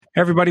Hey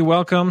everybody,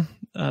 welcome.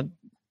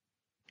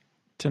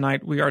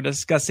 Tonight we are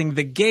discussing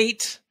the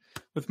gate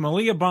with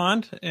Malia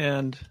Bond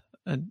and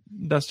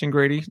Dustin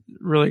Grady.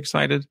 Really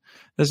excited.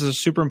 This is a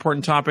super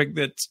important topic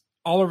that's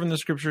all over in the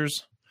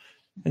scriptures.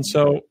 And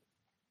so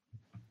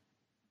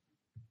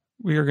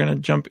we are going to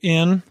jump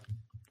in.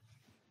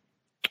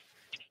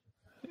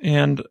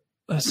 And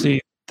let's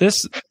see.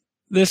 This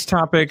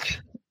topic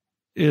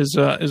is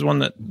one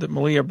that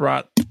Malia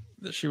brought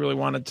that she really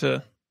wanted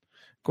to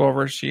go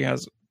over. She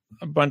has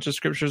a bunch of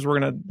scriptures.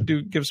 We're going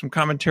to give some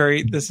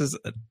commentary. This is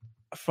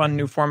a fun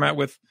new format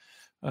with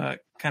kind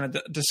of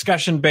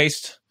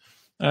discussion-based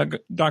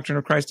Doctrine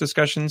of Christ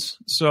discussions.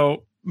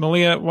 So,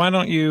 Malia, why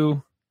don't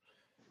you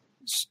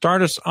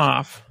start us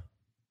off?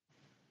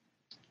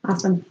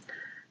 Awesome.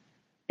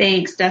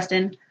 Thanks,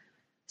 Dustin.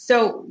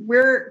 So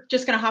we're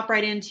just going to hop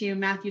right into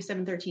Matthew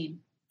 7:13.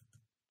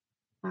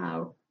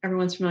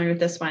 Everyone's familiar with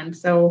this one.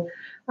 So,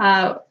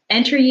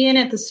 enter ye in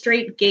at the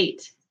straight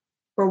gate,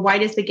 for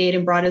wide is the gate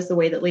and broad is the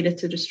way that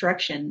leadeth to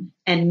destruction,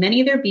 and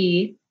many there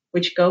be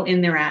which go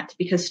in thereat,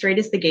 because straight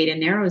is the gate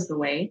and narrow is the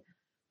way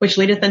which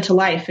leadeth unto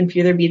life, and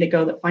few there be that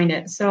go that find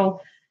it.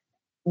 So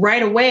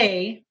right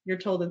away, you're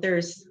told that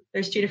there's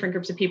two different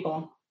groups of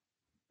people,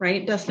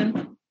 right,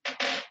 Dustin?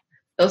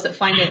 Those that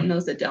find it and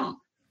those that don't.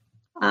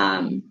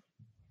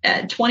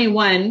 At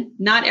 21,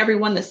 not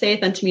everyone that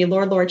saith unto me,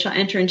 Lord, Lord, shall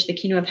enter into the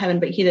kingdom of heaven,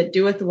 but he that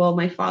doeth the will of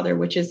my Father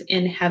which is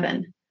in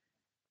heaven.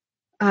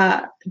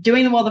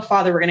 Doing the will of the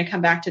Father, we're going to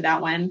come back to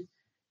that one.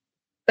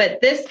 But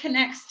this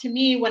connects to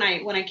me when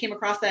I came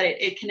across that,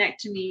 it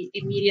connected to me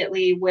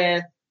immediately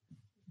with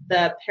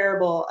the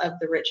parable of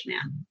the rich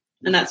man.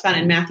 And that's found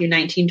in Matthew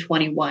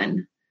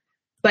 19:21.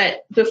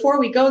 But before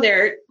we go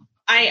there,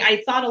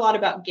 I thought a lot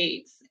about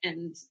gates.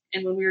 And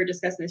when we were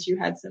discussing this, you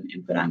had some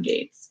input on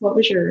gates. What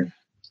was your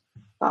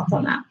thoughts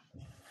on that?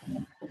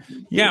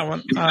 Yeah,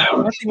 one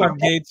thing about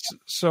gates,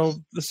 so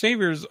the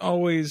Savior is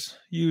always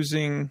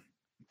using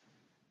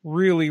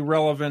really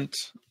relevant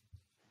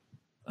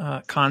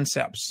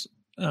concepts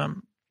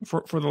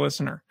for the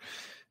listener,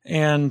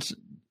 and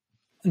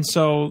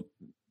so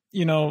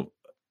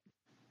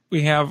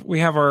we have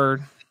our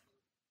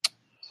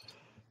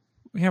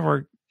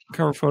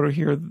cover photo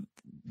here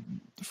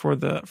for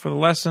the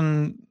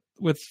lesson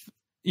with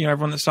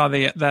everyone that saw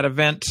that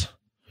event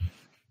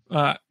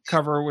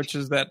cover, which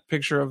is that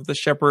picture of the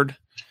shepherd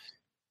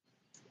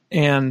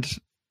and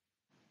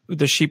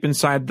the sheep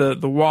inside the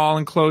wall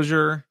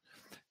enclosure.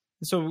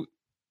 So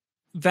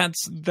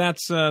that's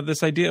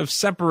this idea of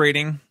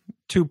separating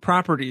two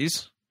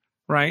properties,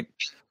 right?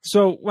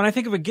 So when I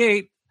think of a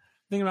gate,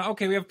 thinking about,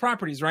 okay, we have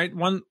properties, right?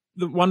 One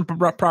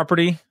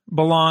property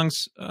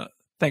belongs.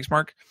 Thanks,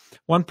 Mark.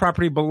 One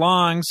property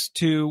belongs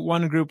to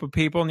one group of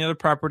people, and the other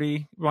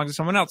property belongs to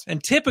someone else.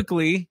 And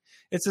typically,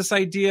 it's this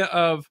idea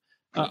of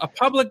a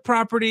public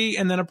property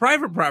and then a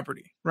private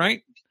property,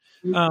 right?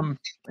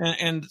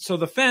 And so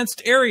the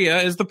fenced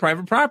area is the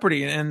private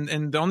property,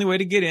 and the only way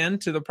to get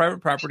into the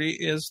private property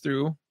is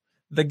through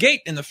the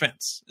gate in the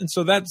fence. And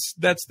so that's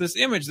this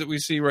image that we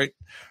see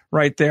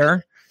right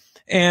there.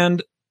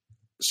 And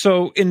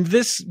so in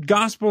this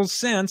gospel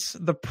sense,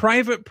 the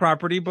private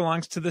property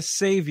belongs to the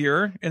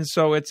Savior, and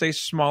so it's a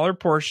smaller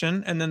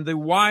portion. And then the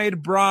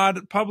wide,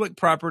 broad public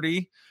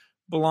property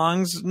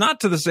belongs not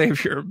to the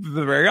Savior,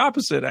 the very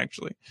opposite,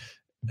 actually,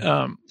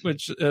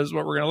 which is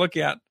what we're going to look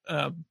at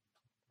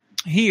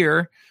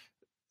here.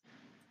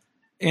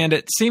 And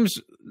it seems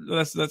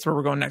that's where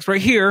we're going next. Right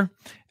here,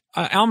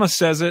 Alma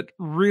says it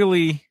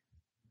really,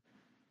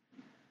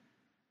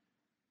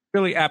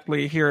 really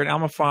aptly here at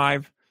Alma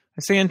 5.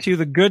 I say unto you,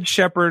 the good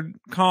shepherd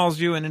calls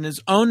you, and in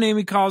his own name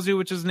he calls you,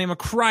 which is the name of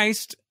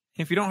Christ.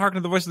 If you don't hearken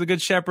to the voice of the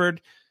good shepherd,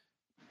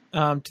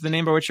 to the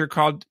name by which you're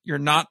called, you're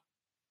not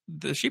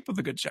the sheep of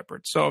the good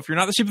shepherd. So if you're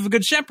not the sheep of the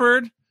good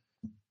shepherd,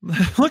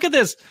 look at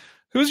this.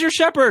 Who's your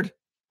shepherd?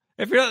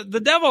 If you're the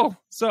devil.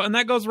 So, and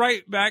that goes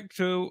right back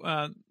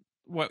to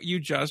what you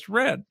just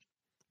read.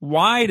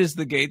 Wide is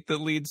the gate that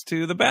leads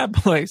to the bad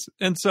place.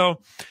 And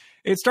so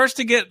it starts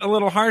to get a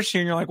little harsh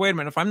here, and you're like, wait a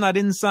minute, if I'm not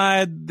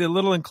inside the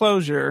little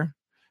enclosure,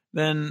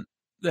 then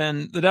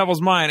the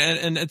devil's mine.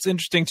 And it's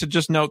interesting to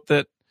just note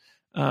that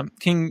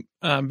King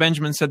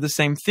Benjamin said the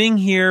same thing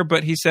here,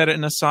 but he said it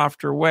in a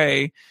softer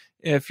way.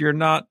 If you're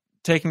not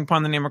taking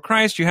upon the name of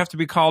Christ, you have to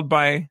be called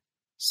by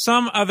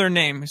some other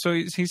name. So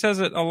he says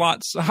it a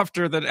lot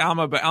softer than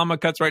Alma, but Alma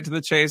cuts right to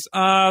the chase.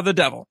 The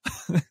devil.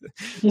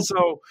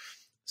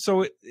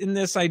 So in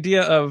this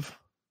idea of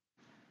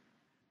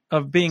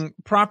being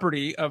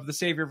property of the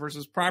Savior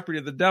versus property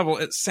of the devil,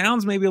 it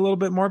sounds maybe a little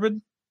bit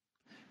morbid,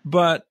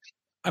 but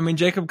I mean,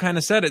 Jacob kind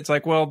of said it. It's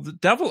like, well, the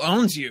devil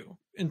owns you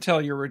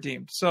until you're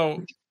redeemed.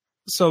 So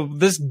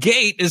this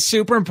gate is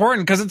super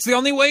important because it's the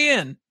only way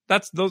in.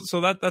 That's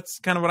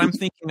kind of what I'm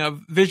thinking of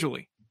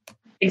visually.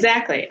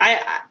 Exactly.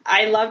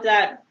 I love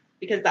that,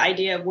 because the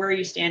idea of where are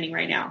you standing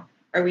right now?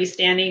 Are we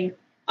standing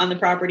on the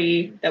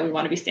property that we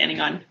want to be standing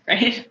on,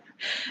 right?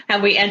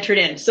 Have we entered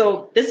in?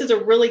 So this is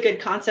a really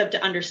good concept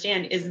to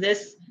understand. Is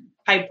this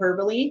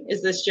hyperbole?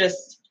 Is this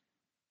just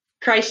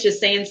Christ just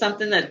saying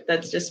something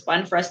that's just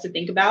fun for us to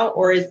think about,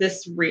 or is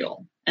this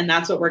real? And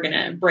that's what we're going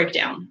to break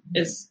down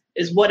is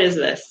what is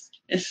this?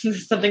 Is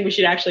this something we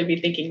should actually be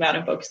thinking about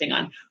and focusing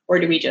on? Or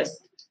do we just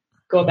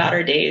go about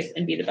our days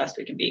and be the best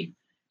we can be?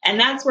 And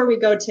that's where we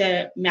go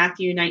to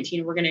Matthew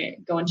 19. We're going to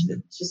go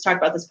into just talk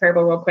about this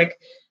parable real quick.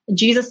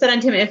 Jesus said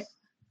unto him,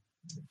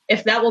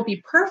 if that will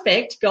be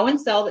perfect, go and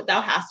sell that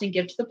thou hast and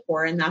give to the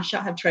poor, and thou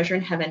shalt have treasure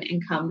in heaven,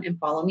 and come and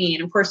follow me.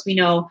 And of course, we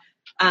know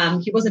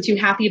he wasn't too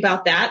happy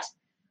about that.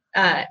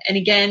 And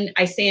again,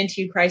 I say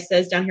unto you, Christ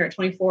says down here at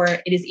 24,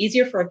 it is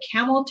easier for a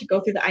camel to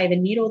go through the eye of a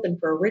needle than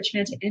for a rich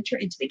man to enter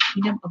into the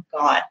kingdom of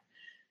God.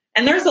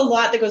 And there's a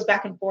lot that goes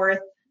back and forth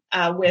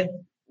with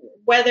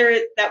whether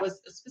that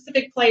was a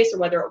specific place or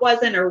whether it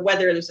wasn't, or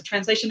whether there's a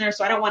translation there.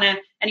 So I don't want to,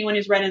 anyone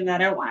who's read in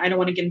that, I don't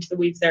want to get into the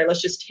weeds there.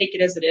 Let's just take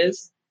it as it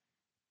is.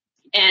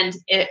 And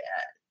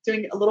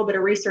doing a little bit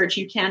of research,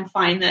 you can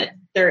find that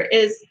there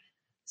is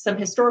some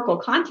historical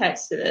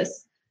context to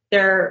this.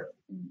 There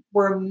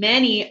were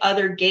many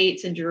other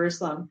gates in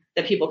Jerusalem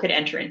that people could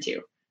enter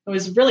into. It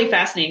was really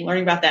fascinating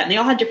learning about that. And they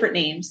all had different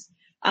names.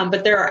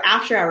 But there are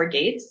after-hour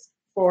gates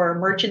for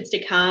merchants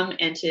to come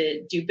and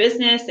to do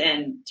business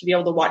and to be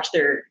able to watch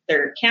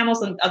their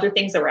camels and other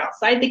things that were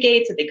outside the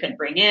gates that they couldn't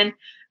bring in.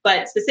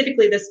 But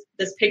specifically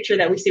this picture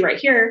that we see right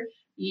here,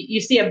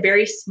 you see a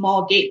very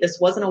small gate. This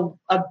wasn't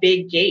a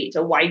big gate,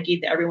 a wide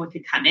gate that everyone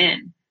could come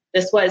in.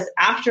 This was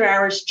after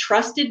hours,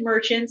 trusted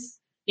merchants.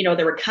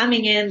 They were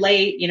coming in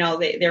late.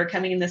 They were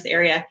coming in this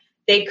area.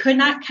 They could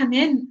not come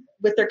in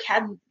with their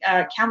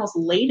camels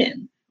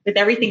laden with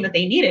everything that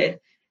they needed.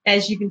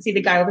 As you can see,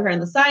 the guy over here on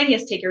the side, he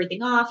has to take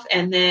everything off.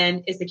 And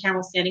then is the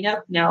camel standing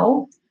up?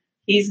 No,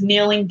 he's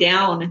kneeling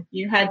down.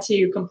 You had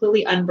to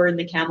completely unburden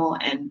the camel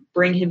and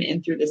bring him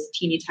in through this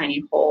teeny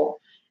tiny hole.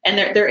 And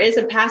there is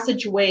a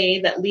passageway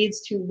that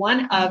leads to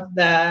one of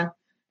the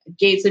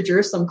gates of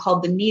Jerusalem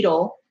called the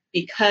Needle,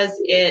 because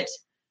it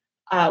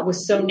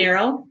was so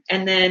narrow.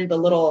 And then the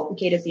little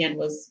gate at the end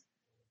was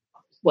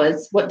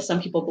what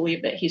some people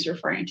believe that he's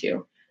referring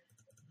to.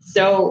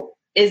 So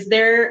is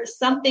there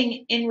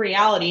something in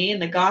reality in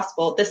the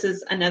gospel? This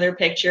is another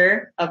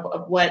picture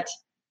of what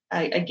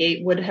a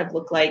gate would have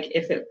looked like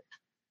if it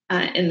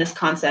in this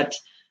concept.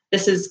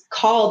 This is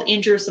called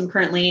in Jerusalem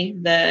currently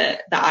the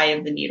eye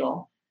of the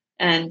needle.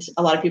 And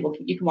a lot of people,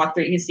 you can walk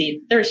through it, you can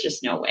see there's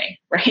just no way,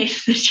 right,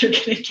 that you're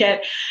going to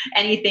get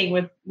anything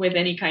with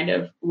any kind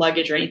of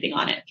luggage or anything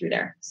on it through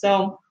there.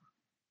 So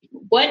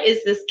what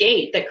is this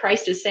gate that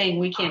Christ is saying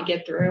we can't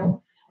get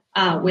through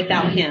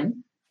without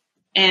him?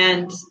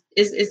 And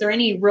is there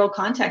any real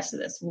context to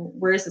this?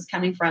 Where is this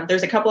coming from?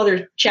 There's a couple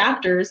other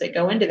chapters that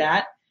go into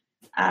that.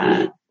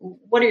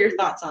 What are your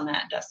thoughts on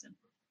that, Dustin?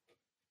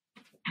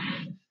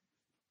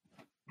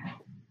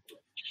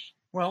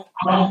 Well,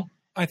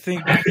 I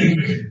think that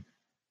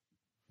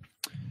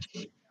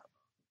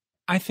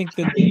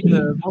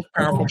the most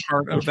powerful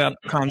part of that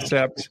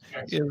concept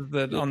is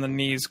that on the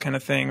knees kind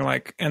of thing,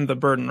 and the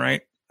burden,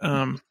 right?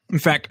 In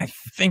fact, I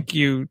think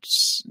you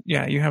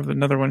have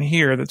another one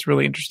here that's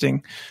really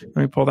interesting. Let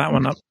me pull that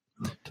one up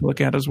to look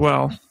at as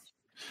well.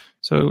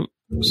 So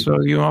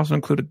you also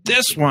included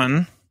this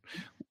one.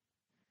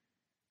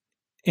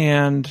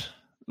 And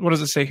what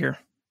does it say here?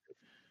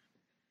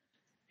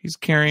 He's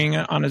carrying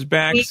it on his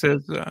back. It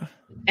says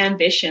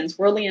ambitions,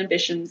 worldly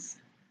ambitions.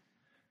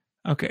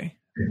 Okay.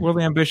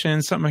 Worldly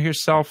ambitions, something here,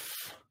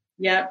 self.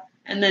 Yep.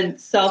 And then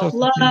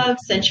self-love,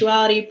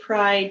 sensuality,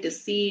 pride,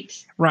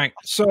 deceit. Right.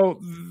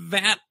 So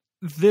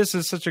this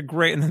is such a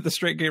great, and then the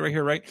straight gate right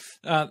here, right?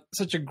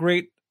 Such a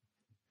great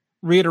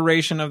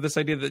reiteration of this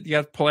idea that you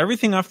have to pull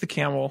everything off the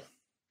camel,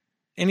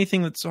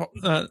 anything that's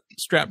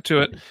strapped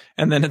to it,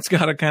 and then it's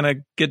got to kind of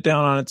get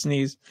down on its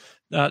knees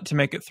to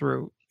make it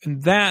through.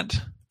 And that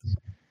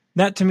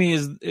to me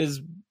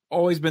is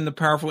always been the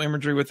powerful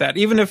imagery with that.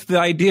 Even if the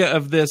idea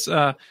of this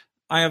eye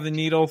of the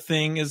needle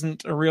thing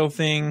isn't a real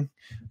thing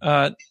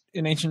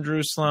in ancient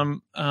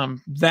Jerusalem,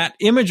 that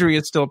imagery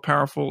is still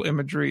powerful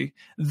imagery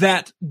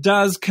that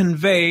does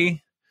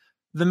convey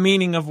the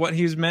meaning of what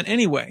he's meant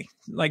anyway.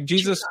 Like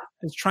Jesus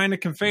is trying to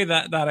convey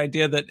that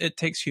idea that it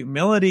takes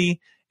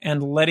humility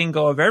and letting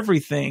go of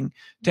everything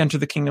to enter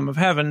the kingdom of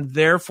heaven.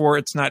 Therefore,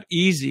 it's not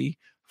easy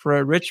for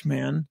a rich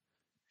man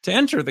to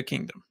enter the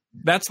kingdom.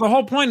 That's the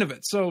whole point of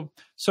it. So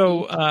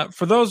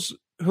for those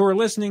who are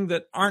listening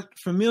that aren't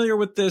familiar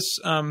with this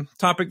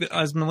topic, that,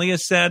 as Malia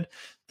said,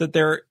 that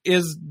there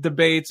is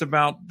debates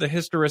about the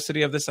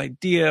historicity of this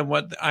idea,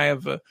 what the eye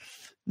of a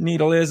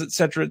needle is, et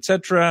cetera, et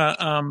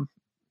cetera.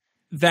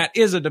 That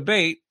is a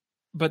debate,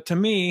 but to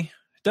me,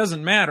 it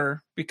doesn't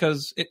matter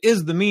because it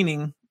is the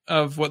meaning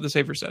of what the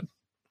Savior said.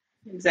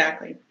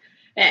 Exactly.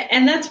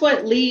 And that's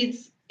what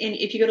leads,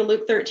 if you go to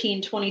Luke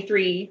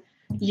 13:23,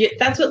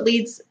 that's what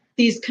leads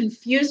these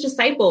confused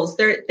disciples.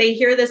 They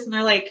hear this and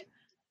they're like,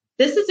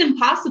 this is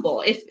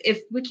impossible.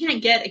 If we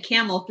can't get a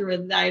camel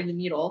through the eye of the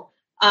needle,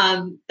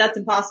 that's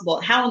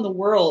impossible. How in the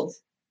world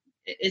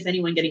is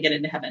anyone going to get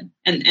into heaven?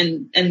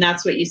 And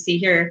that's what you see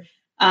here.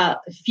 Are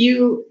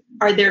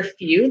there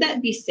few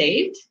that be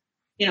saved?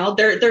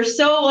 They're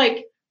so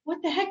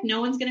what the heck?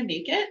 No one's going to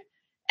make it.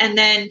 And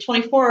then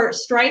 24,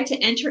 strive to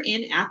enter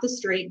in at the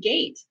straight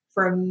gate.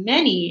 For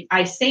many,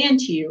 I say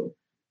unto you,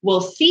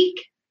 will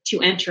seek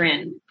to enter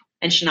in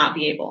and shall not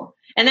be able.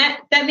 And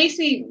that makes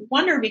me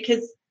wonder,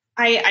 because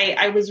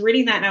I was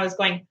reading that and I was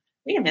going,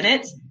 wait a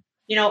minute,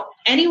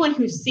 anyone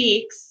who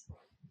seeks,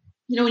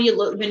 when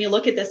you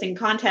look at this in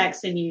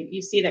context and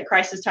you see that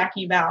Christ is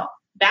talking about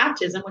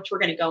baptism, which we're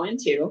going to go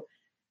into,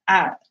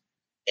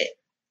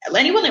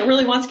 anyone that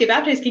really wants to get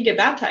baptized can get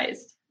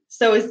baptized.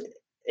 So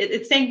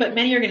it's saying, but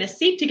many are going to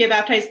seek to get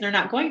baptized and they're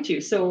not going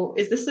to. So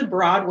is this a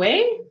broad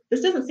way?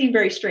 This doesn't seem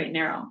very straight and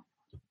narrow.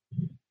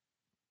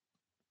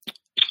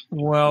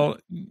 Well,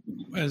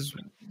 as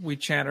we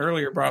chatted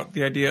earlier about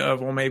the idea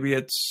of, well, maybe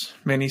it's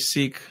many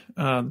seek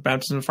the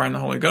baptism of fire and the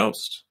Holy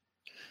Ghost,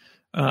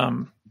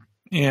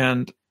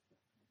 and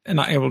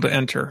not able to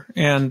enter.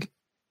 And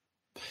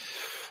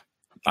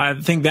I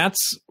think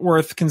that's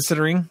worth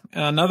considering.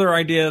 Another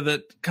idea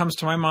that comes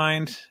to my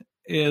mind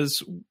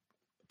is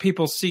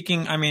people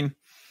seeking,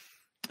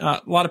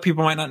 a lot of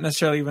people might not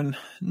necessarily even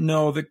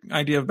know the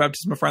idea of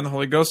baptism of fire and the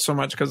Holy Ghost so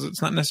much, because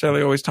it's not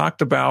necessarily always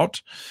talked about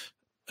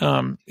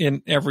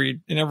in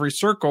every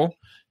circle.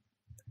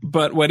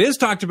 But what is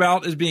talked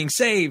about is being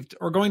saved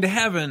or going to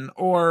heaven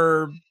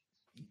or,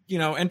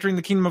 entering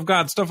the kingdom of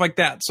God, stuff like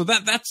that. So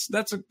that's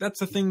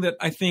a thing that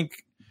I think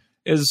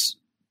is,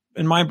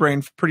 in my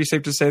brain, pretty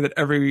safe to say that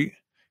every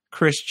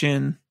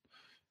Christian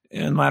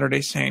and Latter-day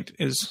Saint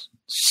is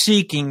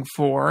seeking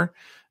for.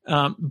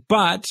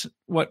 But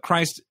what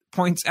Christ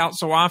points out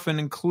so often,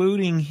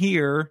 including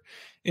here,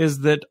 is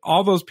that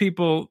all those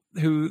people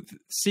who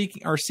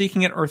are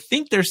seeking it or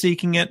think they're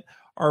seeking it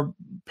are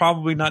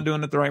probably not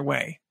doing it the right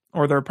way,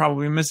 or they're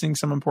probably missing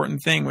some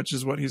important thing, which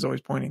is what he's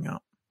always pointing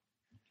out.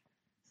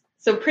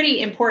 So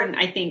pretty important,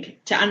 I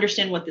think, to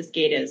understand what this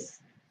gate is,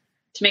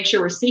 to make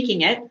sure we're seeking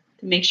it,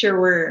 to make sure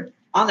we're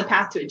on the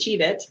path to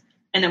achieve it,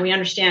 and that we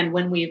understand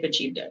when we've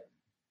achieved it,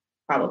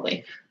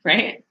 probably,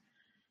 right?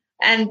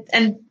 And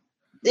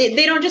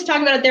they don't just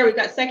talk about it there. We've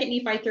got 2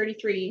 Nephi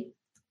 33,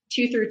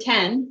 2 through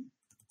 10.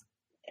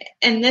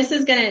 And this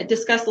is going to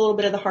discuss a little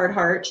bit of the hard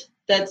heart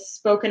that's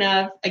spoken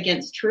of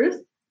against truth.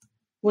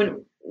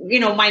 When,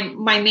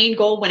 my main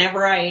goal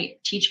whenever I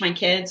teach my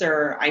kids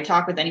or I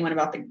talk with anyone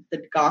about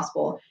the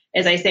gospel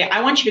is I say,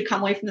 I want you to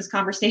come away from this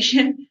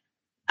conversation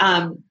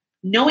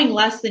knowing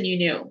less than you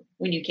knew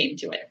when you came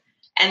to it.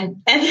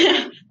 And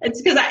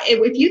it's because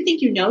if you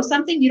think you know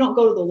something, you don't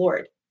go to the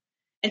Lord.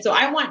 And so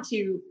I want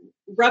to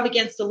rub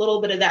against a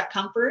little bit of that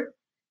comfort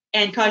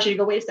and cause you to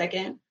go, wait a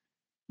second,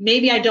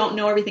 maybe I don't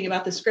know everything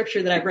about the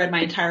scripture that I've read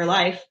my entire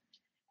life.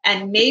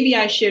 And maybe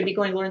I should be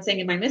going to the Lord and saying,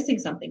 am I missing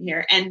something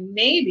here? And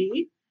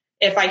maybe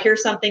if I hear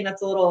something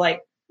that's a little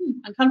like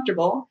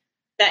uncomfortable,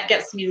 that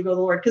gets me to go to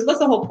the Lord. Because what's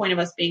the whole point of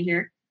us being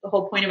here? The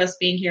whole point of us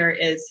being here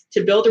is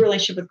to build a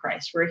relationship with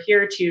Christ. We're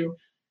here to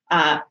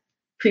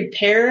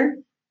prepare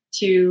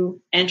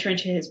to enter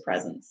into his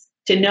presence,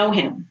 to know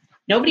him.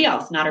 Nobody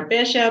else, not our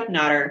bishop,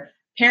 not our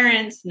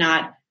parents,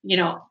 not,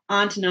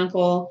 aunt and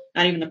uncle,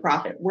 not even the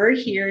prophet. We're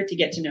here to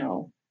get to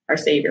know our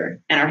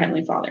Savior and our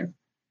Heavenly Father.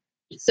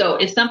 So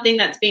if something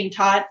that's being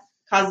taught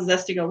causes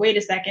us to go, wait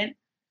a second,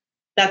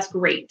 that's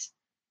great,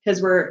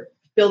 because we're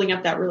building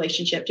up that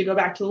relationship to go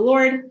back to the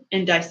Lord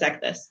and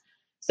dissect this.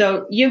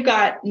 So you've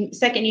got 2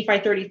 Nephi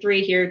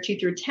 33 here, 2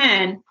 through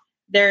 10.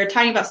 They're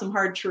talking about some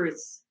hard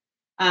truths.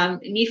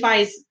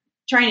 Nephi's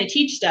trying to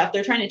teach stuff.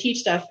 They're trying to teach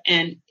stuff,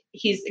 and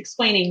he's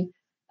explaining,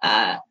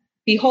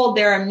 behold,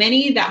 there are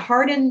many that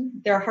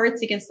harden their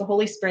hearts against the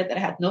Holy Spirit, that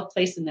hath no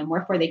place in them.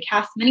 Wherefore they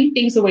cast many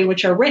things away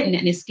which are written,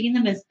 and esteem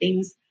them as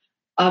things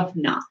of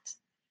naught.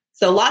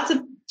 So lots of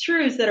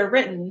truths that are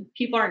written,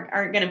 people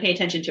aren't going to pay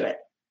attention to it.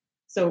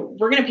 So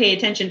we're going to pay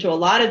attention to a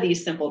lot of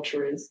these simple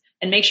truths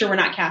and make sure we're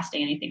not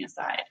casting anything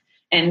aside.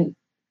 And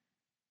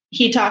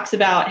he talks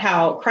about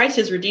how Christ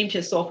has redeemed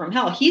his soul from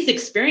hell. He's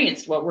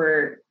experienced what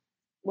we're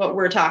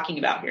talking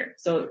about here.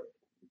 So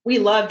we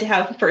love to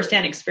have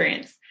firsthand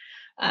experience.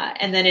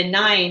 And then in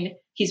 9,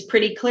 he's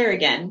pretty clear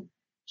again.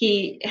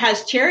 He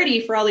has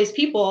charity for all these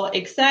people,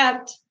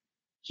 except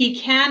he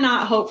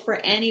cannot hope for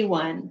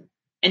anyone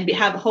and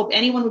have hope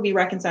anyone would be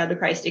reconciled to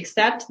Christ,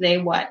 except they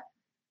what?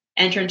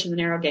 Enter into the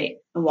narrow gate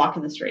and walk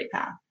in the straight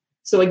path.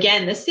 So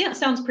again, this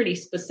sounds pretty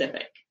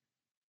specific,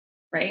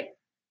 right?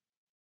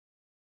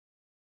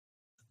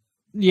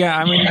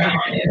 Yeah,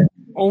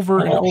 over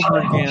and over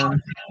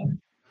again,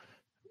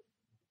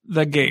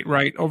 the gate,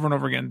 right? Over and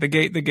over again, the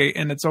gate,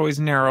 and it's always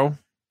narrow.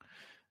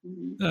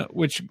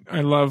 Which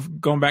I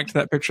love, going back to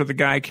that picture of the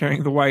guy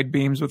carrying the wide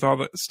beams with all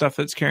the stuff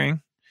that's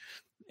carrying.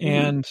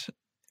 And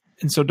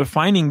so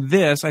defining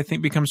this, I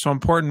think, becomes so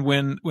important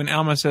when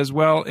Alma says,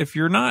 well, if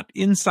you're not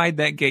inside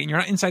that gate and you're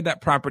not inside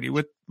that property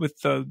with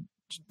the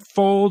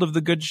fold of the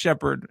good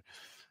shepherd,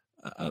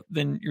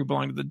 then you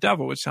belong to the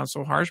devil, which sounds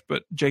so harsh,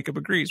 but Jacob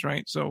agrees,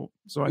 right? So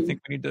I think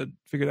we need to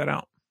figure that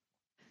out.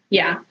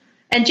 Yeah.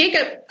 And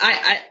Jacob,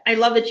 I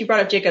love that you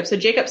brought up Jacob. So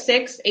Jacob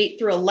 6, 8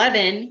 through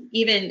 11,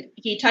 even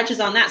he touches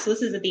on that. So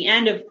this is at the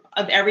end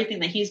of everything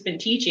that he's been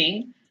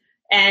teaching.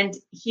 And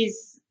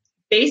he's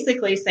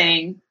basically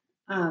saying,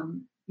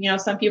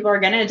 some people are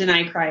going to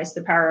deny Christ,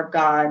 the power of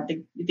God,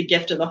 the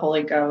gift of the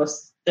Holy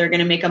Ghost. They're going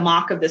to make a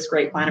mock of this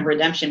great plan of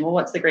redemption. Well,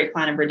 what's the great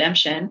plan of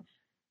redemption?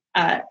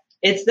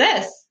 It's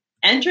this,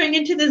 entering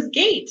into this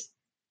gate,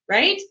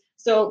 right?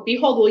 So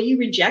behold, will you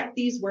reject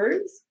these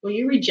words? Will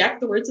you reject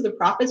the words of the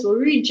prophets? Will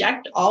you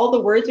reject all the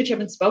words which have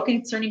been spoken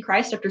concerning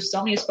Christ after so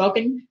many have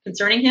spoken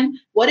concerning him?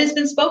 What has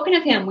been spoken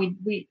of him?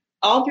 We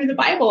all through the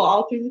Bible,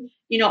 all through,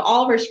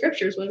 all of our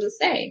scriptures, what does it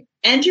say?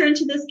 Enter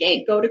into this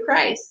gate, go to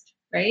Christ,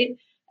 right?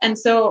 And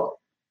so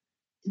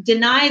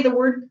deny the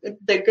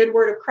good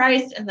word of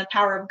Christ and the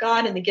power of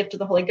God and the gift of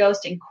the Holy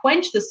Ghost and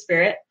quench the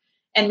Spirit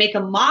and make a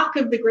mock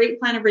of the great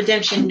plan of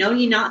redemption. Know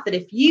ye not that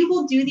if ye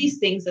will do these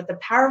things, that the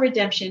power of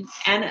redemption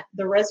and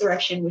the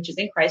resurrection, which is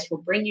in Christ, will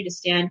bring you to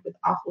stand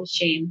with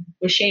shame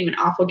and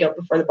awful guilt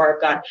before the bar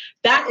of God.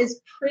 That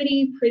is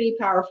pretty, pretty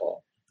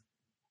powerful.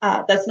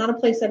 That's not a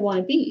place I'd want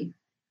to be.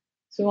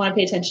 So we want to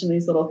pay attention to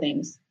these little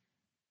things.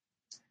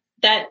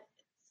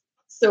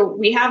 So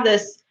we have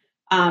this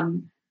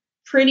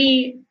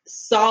pretty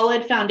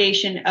solid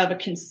foundation of a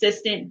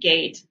consistent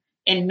gate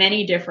in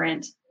many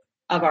different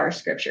of our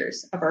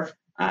scriptures, of our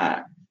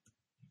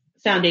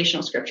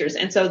foundational scriptures.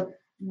 And so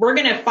we're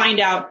going to find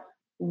out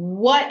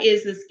what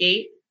is this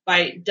gate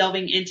by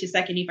delving into 2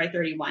 Nephi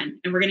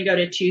 31. And we're going to go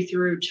to 2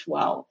 through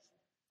 12.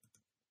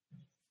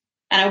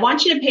 And I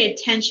want you to pay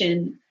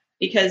attention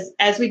because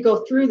as we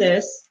go through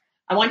this,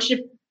 I want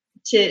you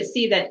to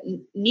see that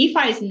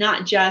Nephi is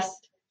not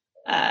just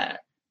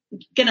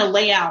going to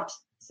lay out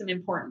some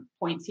important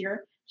points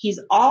here. He's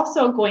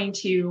also going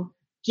to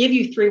give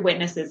you 3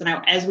 witnesses. And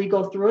as we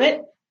go through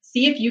it,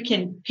 see if you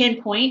can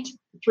pinpoint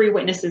 3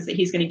 witnesses that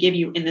he's going to give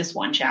you in this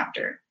one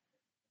chapter.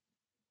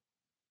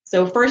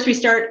 So first we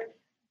start,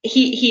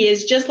 he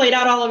has just laid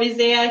out all of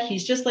Isaiah.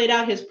 He's just laid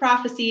out his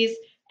prophecies,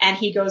 and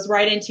he goes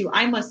right into,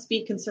 I must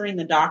speak concerning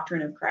the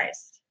doctrine of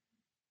Christ.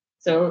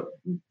 So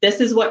this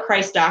is what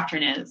Christ's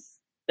doctrine is.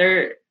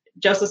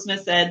 Joseph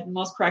Smith said, the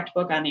most correct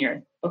book on the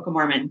earth, Book of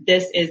Mormon.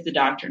 This is the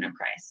doctrine of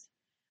Christ.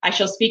 I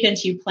shall speak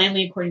unto you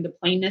plainly according to the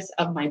plainness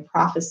of my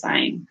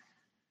prophesying.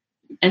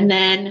 And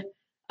then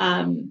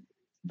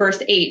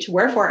verse 8,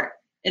 wherefore,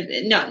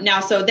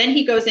 so then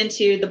he goes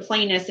into the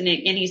plainness and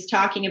he's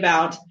talking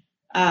about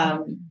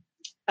John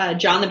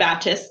the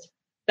Baptist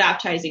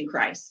baptizing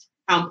Christ.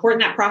 How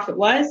important that prophet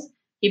was.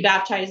 He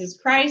baptizes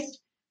Christ.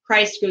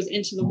 Christ goes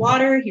into the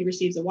water. He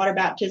receives a water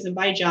baptism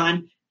by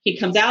John. He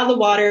comes out of the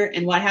water,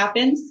 and what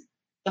happens?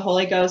 The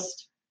Holy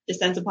Ghost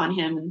descends upon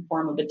him in the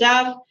form of a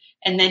dove.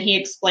 And then he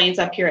explains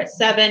up here at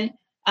 7,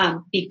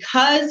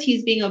 because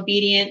he's being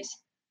obedient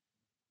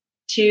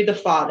to the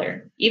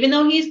Father. Even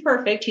though he's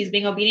perfect, he's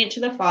being obedient to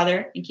the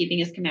Father and keeping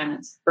his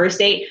commandments. Verse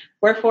 8,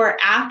 wherefore,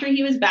 after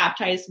he was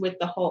baptized with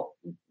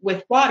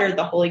water,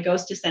 the Holy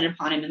Ghost descended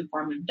upon him in the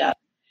form of a dove.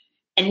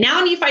 And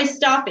now Nephi's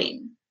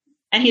stopping,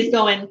 and he's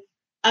going,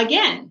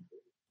 again,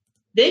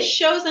 this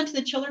shows unto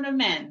the children of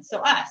men, so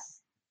us,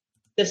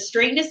 the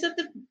straightness of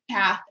the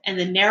path and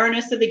the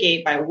narrowness of the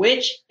gate by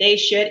which they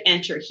should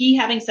enter, he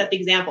having set the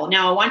example.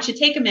 Now, I want you to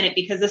take a minute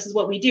because this is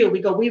what we do.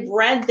 We've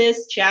read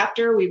this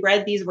chapter, we've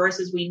read these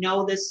verses, we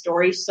know this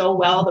story so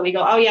well that we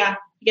go, oh yeah,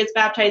 he gets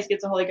baptized,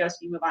 gets the Holy Ghost,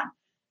 you move on.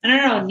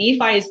 No,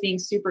 Nephi is being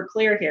super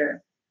clear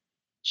here.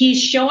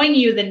 He's showing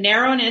you the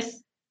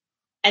narrowness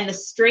and the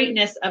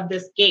straightness of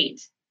this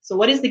gate. So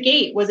what is the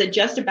gate? Was it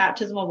just a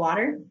baptism of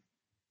water?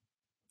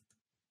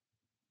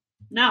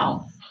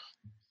 No.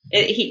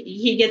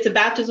 He gets a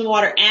baptism of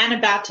water and a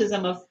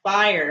baptism of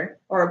fire,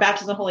 or a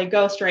baptism of Holy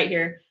Ghost right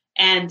here.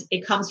 And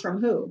it comes from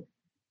who?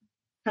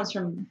 It comes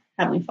from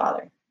Heavenly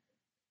Father.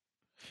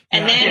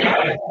 And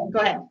then, go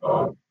ahead.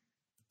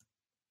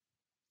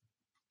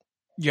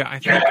 Yeah, I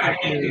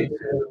think it's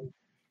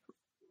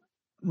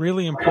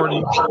really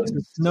important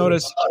to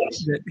notice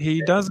that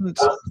he doesn't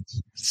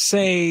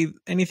say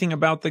anything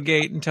about the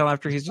gate until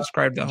after he's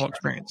described the whole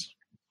experience.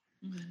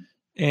 Mm-hmm.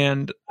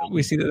 And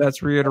we see that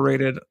that's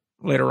reiterated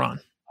later on.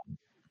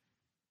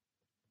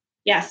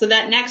 Yeah, so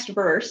that next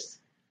verse,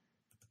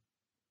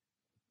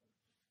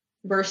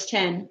 verse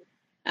 10,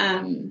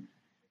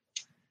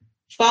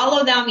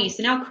 follow thou me.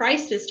 So now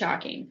Christ is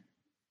talking.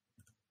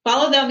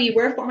 Follow thou me,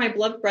 wherefore, my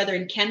beloved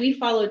brethren, can we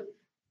follow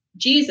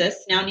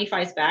Jesus? Now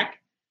Nephi's back.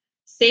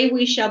 Say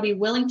we shall be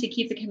willing to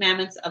keep the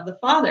commandments of the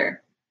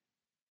Father.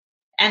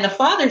 And the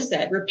Father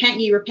said, repent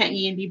ye,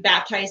 and be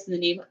baptized in the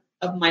name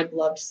of my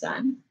beloved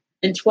Son.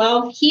 And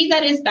 12, he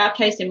that is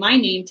baptized in my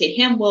name, to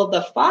him will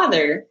the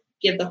Father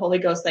give the Holy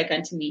Ghost like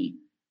unto me.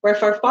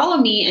 Wherefore follow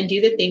me and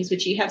do the things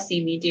which ye have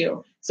seen me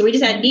do. So we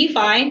just had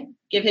Nephi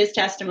give his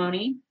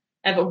testimony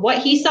of what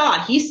he saw.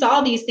 He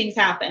saw these things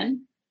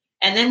happen.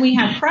 And then we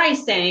have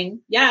Christ saying,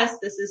 yes,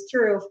 this is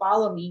true,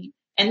 follow me.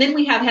 And then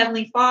we have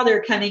Heavenly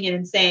Father coming in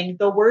and saying,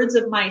 the words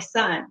of my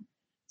Son.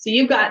 So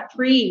you've got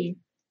 3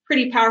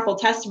 pretty powerful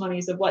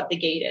testimonies of what the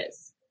gate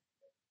is.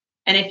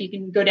 And if you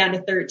can go down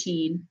to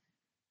 13.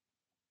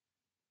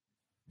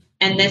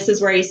 And this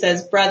is where he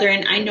says,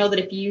 brethren, I know that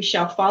if you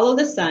shall follow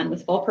the Son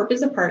with full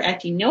purpose of heart,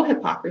 acting no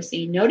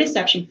hypocrisy, no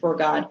deception before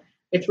God,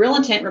 with real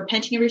intent,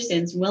 repenting of your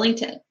sins, willing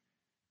to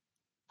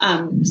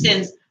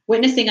sins,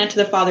 witnessing unto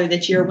the Father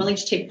that you're willing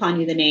to take upon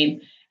you the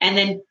name, and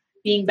then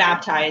being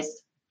baptized,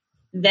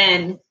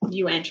 then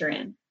you enter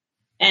in.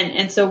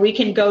 And so we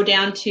can go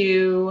down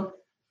to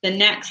the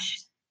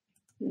next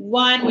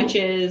one, which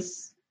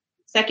is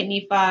 2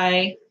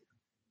 Nephi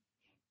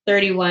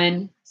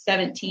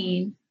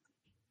 31:17.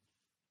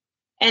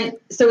 And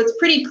so it's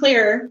pretty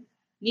clear.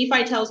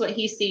 Nephi tells what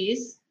he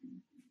sees.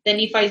 Then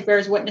Nephi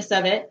bears witness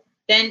of it.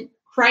 Then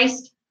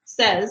Christ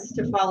says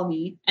to follow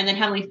me. And then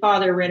Heavenly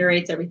Father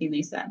reiterates everything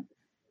they said.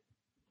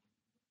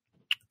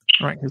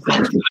 All right.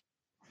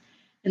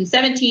 And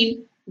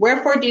 17,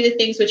 wherefore do the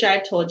things which I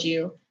have told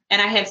you,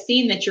 and I have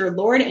seen that your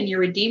Lord and your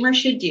Redeemer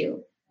should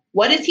do.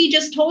 What has he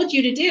just told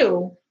you to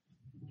do?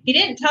 He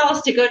didn't tell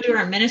us to go do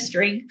our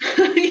ministry.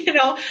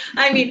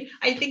 I mean,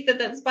 I think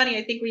that's funny.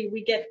 I think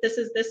we get, this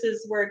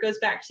is where it goes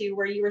back to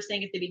where you were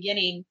saying at the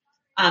beginning.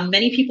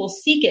 Many people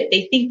seek it.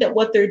 They think that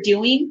what they're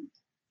doing,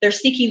 they're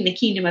seeking the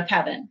kingdom of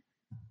heaven,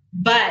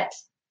 but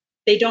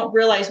they don't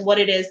realize what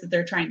it is that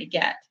they're trying to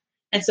get.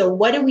 And so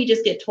what did we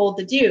just get told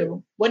to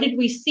do? What did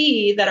we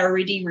see that our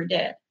Redeemer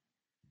did?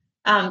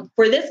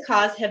 For this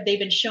cause have they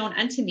been shown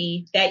unto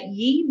me, that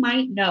ye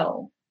might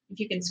know. If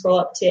you can scroll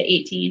up to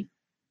 18.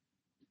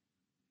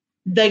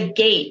 The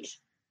gate.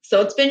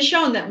 So it's been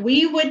shown that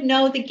we would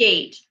know the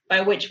gate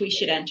by which we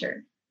should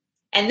enter.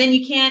 And then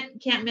you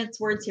can't mince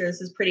words here.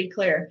 This is pretty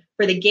clear.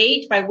 For the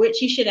gate by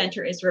which you should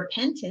enter is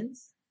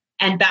repentance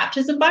and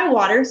baptism by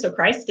water. So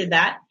Christ did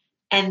that.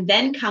 And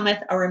then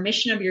cometh a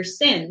remission of your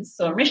sins.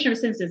 So a remission of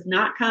sins does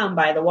not come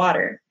by the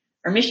water.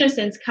 A remission of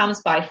sins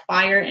comes by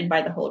fire and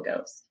by the Holy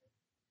Ghost.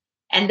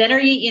 And then are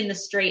ye in the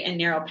straight and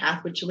narrow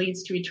path, which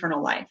leads to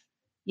eternal life.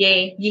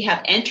 Yea, ye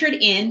have entered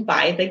in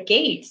by the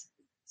gate.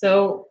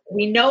 So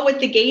we know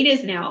what the gate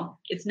is now.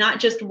 It's not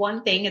just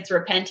one thing. It's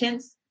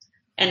repentance,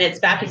 and it's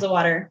baptism of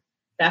water,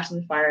 baptism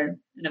of fire,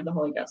 and of the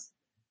Holy Ghost.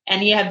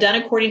 And ye have done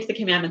according to the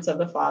commandments of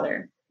the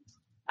Father.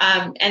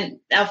 And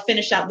I'll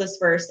finish out this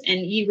verse. And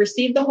ye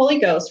received the Holy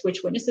Ghost,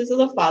 which witnesses of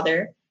the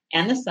Father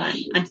and the Son,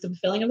 unto the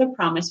fulfilling of the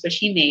promise which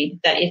he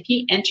made, that if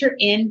ye enter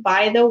in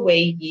by the way,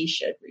 ye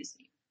should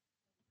receive.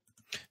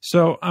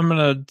 So I'm going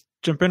to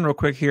jump in real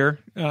quick here.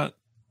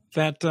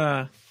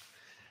 That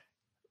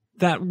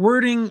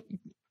wording,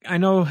 I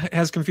know,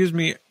 has confused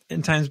me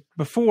in times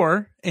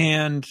before,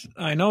 and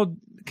I know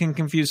can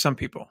confuse some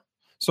people.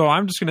 So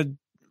I'm just going to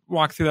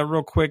walk through that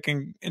real quick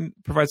and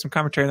provide some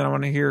commentary. Then I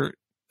want to hear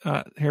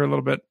a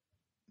little bit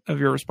of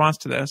your response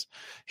to this.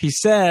 He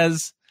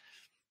says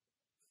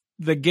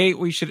the gate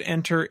we should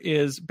enter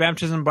is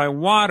baptism by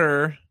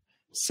water,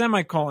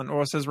 semicolon,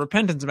 or it says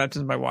repentance and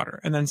baptism by water,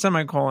 and then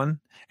semicolon,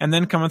 and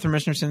then cometh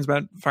remission of sins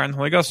by fire and the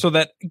Holy Ghost. So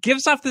that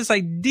gives off this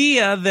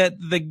idea that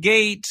the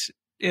gate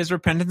is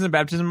repentance and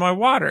baptism by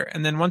water.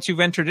 And then once you've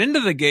entered into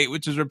the gate,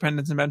 which is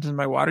repentance and baptism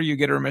by water, you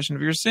get a remission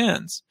of your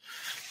sins.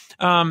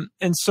 And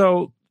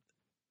so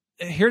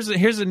here's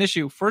an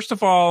issue. First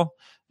of all,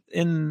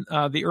 in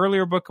the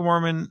earlier Book of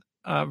Mormon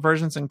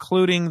versions,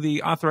 including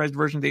the authorized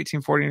version of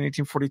 1840 and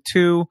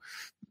 1842,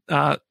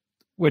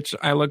 which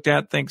I looked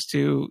at thanks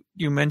to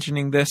you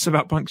mentioning this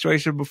about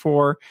punctuation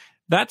before,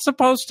 that's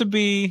supposed to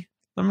be,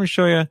 let me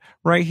show you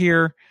right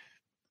here.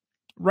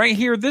 Right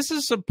here, this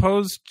is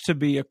supposed to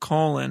be a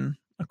colon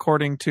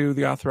according to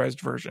the authorized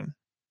version.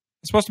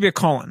 It's supposed to be a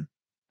colon.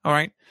 All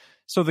right.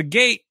 So the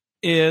gate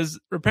is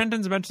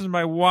repentance and baptism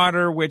by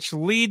water, which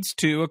leads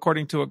to,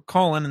 according to a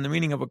colon and the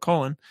meaning of a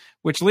colon,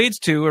 which leads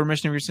to a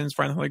remission of your sins,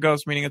 fire and the Holy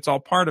Ghost, meaning it's all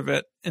part of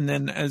it. And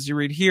then as you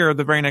read here,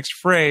 the very next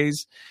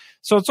phrase.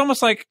 So it's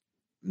almost like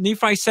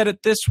Nephi said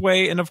it this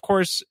way. And of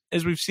course,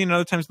 as we've seen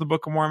other times in the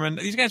Book of Mormon,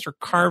 these guys are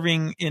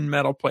carving in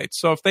metal plates.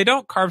 So if they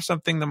don't carve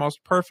something the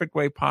most perfect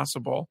way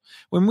possible,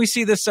 when we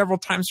see this several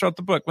times throughout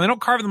the book, when they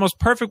don't carve it the most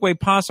perfect way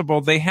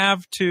possible, they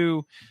have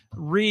to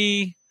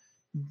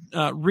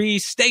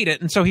restate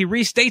it. And so he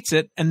restates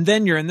it, and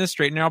then you're in this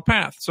straight and narrow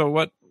path. So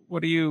what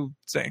do you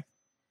say?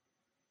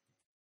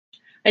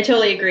 I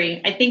totally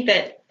agree. I think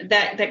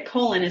that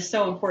colon is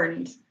so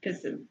important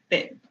because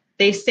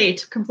they say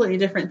completely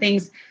different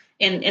things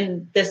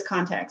in this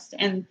context.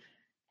 And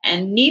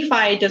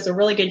Nephi does a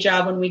really good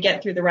job when we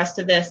get through the rest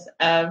of this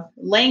of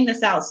laying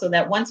this out so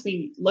that once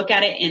we look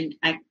at it in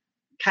a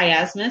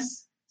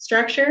chiasmus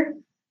structure,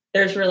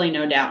 there's really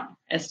no doubt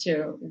as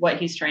to what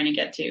he's trying to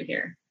get to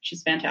here, which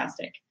is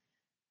fantastic.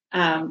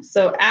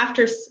 So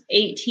after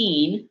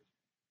 18,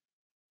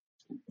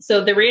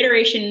 so the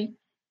reiteration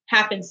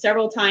happens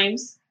several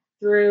times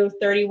through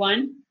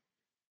 31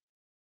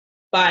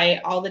 by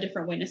all the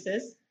different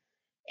witnesses.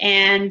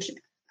 And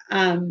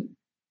the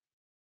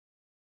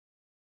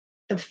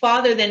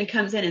Father then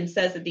comes in and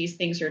says that these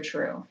things are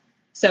true.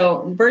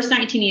 So verse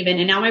 19 even,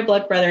 and now my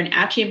beloved brethren,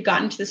 after you have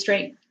gotten to the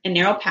straight and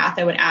narrow path,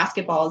 I would ask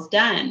if all is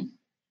done.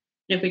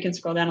 And if we can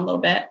scroll down a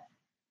little bit.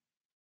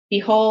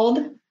 Behold,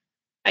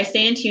 I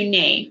say unto you,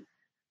 nay,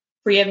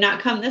 for you have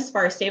not come this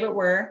far, save it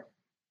were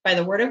by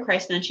the word of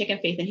Christ and unshaken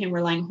faith in him,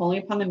 relying wholly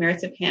upon the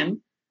merits of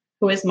him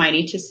who is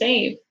mighty to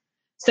save.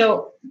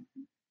 So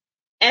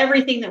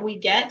everything that we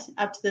get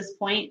up to this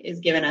point is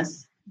given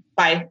us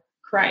by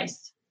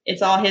Christ.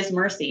 It's all his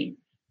mercy.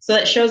 So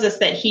that shows us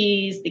that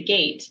he's the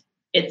gate.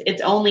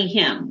 It's only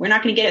him. We're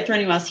not going to get it through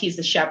anyone else. He's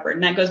the shepherd.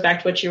 And that goes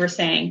back to what you were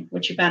saying,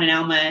 what you found in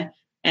Alma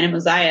and in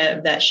Mosiah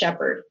of that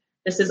shepherd.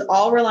 This is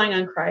all relying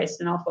on Christ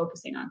and all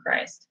focusing on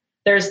Christ.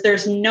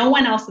 There's no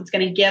one else that's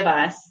going to give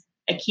us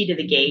a key to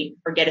the gate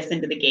or get us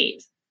into the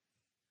gate.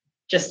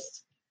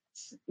 Just,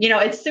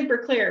 it's super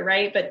clear,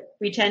 right? But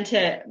we tend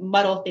to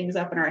muddle things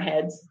up in our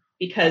heads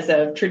because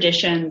of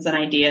traditions and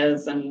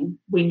ideas, and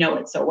we know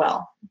it so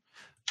well.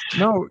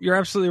 No, you're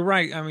absolutely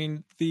right. I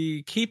mean,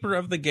 the keeper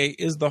of the gate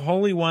is the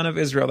Holy One of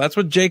Israel. That's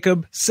what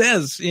Jacob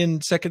says in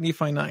 2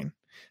 Nephi 9.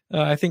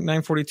 I think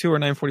 942 or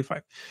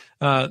 945.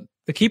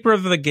 The keeper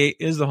of the gate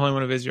is the Holy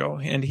One of Israel,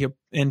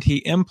 and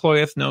he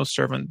employeth no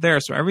servant there.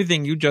 So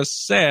everything you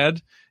just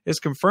said is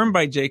confirmed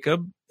by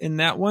Jacob in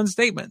that one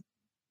statement,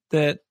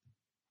 that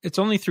it's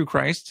only through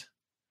Christ,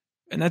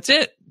 and that's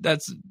it.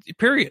 That's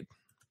period.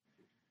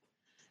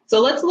 So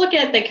let's look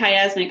at the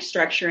chiasmic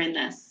structure in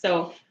this.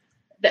 So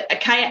the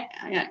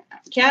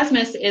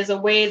chiasmus is a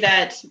way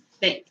that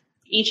the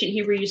ancient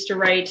Hebrew used to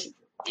write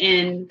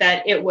in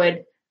that it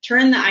would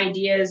turn the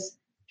ideas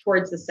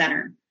towards the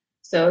center.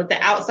 So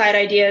the outside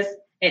ideas,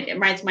 it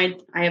reminds me,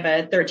 I have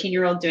a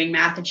 13-year-old doing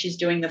math, and she's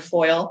doing the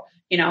FOIL,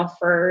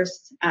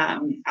 first,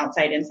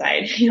 outside,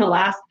 inside,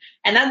 last.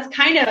 And that's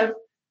kind of,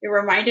 it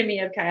reminded me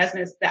of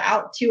chiasmus. The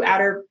two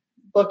outer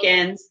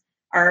bookends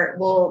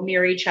will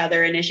mirror each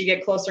other. And as you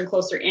get closer and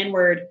closer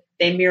inward,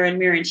 they mirror and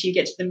mirror until you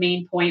get to the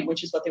main point,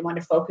 which is what they want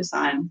to focus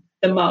on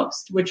the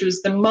most, which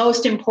was the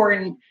most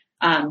important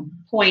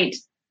point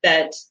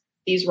that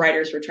these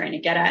writers were trying to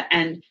get at.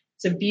 And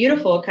it's a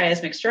beautiful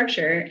chiasmic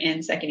structure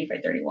in 2 Nephi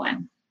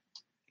 31.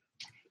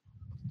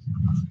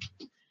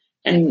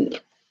 And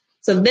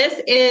so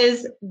this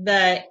is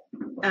the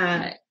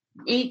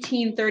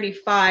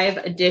 1835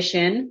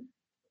 edition.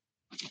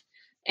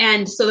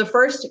 And so the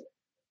first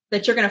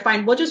that you're going to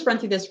find, we'll just run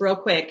through this real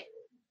quick,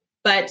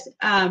 but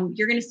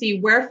you're going to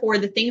see, wherefore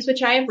the things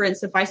which I have written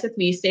sufficeth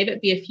me, save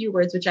it be a few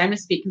words which I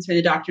must speak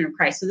concerning the doctrine of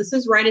Christ. So this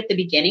is right at the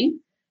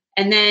beginning.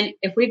 And then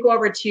if we go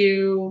over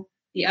to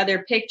the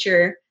other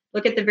picture,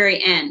 look at the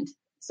very end.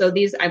 So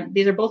these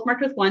are both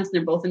marked with ones, and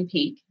they're both in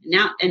pink.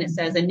 And it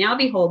says, and now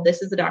behold,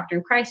 this is the doctrine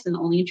of Christ, and the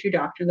only and true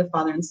doctrine of the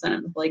Father and Son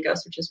and the Holy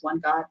Ghost, which is one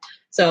God.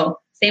 So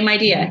same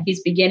idea.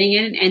 He's beginning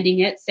it and ending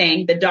it,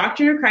 saying the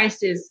doctrine of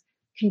Christ is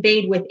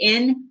conveyed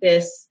within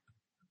this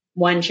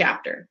one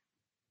chapter.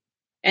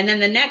 And then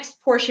the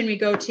next portion we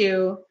go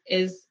to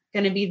is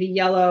going to be the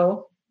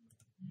yellow.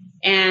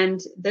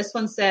 And this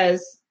one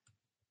says,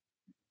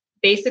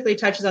 basically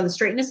touches on the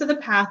straightness of the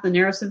path, the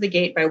narrowness of the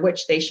gate by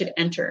which they should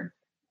enter.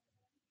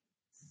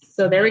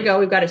 So there we go.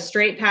 We've got a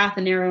straight path,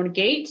 a narrow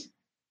gate.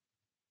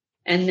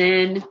 And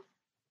then if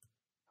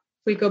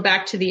we go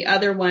back to the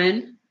other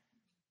one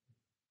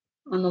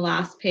on the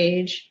last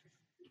page.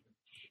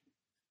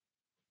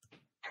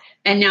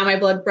 And now, my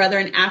beloved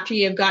brethren, after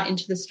you have got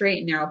into the straight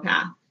and narrow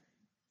path.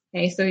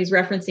 Okay, so he's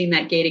referencing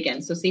that gate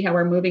again. So see how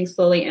we're moving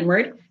slowly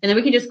inward. And then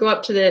we can just go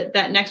up to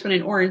that next one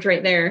in orange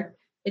right there.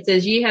 It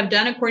says, ye have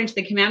done according to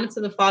the commandments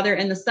of the Father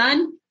and the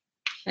Son.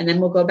 And then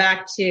we'll go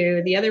back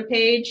to the other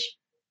page.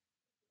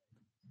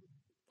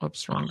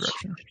 Oops, wrong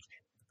direction.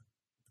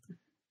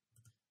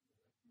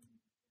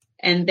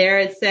 And there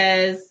it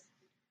says,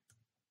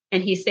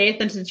 and he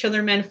saith unto the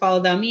children of men, follow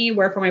thou me.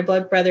 Wherefore, my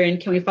beloved brethren,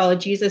 can we follow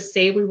Jesus?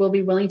 Save we will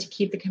be willing to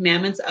keep the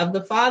commandments of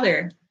the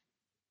Father.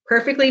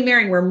 Perfectly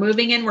mirroring. We're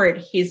moving inward.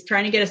 He's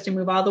trying to get us to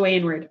move all the way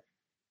inward.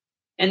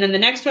 And then the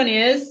next one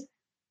is,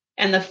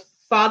 and the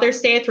Father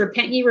saith,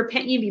 repent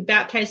ye, be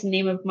baptized in the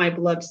name of my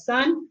beloved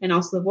Son. And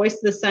also the voice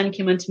of the Son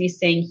came unto me,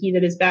 saying, he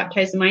that is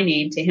baptized in my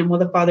name, to him will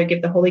the Father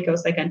give the Holy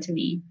Ghost like unto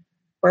me.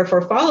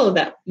 Wherefore follow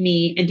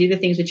me and do the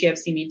things which you have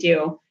seen me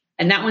do.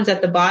 And that one's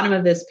at the bottom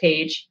of this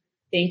page.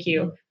 Thank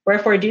you.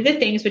 Wherefore do the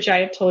things which I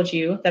have told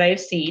you that I have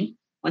seen.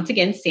 Once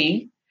again,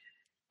 seeing.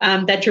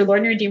 That your Lord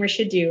and Redeemer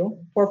should do.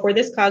 For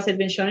this cause had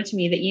been shown unto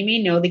me, that ye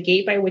may know the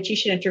gate by which ye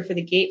should enter. For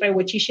the gate by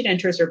which ye should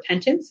enter is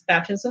repentance,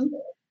 baptism,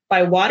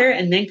 by water,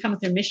 and then cometh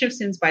the remission of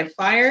sins by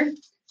fire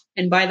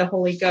and by the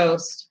Holy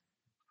Ghost.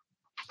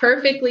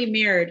 Perfectly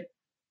mirrored.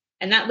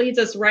 And that leads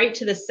us right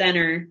to the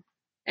center.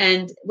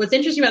 And what's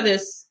interesting about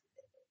this,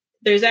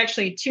 there's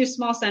actually two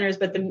small centers,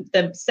 but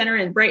the center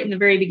and right in the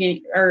very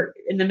beginning, or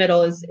in the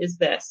middle, is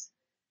this.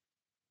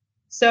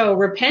 So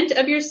repent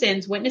of your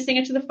sins, witnessing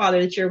unto the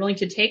Father that you are willing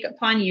to take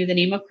upon you the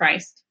name of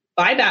Christ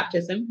by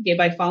baptism, yea,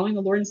 by following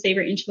the Lord and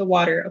Savior into the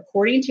water,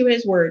 according to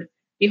his word.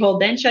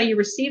 Behold, then shall you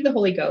receive the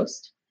Holy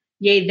Ghost.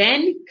 Yea,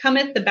 then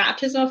cometh the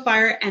baptism of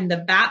fire and the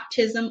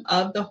baptism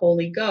of the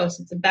Holy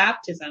Ghost. It's a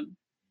baptism.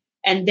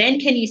 And then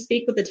can ye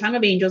speak with the tongue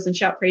of angels and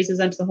shout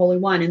praises unto the Holy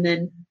One. And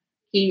then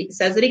he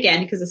says it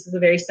again, because this is the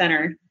very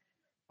center.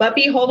 But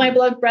behold, my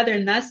beloved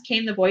brethren, thus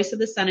came the voice of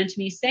the Son unto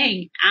me,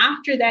 saying,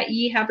 after that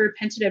ye have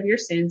repented of your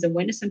sins and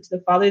witnessed unto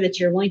the Father that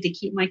ye are willing to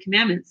keep my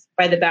commandments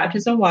by the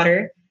baptism of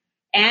water,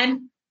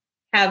 and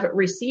have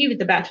received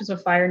the baptism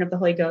of fire and of the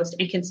Holy Ghost,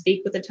 and can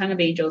speak with the tongue of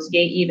angels,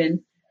 yea,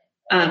 even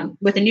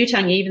with a new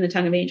tongue, yea, even the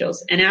tongue of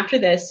angels. And after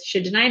this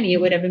should deny me,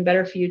 it would have been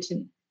better for you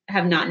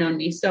have not known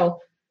me. So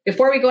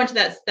before we go into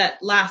that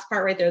last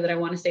part right there that I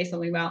want to say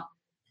something about,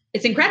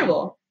 it's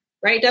incredible,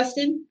 right,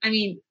 Dustin? I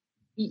mean,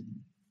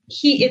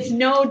 it's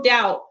no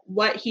doubt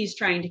what he's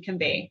trying to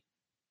convey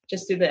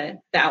just through the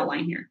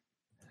outline here.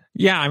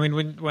 Yeah, I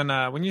mean,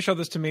 when you showed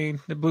this to me,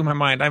 it blew my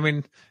mind. I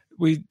mean,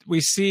 we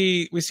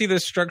see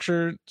this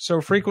structure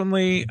so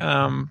frequently,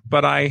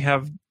 but I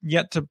have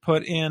yet to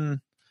put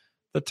in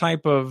the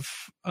type of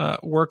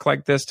work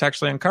like this to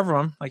actually uncover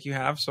them, like you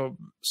have. So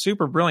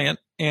super brilliant.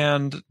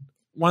 And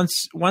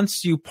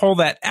once you pull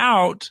that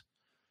out,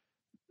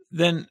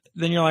 then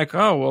you're like,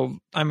 oh well,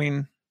 I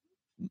mean,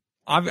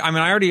 I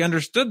already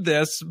understood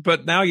this,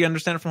 but now you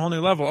understand it from a whole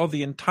new level. Oh,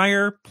 the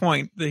entire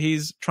point that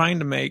he's trying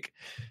to make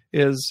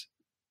is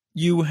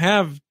you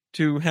have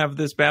to have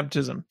this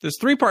baptism, this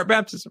 3-part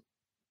baptism,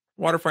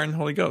 water, fire, and the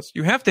Holy Ghost.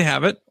 You have to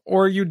have it,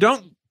 or you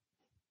don't,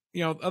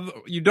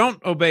 you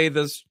don't obey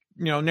this,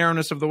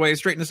 narrowness of the way,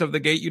 straightness of the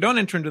gate. You don't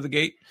enter into the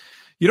gate.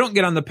 You don't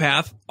get on the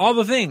path, all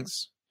the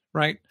things,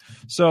 right?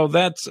 So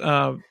that's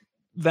so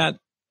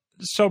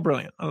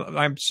brilliant.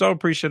 I'm so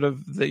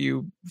appreciative that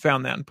you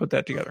found that and put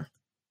that together.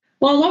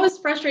 Well, what was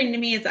frustrating to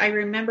me is I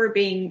remember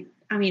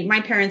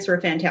my parents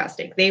were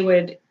fantastic. We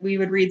would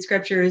read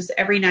scriptures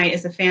every night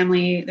as a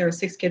family. There were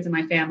 6 kids in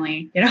my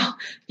family.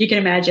 You can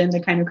imagine the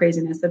kind of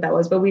craziness that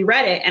was, but we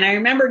read it. And I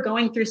remember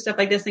going through stuff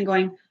like this and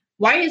going,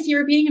 why is he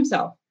repeating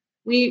himself?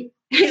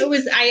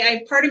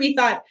 Part of me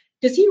thought,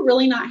 does he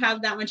really not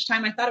have that much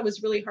time? I thought it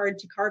was really hard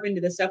to carve into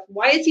this stuff.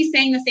 Why is he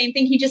saying the same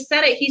thing? He just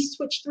said it. He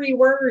switched 3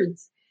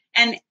 words.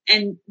 And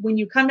when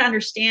you come to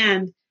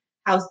understand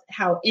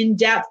how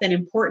in-depth and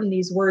important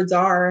these words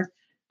are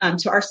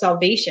to our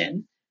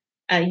salvation,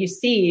 you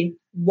see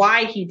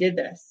why he did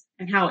this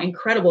and how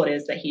incredible it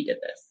is that he did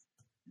this.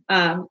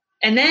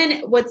 And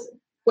then what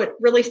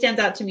really stands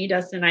out to me,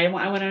 Dustin, I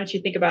want to know what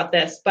you think about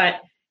this, but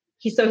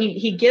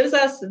he gives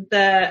us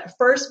the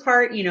first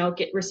part,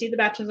 receive the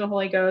baptism of the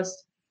Holy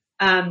Ghost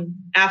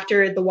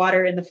after the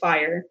water and the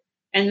fire.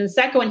 And the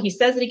second one, he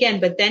says it again,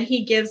 but then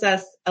he gives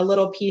us a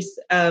little piece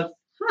of,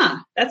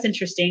 that's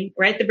interesting,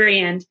 right at the very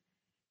end.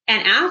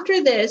 And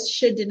after this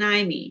should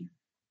deny me,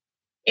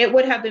 it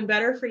would have been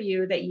better for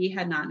you that ye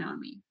had not known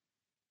me.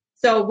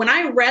 So when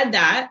I read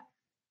that,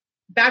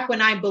 back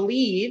when I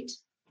believed,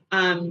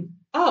 we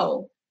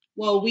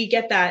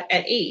get that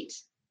at 8.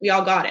 We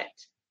all got it.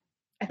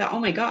 I thought, oh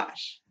my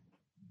gosh.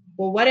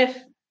 Well, what if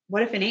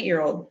an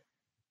 8-year-old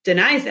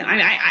denies him?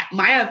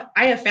 I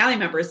have family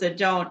members that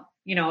don't,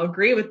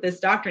 agree with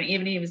this doctrine,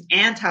 even if he was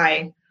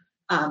anti,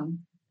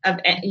 of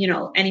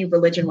any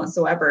religion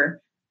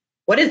whatsoever.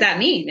 What does that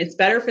mean? It's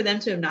better for them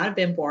to have not have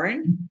been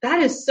born?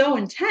 That is so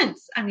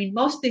intense. I mean,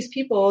 most of these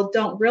people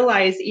don't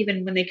realize,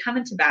 even when they come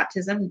into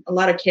baptism, a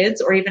lot of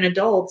kids or even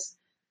adults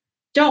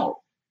don't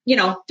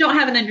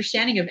have an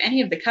understanding of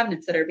any of the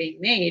covenants that are being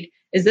made.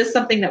 Is this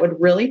something that would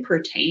really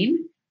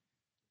pertain?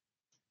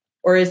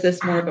 Or is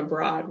this more of a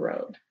broad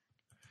road?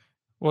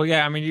 Well,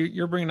 yeah, I mean,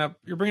 you're bringing up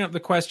the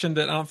question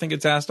that I don't think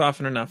it's asked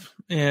often enough.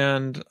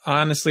 And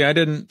honestly, I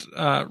didn't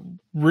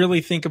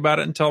really think about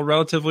it until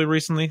relatively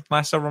recently,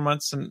 last several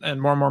months, and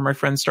more of my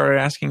friends started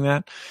asking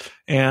that.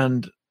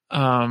 And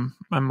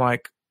I'm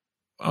like,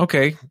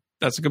 okay,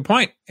 that's a good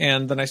point.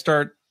 And then I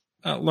start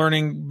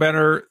learning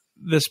better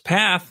this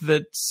path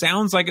that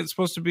sounds like it's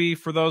supposed to be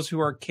for those who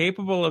are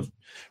capable of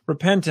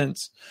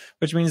repentance,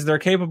 which means they're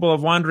capable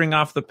of wandering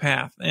off the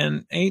path.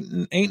 And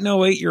ain't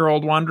no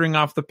 8-year-old wandering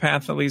off the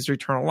path that leads to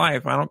eternal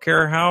life. I don't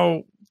care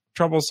how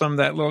troublesome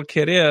that little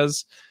kid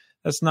is.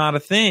 That's not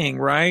a thing,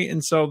 right?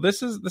 And so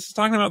this is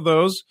talking about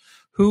those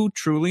who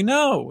truly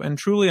know and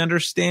truly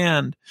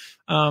understand,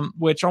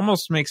 which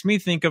almost makes me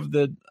think of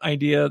the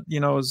idea,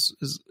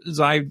 as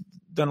I've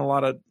done a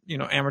lot of,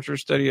 amateur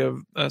study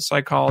of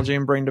psychology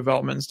and brain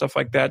development and stuff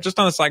like that, just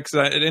on the side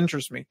because it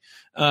interests me,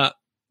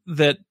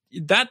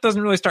 that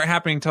doesn't really start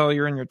happening until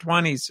you're in your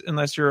 20s,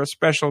 unless you're a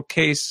special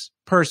case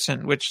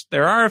person, which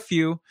there are a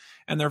few,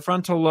 and their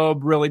frontal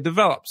lobe really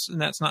develops. And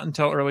that's not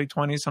until early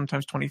 20s,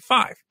 sometimes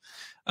 25.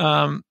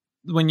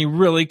 When you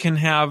really can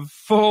have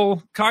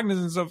full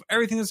cognizance of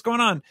everything that's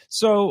going on.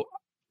 So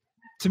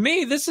to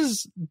me, this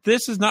is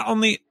not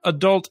only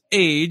adult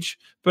age,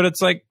 but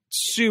it's like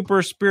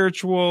super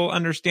spiritual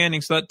understanding.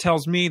 So that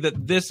tells me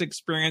that this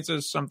experience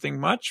is something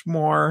much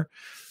more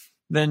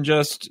than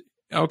just,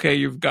 okay,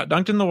 you've got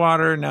dunked in the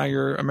water, now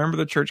you're a member of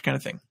the church kind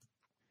of thing.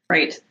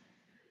 Right.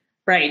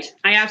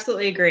 I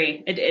absolutely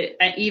agree.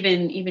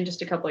 Even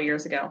just a couple of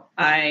years ago,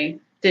 I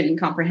didn't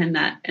comprehend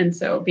that. And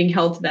so being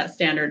held to that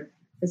standard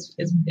is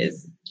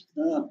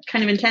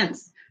kind of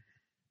intense.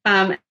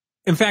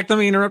 In fact, let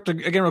me interrupt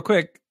again real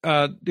quick,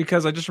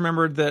 because I just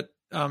remembered that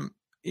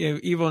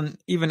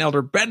even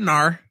Elder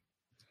Bednar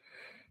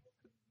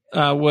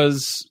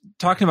was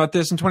talking about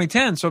this in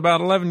 2010. So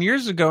about 11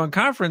 years ago in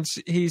conference,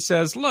 he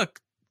says, look,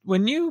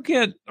 when you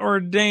get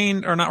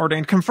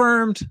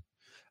confirmed,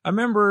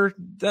 remember,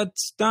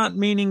 that's not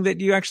meaning that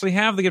you actually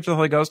have the gift of the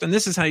Holy Ghost. And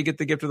this is how you get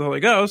the gift of the Holy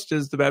Ghost,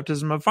 is the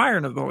baptism of fire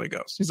and of the Holy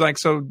Ghost. He's like,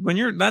 so when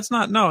you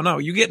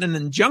get an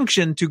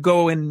injunction to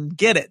go and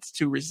get it,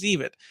 to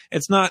receive it.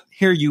 It's not,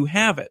 here you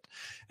have it.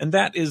 And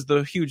that is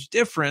the huge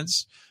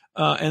difference.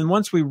 And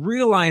once we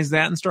realize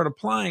that and start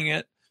applying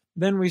it,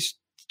 then we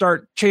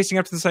start chasing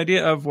after this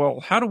idea of, well,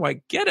 how do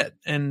I get it?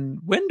 And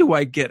when do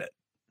I get it?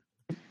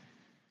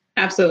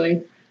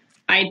 Absolutely.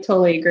 I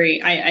totally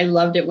agree. I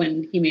loved it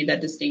when he made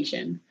that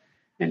distinction.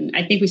 And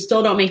I think we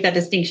still don't make that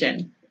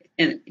distinction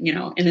in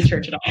the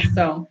church at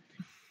all.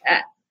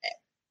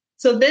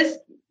 So this,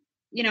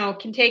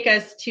 can take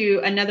us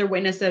to another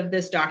witness of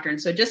this doctrine.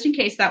 So just in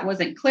case that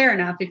wasn't clear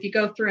enough, if you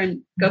go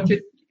through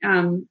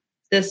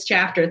this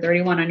chapter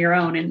 31 on your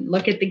own and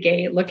look at the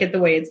gate, look at the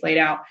way it's laid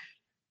out,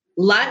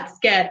 let's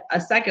get a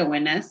second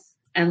witness,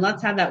 and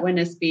let's have that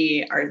witness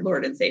be our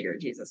Lord and Savior,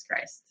 Jesus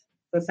Christ.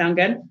 Does that sound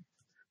good?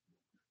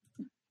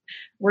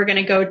 We're going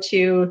to go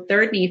to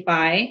 3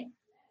 Nephi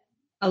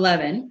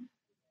 11,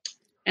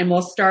 and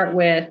we'll start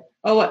with,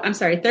 3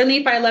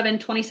 Nephi 11,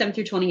 27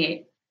 through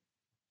 28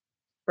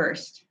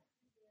 first.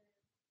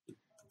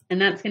 And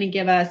that's going to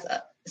give us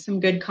some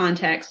good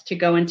context to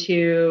go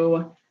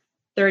into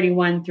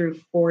 31 through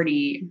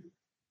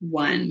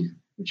 41,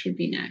 which would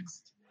be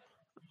next.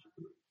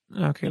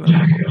 Okay.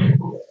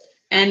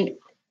 And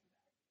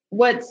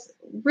what's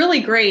really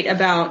great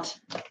about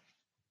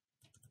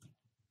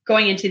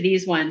going into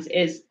these ones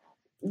is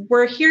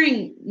we're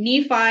hearing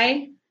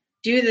Nephi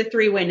do the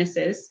three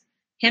witnesses,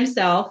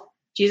 himself,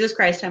 Jesus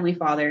Christ, Heavenly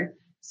Father.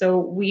 So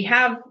we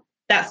have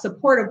that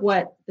support of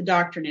what the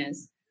doctrine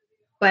is,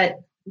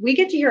 but we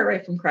get to hear it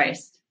right from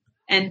Christ.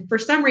 And for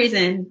some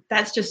reason,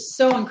 that's just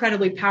so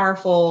incredibly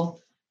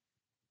powerful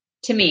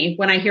to me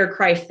when I hear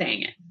Christ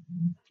saying it.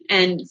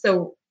 And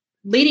so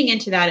leading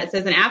into that, it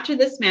says, and after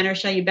this manner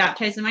shall you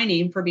baptize in my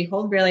name, for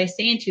behold, verily I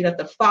say unto you that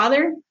the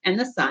Father and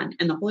the Son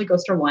and the Holy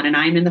Ghost are one, and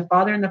I am in the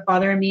Father, and the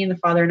Father in me, and the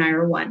Father and I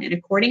are one. And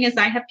according as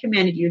I have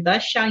commanded you,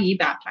 thus shall ye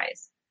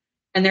baptize.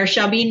 And there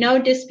shall be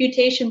no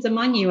disputations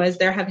among you, as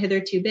there have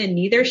hitherto been,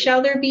 neither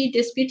shall there be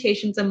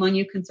disputations among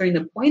you concerning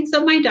the points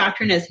of my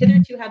doctrine, as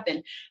hitherto have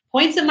been.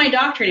 Points of my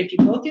doctrine, if you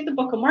go through the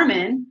Book of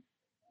Mormon,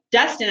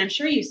 Dustin, I'm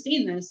sure you've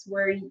seen this,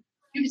 where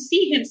you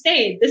see him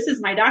say, this is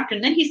my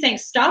doctrine. Then he's saying,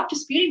 stop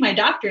disputing my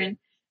doctrine.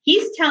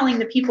 He's telling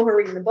the people who are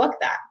reading the book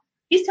that.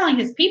 He's telling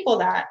his people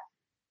that.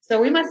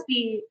 So we must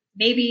be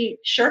maybe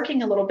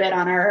shirking a little bit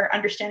on our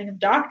understanding of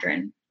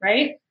doctrine,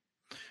 right?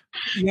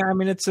 Yeah, I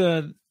mean, it's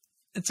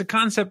a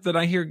concept that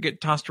I hear get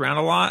tossed around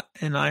a lot,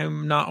 and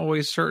I'm not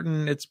always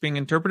certain it's being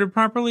interpreted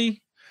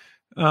properly.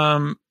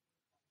 I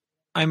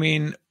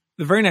mean,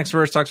 the very next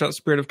verse talks about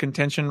spirit of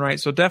contention, right?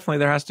 So definitely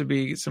there has to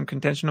be some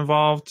contention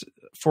involved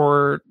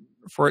for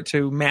it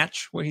to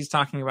match what he's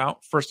talking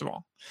about. First of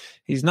all,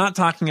 he's not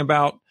talking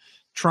about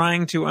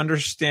trying to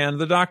understand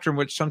the doctrine,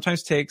 which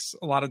sometimes takes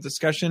a lot of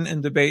discussion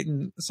and debate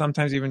and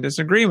sometimes even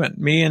disagreement.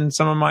 Me and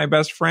some of my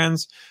best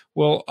friends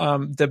will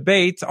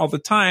debate all the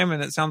time,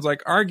 and it sounds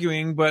like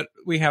arguing, but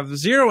we have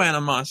zero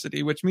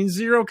animosity, which means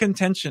zero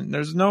contention.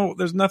 There's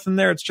nothing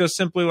there. It's just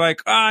simply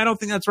like, I don't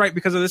think that's right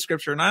because of this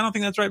scripture, and I don't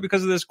think that's right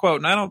because of this quote,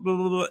 and I don't blah,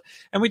 blah, blah.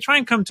 And we try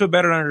and come to a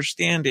better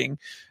understanding.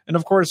 And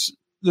of course,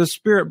 the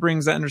Spirit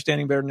brings that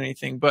understanding better than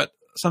anything, but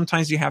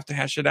sometimes you have to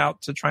hash it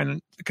out to try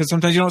and, because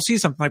sometimes you don't see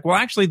something like, well,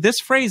 actually this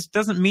phrase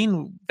doesn't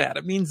mean that.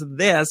 It means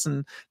this,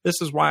 and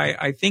this is why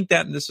I think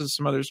that, and this is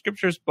some other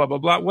scriptures, blah, blah,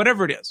 blah,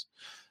 whatever it is.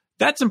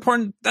 That's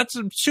important. That's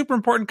a super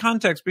important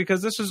context,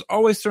 because this is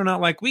always thrown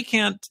out like we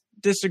can't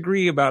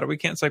disagree about it. We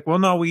can't say, like, well,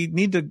 no, we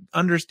need to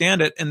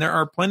understand it. And there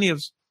are plenty of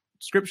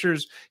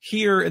scriptures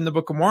here in the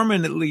Book of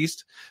Mormon, at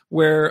least,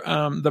 where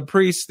the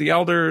priests, the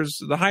elders,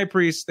 the high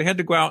priests, they had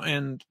to go out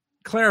and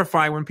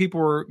clarify when people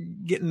were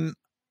getting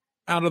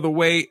out of the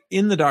way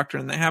in the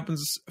doctrine. That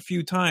happens a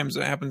few times.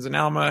 It happens in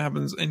Alma, it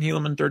happens in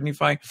Helaman, 3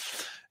 Nephi,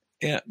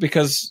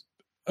 because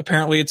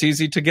apparently it's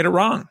easy to get it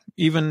wrong,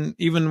 even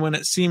when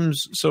it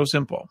seems so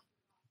simple.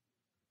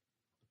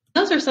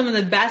 Those are some of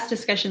the best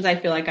discussions I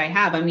feel like I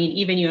have. I mean,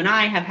 even you and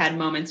I have had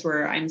moments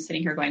where I'm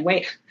sitting here going,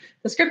 wait,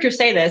 the scriptures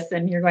say this,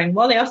 and you're going,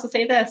 well, they also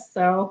say this.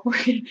 So,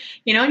 and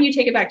you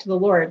take it back to the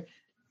Lord.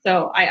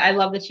 So I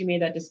love that you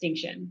made that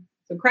distinction.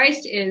 So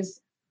Christ is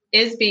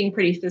being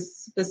pretty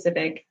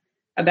specific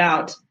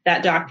about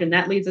that doctrine.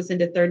 That leads us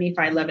into 3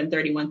 Nephi 11,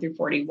 31 through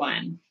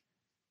 41.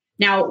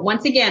 Now,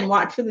 once again,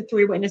 watch for the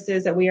three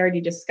witnesses that we already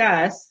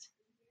discussed.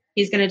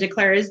 He's going to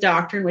declare his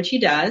doctrine, which he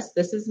does.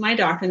 This is my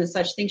doctrine, that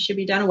such things should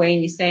be done away.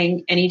 And he's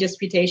saying any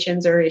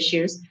disputations or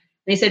issues. And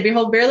he said,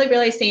 behold, verily,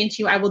 verily, I say unto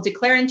you, I will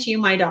declare unto you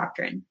my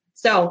doctrine.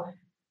 So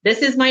this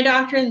is my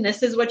doctrine.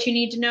 This is what you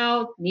need to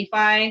know.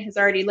 Nephi has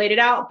already laid it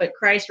out, but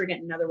Christ, we're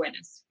getting another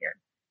witness here.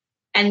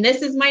 And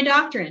this is my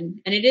doctrine,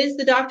 and it is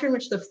the doctrine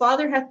which the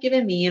Father hath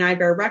given me, and I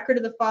bear record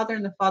of the Father,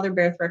 and the Father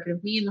beareth record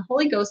of me, and the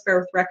Holy Ghost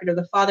beareth record of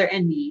the Father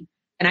and me.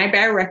 And I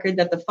bear record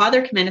that the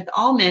Father commandeth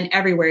all men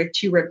everywhere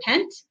to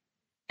repent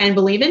and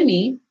believe in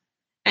me.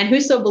 And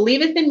whoso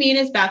believeth in me and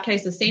is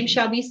baptized, the same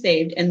shall be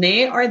saved, and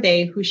they are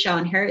they who shall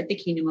inherit the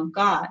kingdom of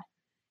God.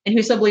 And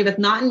whoso believeth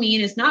not in me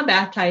and is not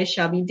baptized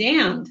shall be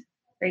damned.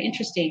 Very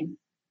interesting.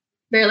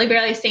 Verily,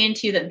 verily, I say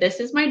unto you that this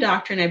is my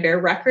doctrine. I bear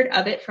record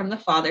of it from the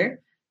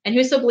Father. And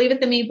whoso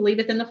believeth in me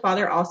believeth in the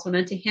Father also. And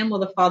unto him will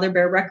the Father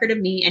bear record of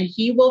me, and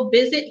he will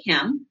visit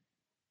him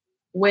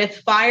with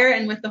fire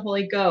and with the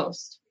Holy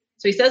Ghost.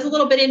 So he says a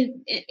little bit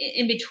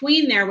in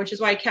between there, which is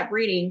why I kept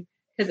reading,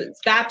 because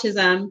it's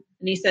baptism,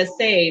 and he says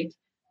saved,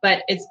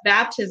 but it's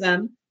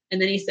baptism.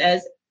 And then he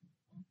says,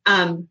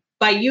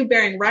 by you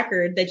bearing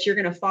record that you're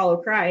going to follow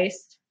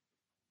Christ,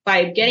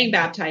 by getting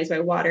baptized by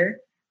water,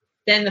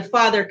 then the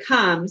Father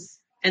comes,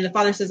 and the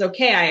Father says,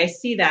 okay, I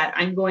see that.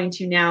 I'm going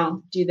to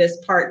now do this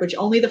part, which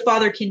only the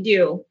Father can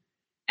do,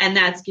 and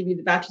that's give you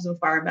the baptism of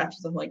fire and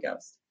baptism of the Holy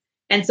Ghost.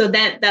 And so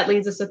that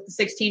leads us to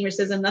 16, which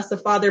says, and thus the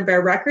Father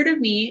bear record of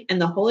me,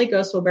 and the Holy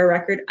Ghost will bear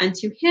record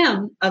unto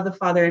him of the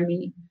Father and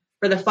me.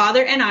 For the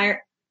Father and I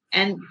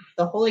and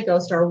the Holy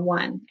Ghost are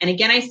one. And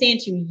again, I say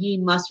unto you, ye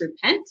must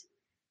repent.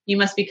 You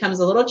must become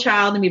as a little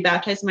child and be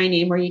baptized in my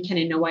name, or you can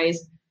in no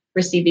wise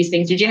receive these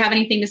things. Did you have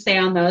anything to say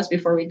on those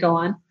before we go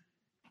on?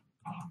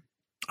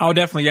 Oh,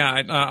 definitely.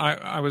 Yeah.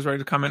 I was ready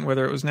to comment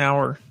whether it was now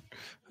or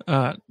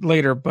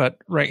later, but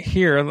right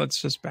here,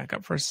 let's just back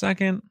up for a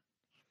second.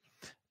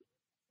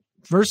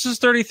 Verses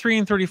 33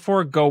 and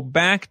 34 go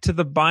back to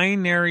the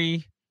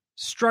binary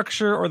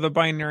structure or the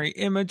binary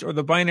image or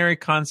the binary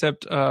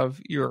concept of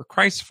you're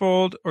Christ's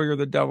fold or you're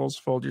the devil's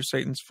fold, you're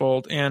Satan's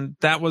fold. And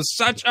that was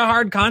such a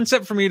hard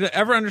concept for me to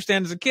ever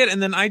understand as a kid.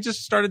 And then I just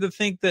started to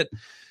think that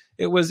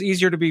it was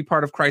easier to be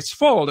part of Christ's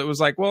fold. It was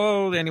like,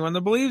 well, anyone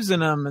that believes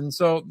in him. And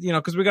so,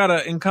 because we got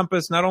to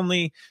encompass not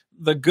only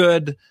the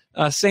good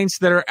saints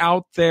that are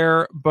out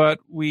there, but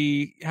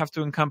we have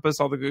to encompass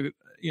all the good,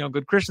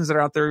 good Christians that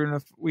are out there, even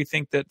if we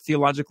think that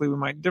theologically we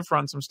might differ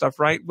on some stuff,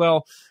 right?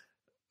 Well,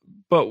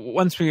 but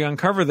once we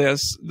uncover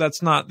this,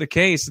 that's not the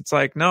case. It's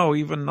like, no,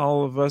 even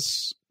all of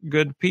us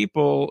good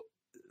people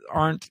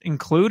aren't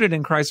included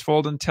in Christ's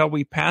fold until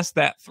we pass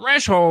that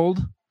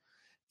threshold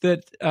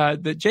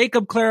that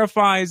Jacob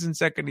clarifies in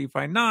 2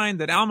 Nephi 9,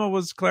 that Alma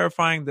was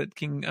clarifying, that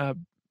King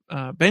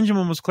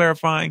Benjamin was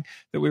clarifying,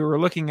 that we were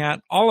looking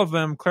at, all of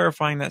them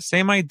clarifying that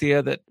same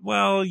idea that,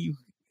 well,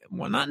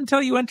 not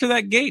until you enter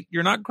that gate,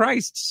 you're not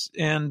Christ's.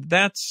 And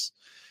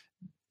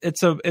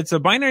it's a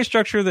binary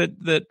structure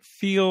that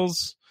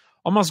feels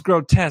almost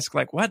grotesque.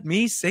 Like, what,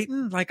 me,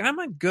 Satan? Like, I'm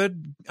a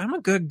good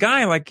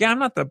guy. Like, yeah, I'm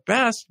not the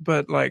best,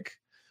 but like,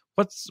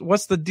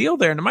 what's the deal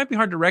there? And it might be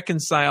hard to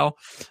reconcile,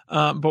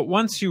 but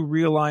once you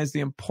realize the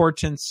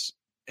importance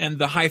and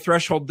the high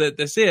threshold that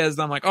this is,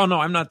 I'm like, oh no,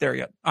 I'm not there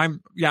yet. I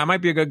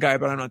might be a good guy,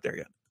 but I'm not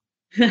there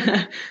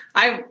yet.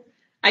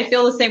 I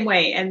feel the same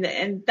way,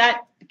 and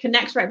that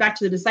connects right back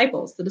to the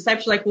disciples. The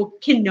disciples are like, well,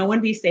 can no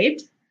one be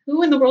saved?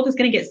 Who in the world is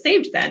going to get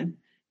saved then?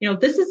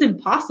 This is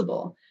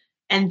impossible.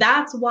 And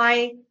that's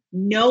why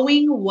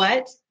knowing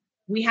what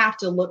we have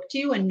to look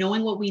to and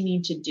knowing what we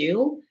need to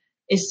do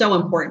is so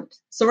important.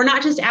 So we're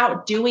not just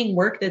out doing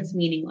work that's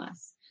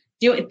meaningless,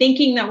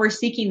 thinking that we're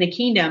seeking the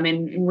kingdom,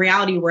 and in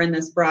reality, we're in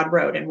this broad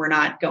road and we're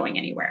not going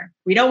anywhere.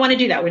 We don't want to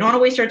do that. We don't want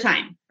to waste our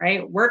time,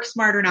 right? Work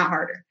smarter, not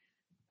harder.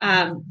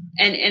 And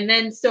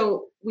then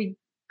so we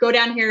go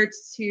down here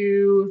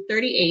to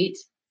 38.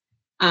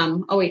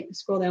 Oh wait,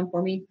 scroll down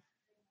for me.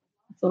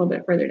 It's a little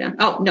bit further down.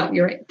 Oh no,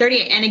 you're right.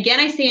 38. And again,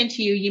 I say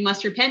unto you, you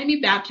must repent and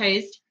be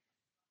baptized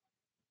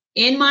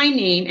in my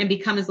name and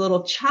become as a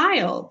little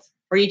child,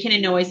 or you can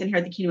in no wise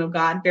inherit the kingdom of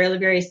God. Verily,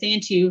 verily, I say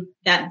unto you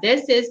that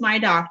this is my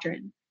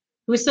doctrine.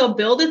 Whoso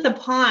buildeth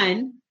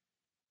upon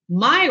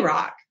my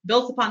rock,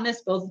 builds upon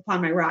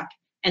my rock,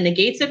 and the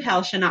gates of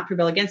hell shall not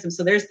prevail against him.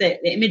 So there's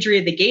the imagery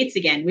of the gates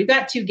again. We've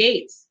got two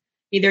gates.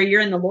 Either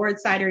you're in the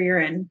Lord's side or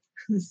you're in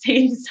the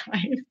Satan's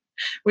side,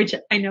 which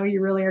I know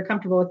you really are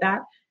comfortable with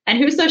that. And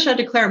whoso shall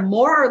declare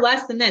more or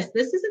less than this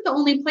isn't the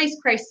only place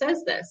Christ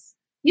says this.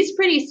 He's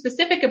pretty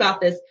specific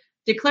about this.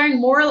 Declaring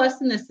more or less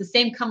than this, the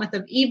same cometh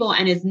of evil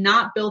and is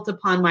not built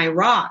upon my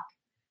rock.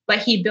 But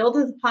he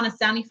buildeth upon a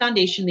sounding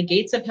foundation. The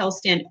gates of hell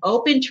stand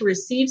open to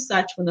receive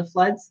such when the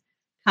floods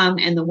come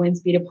and the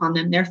winds beat upon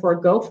them. Therefore,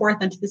 go forth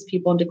unto this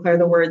people and declare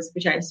the words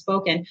which I have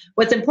spoken.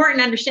 What's important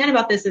to understand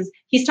about this is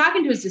he's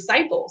talking to his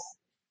disciples.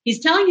 He's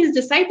telling his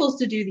disciples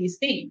to do these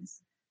things.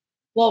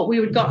 Well,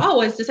 we would go,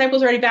 oh, his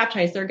disciples are already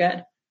baptized. They're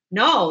good.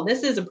 No,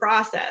 this is a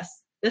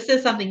process. This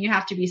is something you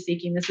have to be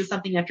seeking. This is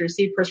something you have to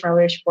receive personal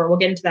relationship for. We'll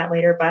get into that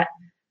later, but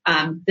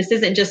this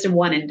isn't just a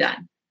one and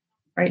done.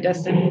 Right,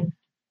 Dustin?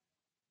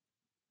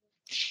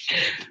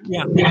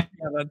 Yeah,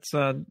 that's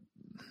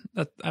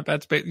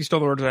you stole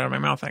the words out of my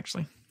mouth,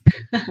 actually.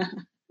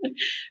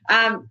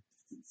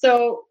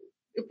 So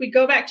if we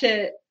go back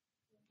to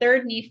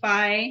 3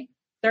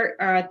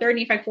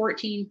 Nephi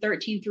 14,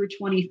 13 through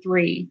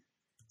 23.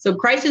 So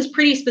Christ is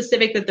pretty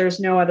specific that there's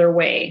no other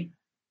way.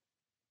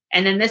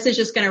 And then this is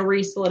just going to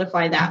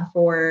re-solidify that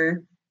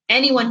for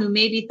anyone who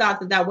maybe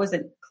thought that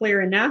wasn't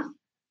clear enough.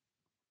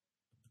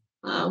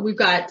 We've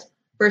got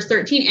verse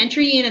 13,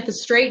 enter ye in at the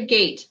straight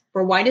gate,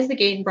 for wide is the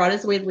gate and broad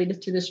is the way that leadeth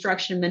to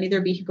destruction. Many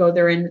there be who go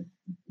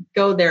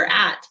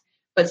thereat.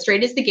 But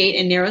straight is the gate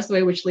and narrow is the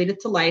way which leadeth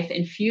to life,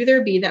 and few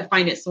there be that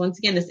find it. So once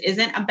again, this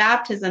isn't a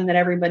baptism that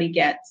everybody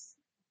gets.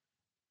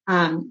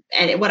 And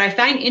what I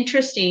find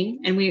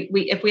interesting, and we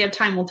if we have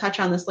time, we'll touch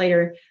on this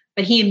later,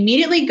 but he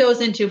immediately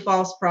goes into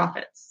false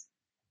prophets.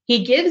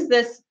 He gives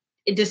this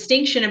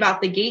distinction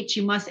about the gates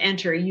you must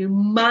enter. You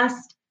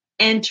must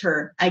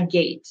enter a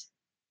gate.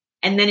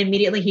 And then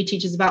immediately he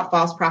teaches about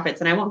false prophets.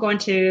 And I won't go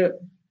into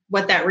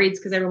what that reads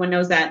because everyone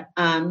knows that,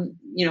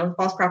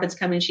 false prophets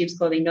come in sheep's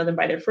clothing, know them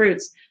by their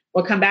fruits.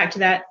 We'll come back to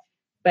that.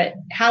 But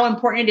how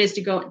important it is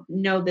to go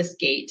know this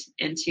gate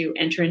and to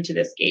enter into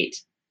this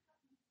gate.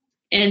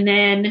 And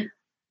then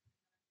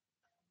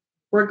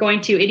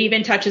it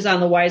even touches on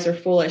the wise or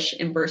foolish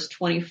in verse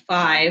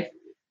 25.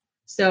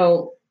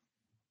 So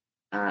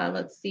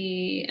let's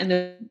see. And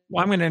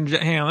I'm going to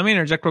hang on. Let me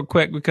interject real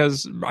quick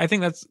because I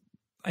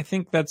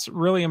think that's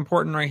really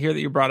important right here that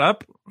you brought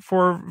up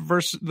for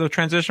the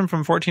transition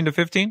from 14 to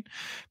 15,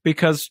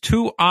 because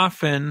too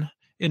often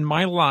in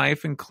my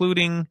life,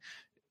 including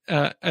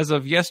as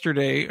of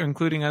yesterday,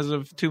 including as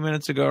of 2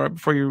 minutes ago, right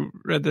before you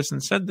read this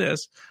and said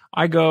this,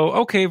 I go,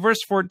 okay,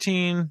 verse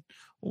 14,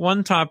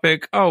 one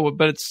topic. Oh,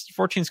 but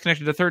 14 is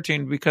connected to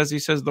 13 because he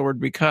says the word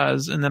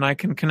because, and then I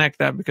can connect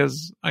that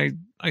because I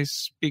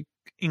speak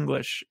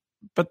English.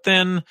 But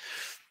then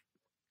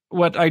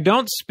what I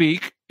don't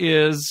speak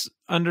is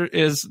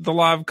the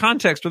law of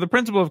context or the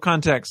principle of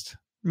context,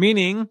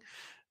 meaning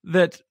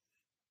that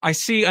I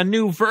see a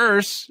new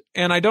verse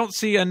and I don't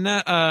see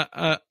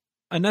a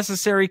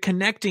necessary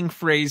connecting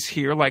phrase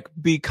here like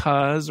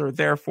because or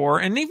therefore.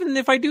 And even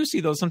if I do see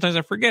those, sometimes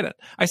I forget it.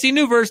 I see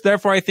new verse,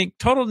 therefore I think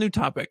total new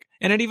topic.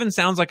 And it even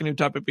sounds like a new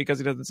topic because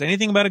he doesn't say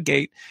anything about a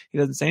gate. He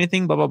doesn't say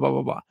anything, blah, blah,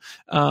 blah, blah,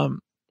 blah.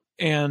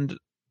 And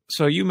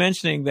so you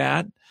mentioning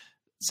that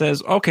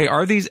says, okay,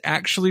 are these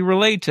actually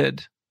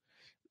related?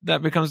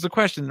 That becomes the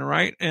question,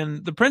 right?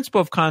 And the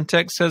principle of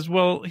context says,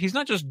 well, he's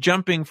not just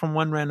jumping from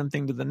one random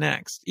thing to the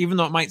next, even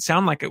though it might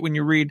sound like it when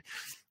you read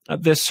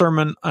this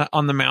Sermon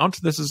on the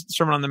Mount. This is the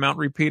Sermon on the Mount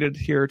repeated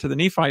here to the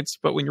Nephites.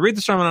 But when you read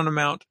the Sermon on the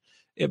Mount,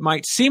 it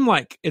might seem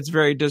like it's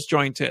very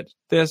disjointed.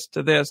 This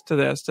to this to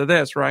this to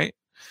this, right?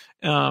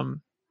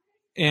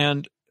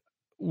 And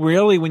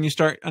really, when you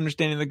start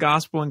understanding the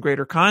gospel in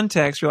greater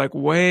context, you're like,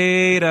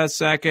 wait a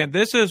second,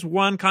 this is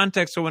one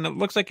context. So when it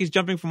looks like he's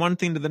jumping from one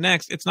thing to the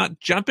next, it's not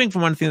jumping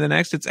from one thing to the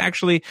next. It's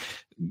actually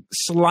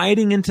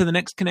sliding into the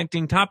next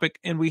connecting topic.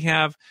 And we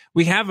have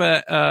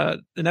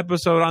an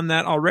episode on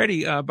that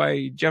already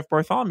by Jeff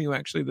Bartholomew,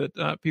 actually,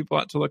 that people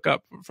ought to look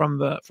up from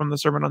the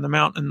Sermon on the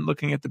Mount and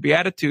looking at the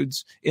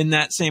Beatitudes in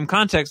that same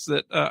context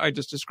that I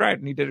just described.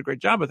 And he did a great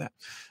job of that.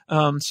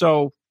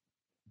 So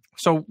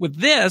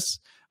with this,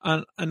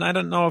 and I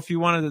don't know if you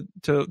wanted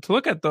to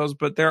look at those,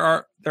 but there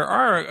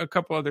are a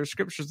couple other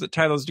scriptures that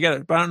tie those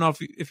together. But I don't know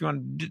if you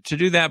wanted to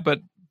do that.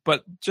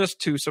 But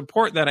just to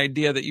support that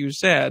idea that you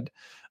said,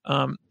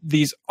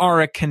 these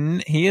are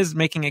he is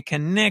making a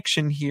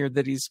connection here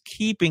that he's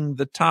keeping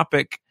the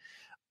topic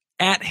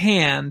at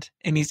hand,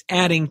 and he's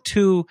adding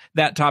to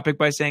that topic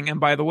by saying,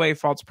 and by the way,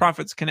 false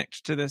prophets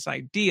connect to this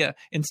idea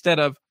instead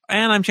of,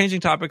 and I'm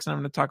changing topics and I'm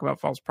going to talk about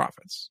false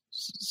prophets.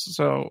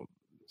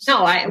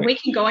 We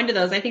can go into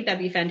those. I think that'd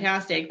be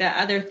fantastic. The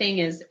other thing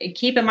is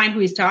keep in mind who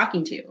he's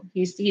talking to.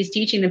 He's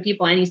teaching the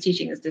people and he's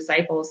teaching his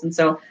disciples. And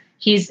so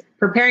he's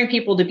preparing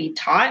people to be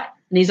taught,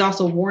 and he's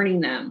also warning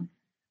them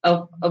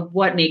of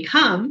what may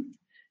come,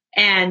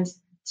 and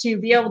to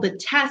be able to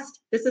test.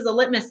 This is a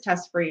litmus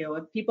test for you.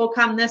 If people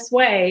come this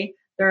way,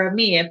 they're of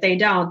me. If they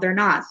don't, they're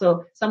not.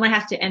 So someone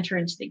has to enter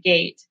into the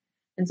gate.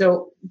 And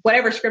so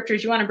whatever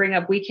scriptures you want to bring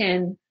up,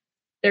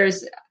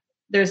 there's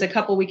a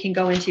couple we can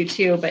go into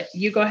too, but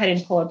you go ahead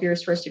and pull up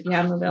yours first if you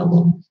have them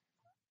available.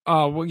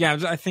 Well, yeah,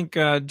 I think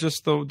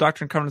just the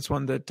Doctrine and Covenants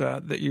one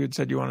that you had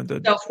said you wanted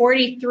to. So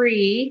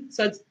 43,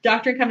 so it's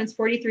Doctrine and Covenants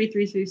 43,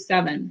 3 through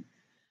 7.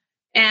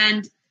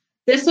 And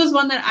this was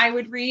one that I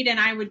would read and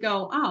I would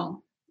go,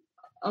 oh,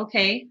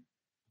 okay.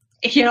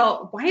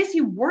 Why is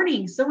he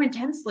warning so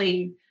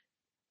intensely?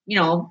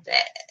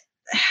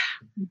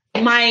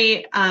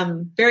 My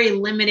very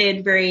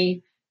limited,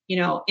 very,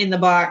 in the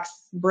box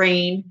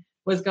brain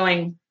was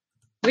going,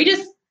 we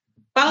just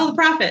follow the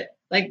prophet.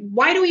 Like,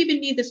 why do we even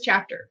need this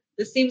chapter?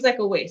 This seems like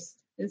a waste.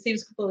 It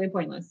seems completely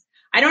pointless.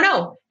 I don't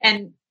know.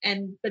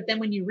 But then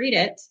when you read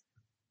it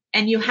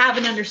and you have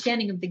an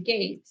understanding of the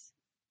gate,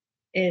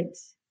 it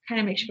kind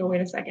of makes you go,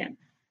 wait a second,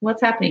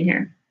 what's happening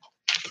here?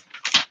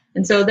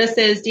 And so this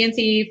is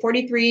DNC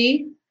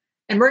 43,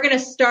 and we're going to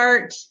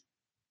start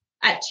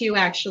at 2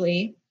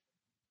 actually.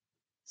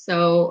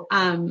 So,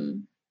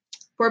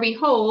 for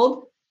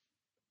behold,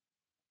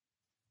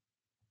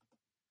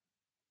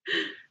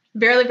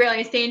 verily, verily,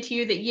 I say unto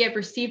you that ye have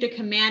received a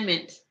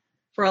commandment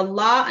for a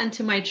law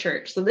unto my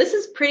church. So this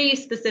is pretty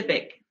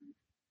specific,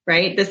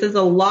 right? This is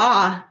a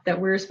law that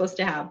we're supposed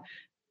to have.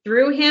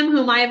 Through him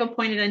whom I have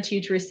appointed unto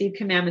you to receive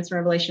commandments and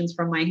revelations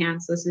from my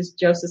hand. So this is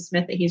Joseph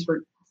Smith that he's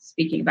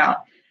speaking about.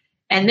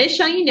 And this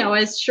shall you know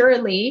as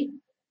surely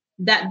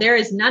that there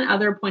is none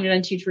other appointed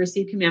unto you to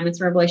receive commandments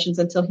and revelations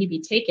until he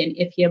be taken,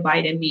 if he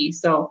abide in me.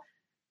 So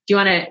Do you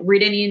want to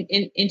read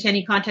into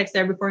any context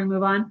there before we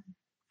move on?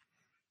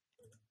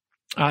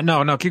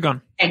 No, keep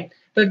going. Okay.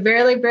 But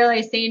verily, verily,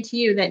 I say unto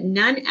you that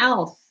none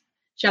else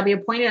shall be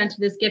appointed unto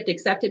this gift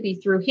except it be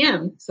through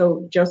him.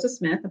 So Joseph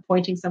Smith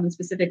appointing someone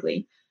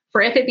specifically.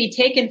 For if it be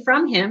taken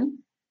from him,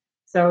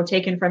 so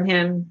taken from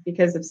him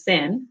because of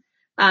sin,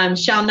 he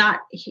shall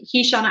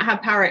not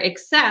have power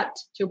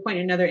except to appoint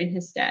another in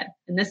his stead.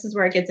 And this is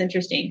where it gets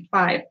interesting.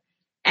 5.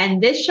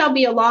 And this shall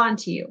be a law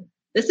unto you.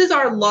 This is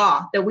our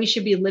law that we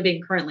should be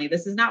living currently.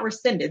 This is not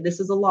rescinded. This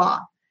is a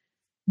law.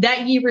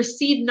 That ye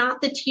receive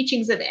not the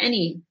teachings of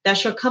any that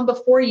shall come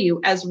before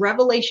you as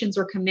revelations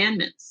or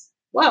commandments.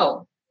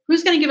 Whoa,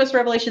 who's going to give us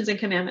revelations and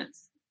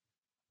commandments?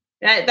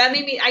 That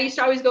made me, I used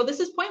to always go, this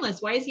is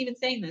pointless. Why is he even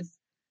saying this?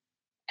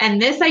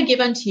 And this I give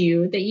unto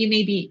you that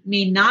you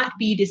may not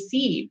be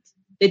deceived,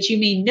 that you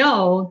may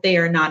know they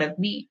are not of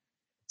me.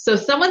 So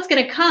someone's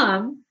going to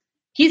come.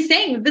 He's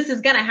saying that this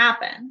is going to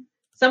happen.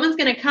 Someone's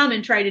going to come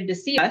and try to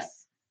deceive us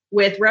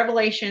with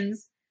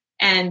revelations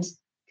and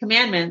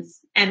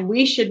commandments. And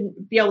we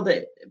should be able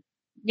to,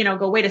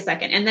 go, wait a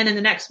second. And then in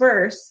the next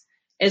verse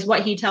is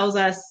what he tells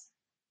us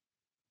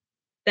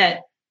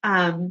that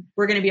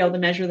we're going to be able to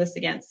measure this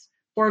against.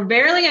 For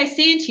verily I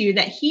say unto you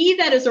that he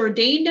that is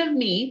ordained of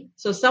me,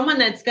 so someone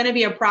that's going to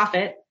be a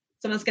prophet,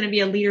 someone that's going to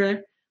be a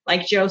leader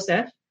like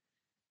Joseph,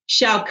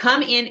 shall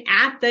come in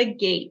at the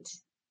gate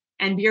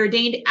and be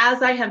ordained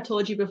as I have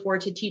told you before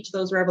to teach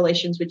those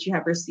revelations which you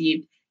have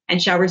received and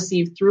shall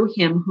receive through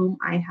him whom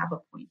I have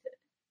appointed.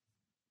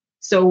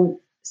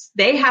 So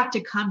they have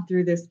to come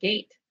through this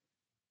gate.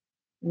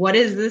 What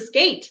is this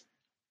gate?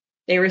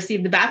 They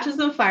receive the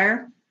baptism of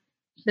fire,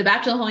 the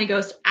baptism of the Holy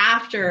Ghost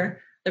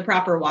after the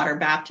proper water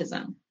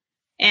baptism.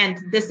 And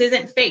this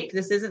isn't fake.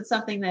 This isn't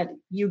something that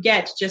you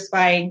get just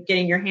by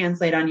getting your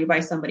hands laid on you by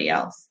somebody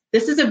else.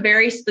 This is a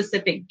very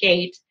specific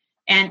gate.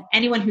 And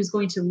anyone who's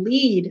going to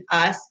lead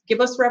us,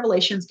 give us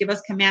revelations, give us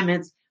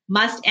commandments,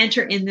 must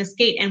enter in this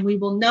gate. And we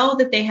will know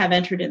that they have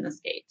entered in this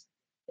gate.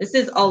 This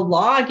is a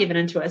law given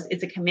unto us.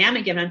 It's a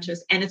commandment given unto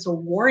us, and it's a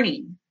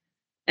warning.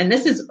 And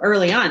this is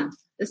early on.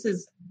 This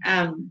is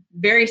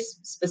very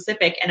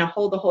specific, and the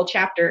whole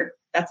chapter.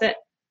 That's it.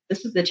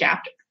 This is the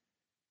chapter.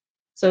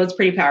 So it's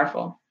pretty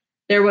powerful.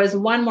 There was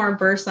one more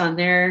verse on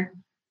there,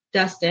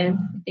 Dustin,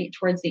 I think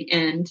towards the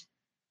end.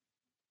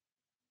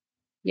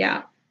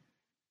 Yeah.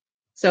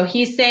 So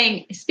he's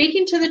saying,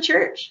 speaking to the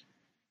church,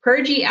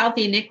 purge ye out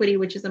the iniquity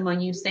which is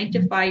among you,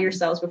 sanctify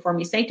yourselves before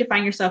me.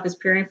 Sanctifying yourself is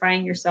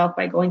purifying yourself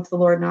by going to the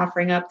Lord and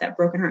offering up that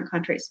broken heart and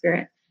contrite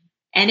spirit.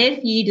 And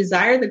if ye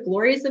desire the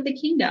glories of the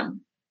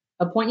kingdom,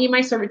 appoint ye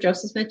my servant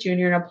Joseph Smith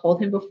Jr. and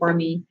uphold him before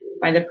me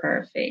by the prayer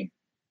of faith.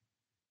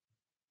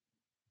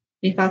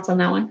 Any thoughts on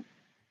that one?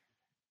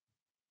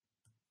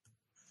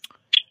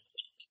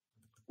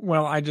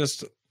 Well, I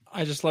just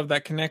love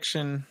that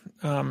connection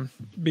from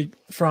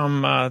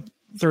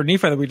 3rd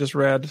Nephi that we just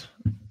read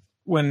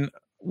when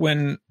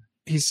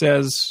he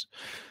says,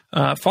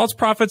 false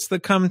prophets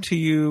that come to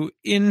you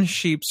in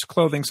sheep's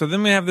clothing. So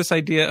then we have this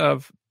idea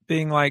of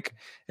being like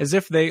as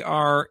if they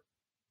are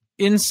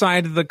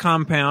inside the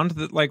compound,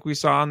 that like we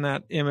saw in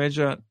that image.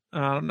 I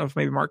don't know if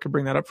maybe Mark could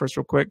bring that up for us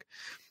real quick.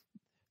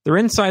 They're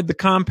inside the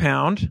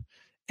compound,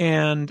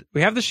 and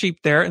we have the sheep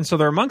there, and so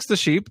they're amongst the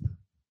sheep,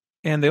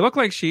 and they look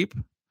like sheep.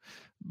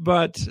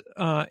 But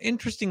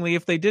interestingly,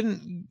 if they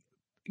didn't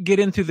get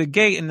in through the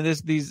gate, and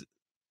these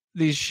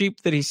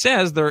sheep that he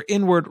says they're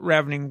inward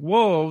ravening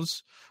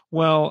wolves,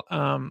 well,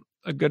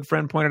 a good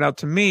friend pointed out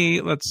to me.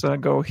 Let's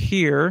go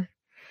here,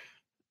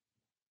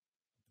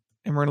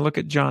 and we're going to look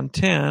at John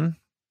 10.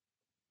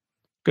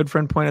 Good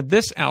friend pointed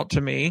this out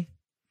to me.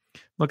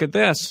 Look at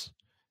this.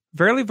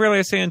 Verily, verily,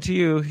 I say unto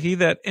you, he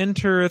that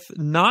entereth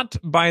not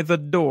by the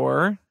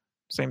door,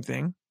 same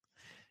thing,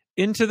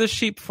 into the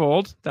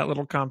sheepfold, that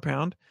little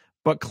compound,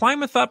 but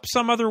climbeth up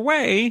some other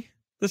way,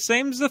 the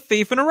same's a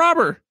thief and a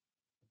robber.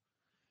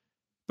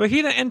 But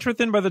he that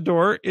entereth in by the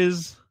door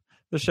is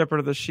the shepherd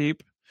of the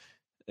sheep,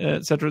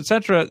 et cetera, et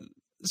cetera.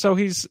 So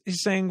he's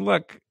saying,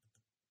 look,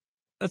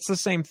 that's the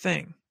same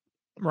thing,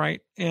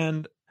 right?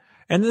 And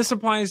this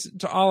applies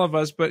to all of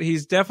us, but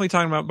he's definitely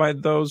talking about by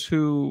those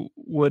who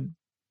would,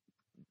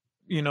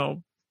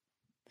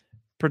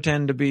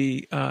 pretend to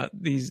be a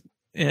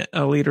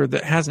leader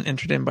that hasn't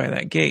entered in by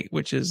that gate,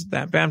 which is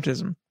that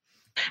baptism.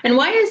 And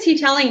why is he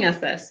telling us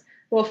this?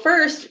 Well,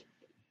 first,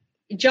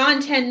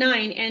 John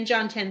 10:9 and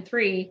John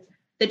 10:3,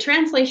 the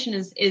translation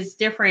is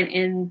different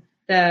in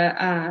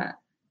the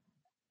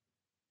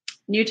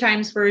New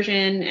Times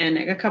Version and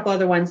a couple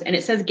other ones, and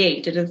it says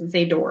gate. It doesn't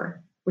say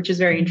door, which is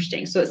very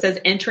interesting. So it says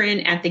enter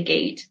in at the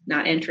gate,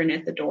 not enter in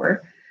at the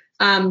door.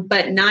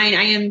 But 9,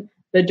 I am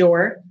the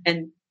door,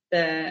 and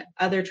the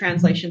other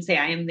translations say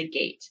I am the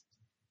gate.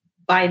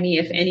 By me,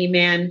 if any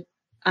man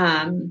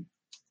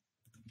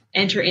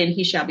enter in,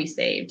 he shall be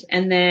saved.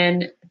 And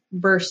then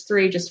verse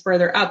 3, just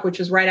further up, which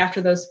was right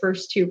after those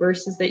first 2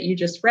 verses that you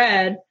just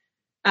read,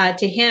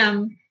 to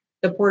him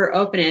the porter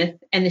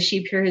openeth, and the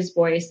sheep hear his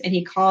voice, and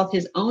he calleth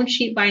his own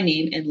sheep by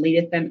name and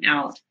leadeth them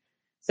out.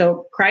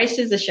 So Christ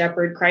is the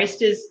shepherd.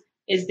 Christ is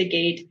the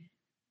gate.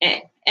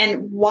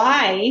 And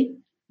why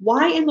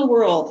in the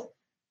world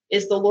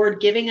is the Lord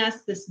giving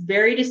us this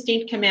very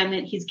distinct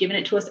commandment? He's given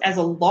it to us as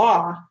a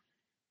law.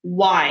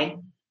 Why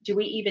do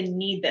we even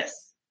need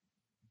this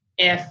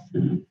if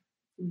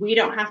we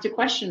don't have to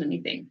question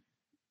anything?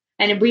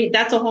 And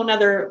that's a whole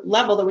nother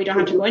level that we don't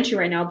have to go into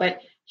right now,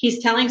 but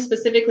he's telling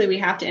specifically we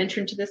have to enter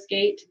into this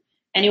gate.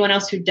 Anyone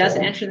else who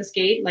doesn't enter this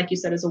gate, like you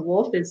said, is a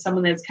wolf, is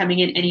someone that's coming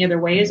in any other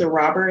way, is a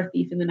robber, a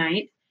thief in the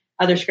night.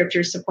 Other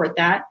scriptures support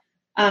that.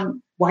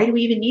 Why do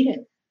we even need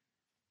it?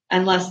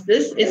 Unless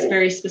this is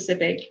very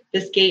specific,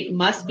 this gate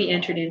must be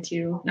entered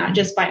into, not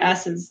just by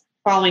us as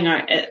following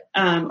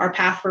our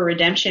path for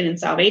redemption and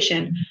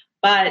salvation,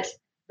 but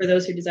for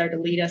those who desire to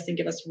lead us and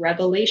give us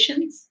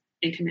revelations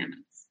and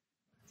commandments.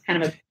 It's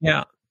kind of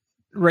a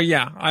right.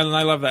 Yeah, I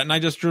love that. And I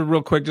just drew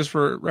real quick, just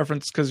for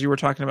reference, because you were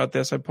talking about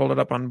this. I pulled it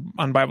up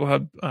on Bible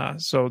Hub.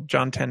 So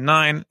John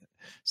 10:9,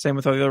 same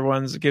with all the other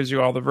ones. It gives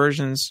you all the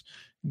versions: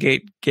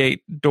 gate,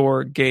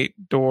 door,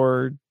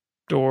 door,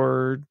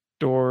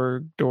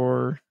 door,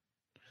 door.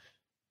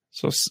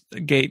 So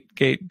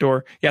gate,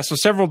 door. Yeah. So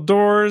several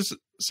doors,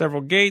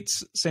 several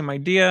gates, same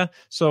idea.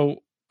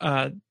 So,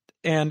 and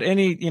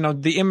any,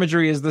 the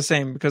imagery is the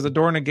same, because a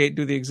door and a gate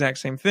do the exact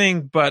same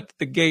thing, but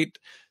the gate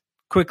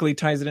quickly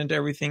ties it into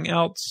everything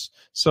else.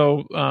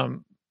 So,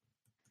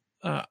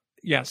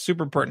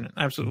 super pertinent.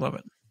 I absolutely love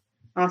it.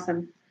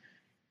 Awesome.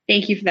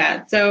 Thank you for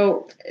that.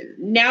 So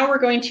now we're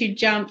going to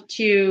jump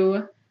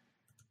to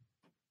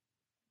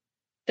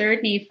 3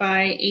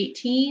 Nephi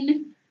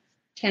 18,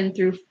 10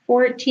 through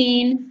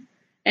 14.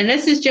 And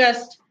this is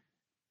just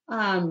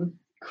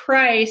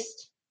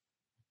Christ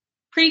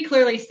pretty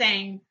clearly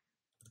saying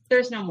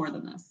there's no more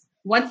than this.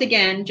 Once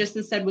again, just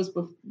as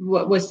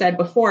what was said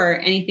before,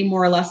 anything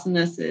more or less than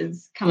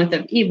this cometh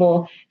of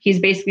evil. He's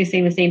basically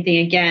saying the same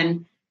thing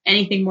again.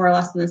 Anything more or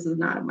less than this is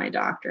not of my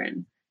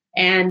doctrine.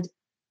 And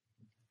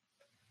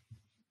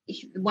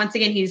once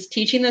again, he's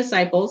teaching the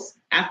disciples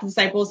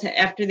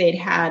after they'd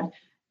had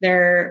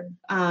their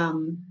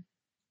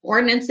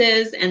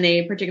ordinances and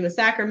they partake of the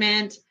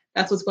sacrament.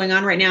 That's what's going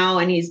on right now.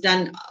 And he's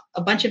done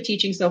a bunch of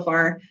teaching so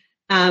far.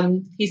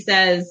 He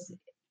says,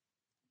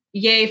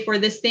 yea, for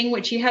this thing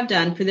which ye have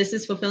done, for this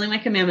is fulfilling my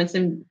commandments,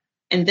 and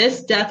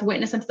this doth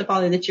witness unto the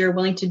Father that you're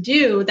willing to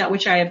do that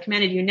which I have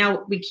commanded you.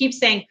 Now we keep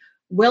saying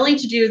willing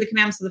to do the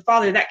commandments of the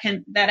Father. That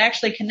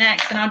actually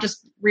connects, and I'll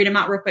just read them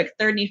out real quick.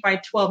 3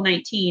 Nephi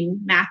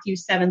 12:19, Matthew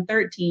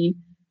 7:13, 2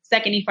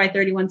 Nephi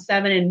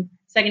 31:7, and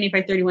 2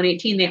 Nephi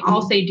 31:18. They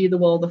all say do the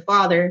will of the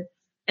Father,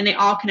 and they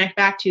all connect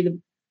back to the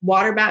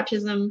water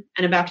baptism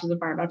and a baptism of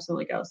fire, baptism of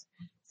the Holy Ghost.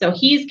 So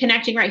he's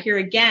connecting right here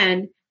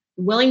again,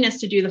 willingness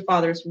to do the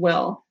Father's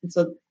will. And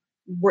so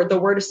the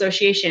word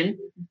association,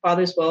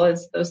 Father's will,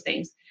 is those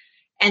things.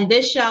 And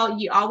this shall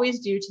ye always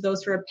do to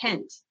those who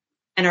repent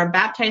and are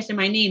baptized in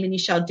my name, and ye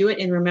shall do it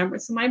in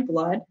remembrance of my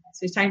blood. So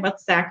he's talking about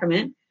the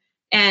sacrament.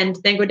 And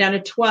then go down to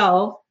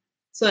 12,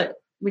 so that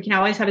we can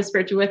always have his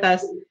Spirit with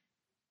us.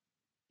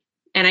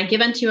 And I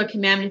give unto you a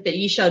commandment that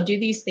ye shall do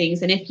these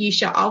things. And if ye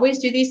shall always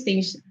do these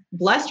things,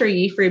 blessed are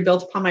ye, for ye are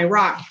built upon my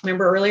rock.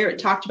 Remember earlier it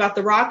talked about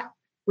the rock?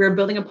 We're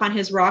building upon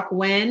his rock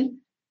when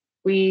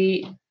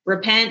we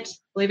repent,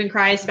 believe in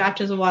Christ,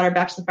 baptism of water,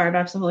 baptism of fire,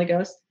 baptism of the Holy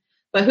Ghost.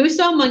 But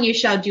whoso among you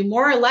shall do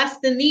more or less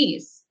than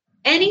these,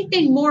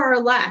 anything more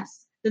or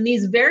less than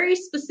these very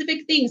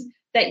specific things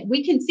that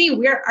we can see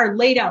are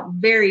laid out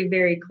very,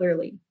 very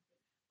clearly.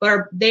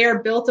 But they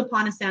are built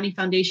upon a sounding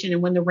foundation,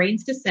 and when the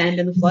rains descend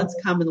and the floods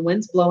come and the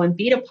winds blow and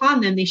beat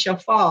upon them, they shall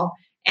fall.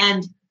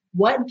 And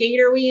what gate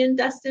are we in,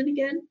 Dustin,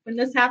 again, when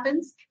this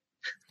happens?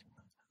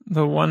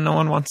 The one no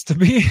one wants to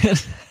be in.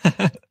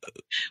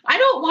 I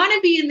don't want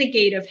to be in the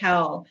gate of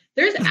hell.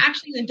 There's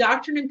actually in the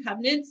Doctrine and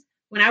Covenants,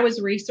 when I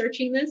was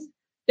researching this,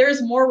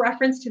 there's more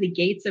reference to the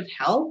gates of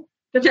hell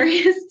than there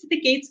is to the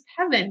gates of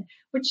heaven,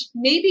 which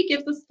maybe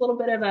gives us a little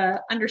bit of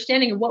a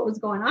understanding of what was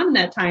going on in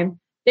that time.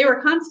 They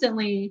were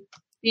constantly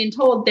being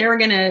told they were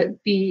going to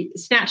be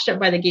snatched up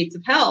by the gates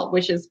of hell,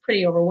 which is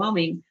pretty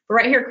overwhelming. But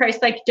right here,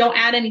 Christ's like, don't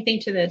add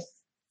anything to this.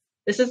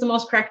 This is the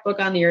most correct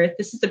book on the earth.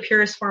 This is the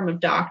purest form of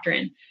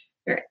doctrine.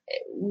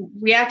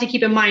 We have to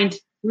keep in mind,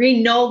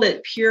 we know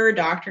that pure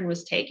doctrine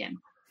was taken.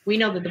 We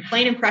know that the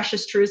plain and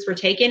precious truths were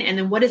taken. And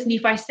then what does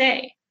Nephi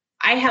say?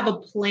 I have a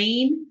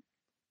plain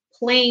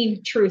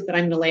truth that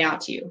I'm going to lay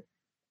out to you.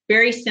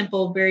 Very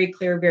simple, very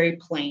clear, very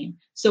plain.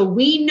 So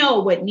we know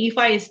what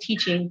Nephi is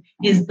teaching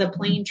is the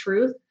plain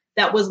truth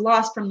that was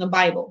lost from the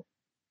Bible.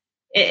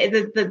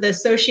 The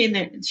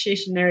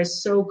association there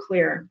is so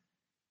clear.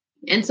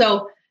 And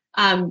so,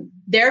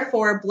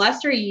 therefore,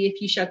 blessed are ye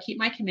if ye shall keep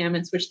my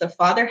commandments, which the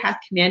Father hath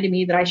commanded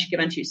me that I should give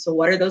unto you. So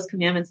what are those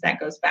commandments? That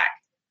goes back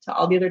to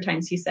all the other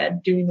times he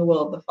said, doing the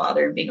will of the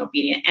Father and being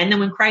obedient. And then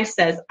when Christ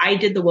says, I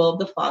did the will of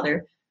the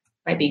Father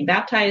by being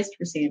baptized,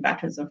 receiving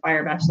baptism of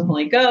fire, baptism of the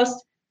Holy Ghost,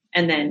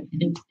 and then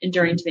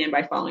enduring to the end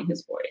by following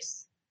his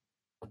voice.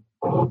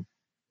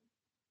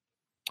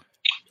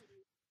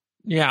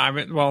 Yeah, I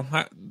mean, well,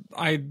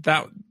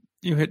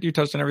 you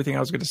touched on everything I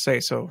was going to say,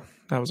 so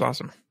that was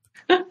awesome.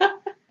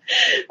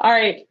 All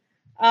right.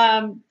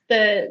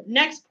 The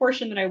next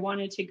portion that I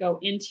wanted to go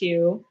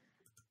into,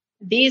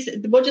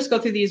 we'll just go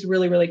through these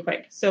really, really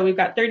quick. So we've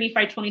got 3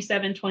 Nephi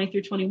 27, 20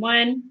 through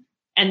 21,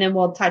 and then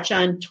we'll touch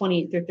on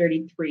 28 through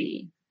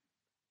 33.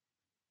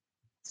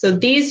 So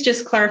these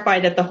just clarify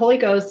that the Holy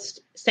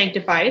Ghost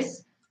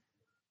sanctifies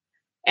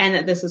and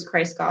that this is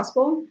Christ's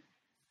gospel.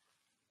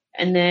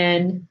 And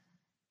then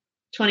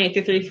 28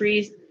 through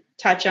 33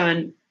 touch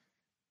on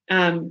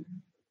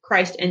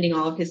Christ ending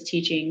all of his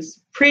teachings,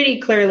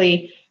 pretty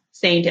clearly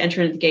saying to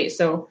enter into the gate.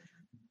 So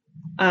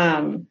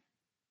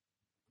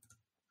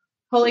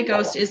Holy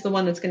Ghost is the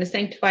one that's going to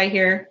sanctify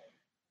here.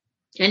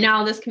 And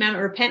now this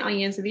commandment, repent, all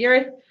ye ends of the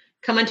earth,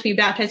 come unto me,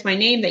 baptize my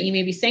name, that ye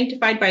may be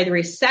sanctified by the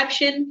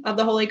reception of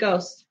the Holy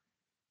Ghost.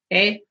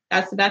 Okay,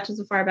 that's the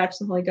baptism of fire,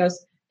 baptism of the Holy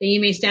Ghost, that ye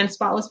may stand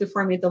spotless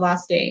before me at the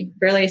last day.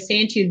 Verily I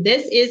say unto you,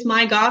 this is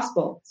my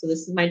gospel. So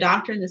this is my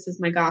doctrine, this is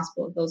my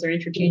gospel. Those are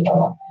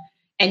interchangeable.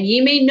 And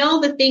ye may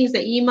know the things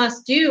that ye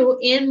must do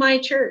in my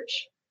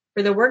church,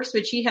 for the works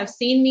which ye have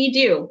seen me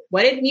do.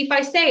 What did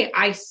Nephi say?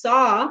 I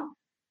saw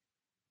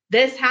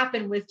this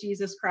happen with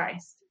Jesus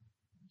Christ.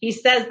 He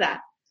says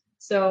that.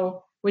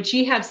 So, which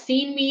ye have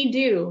seen me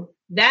do,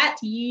 that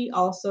ye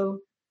also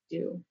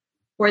do.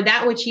 For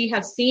that which ye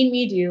have seen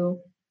me do,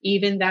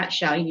 even that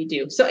shall ye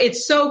do. So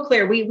it's so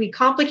clear. We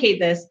complicate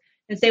this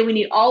and say we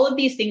need all of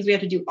these things. We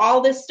have to do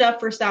all this stuff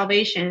for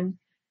salvation.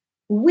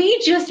 We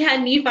just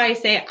had Nephi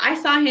say,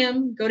 I saw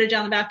him go to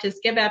John the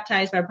Baptist, get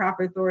baptized by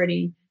proper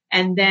authority.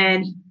 And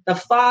then the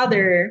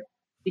Father,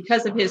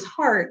 because of his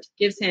heart,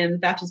 gives him the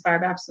baptism fire,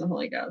 baptism of the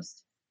Holy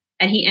Ghost.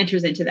 And he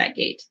enters into that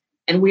gate.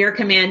 And we are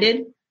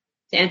commanded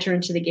to enter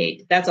into the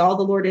gate. That's all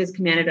the Lord has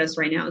commanded us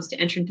right now, is to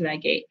enter into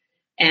that gate.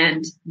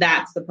 And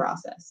that's the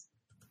process.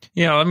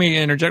 Yeah, let me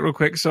interject real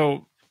quick.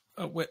 So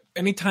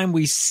anytime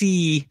we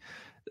see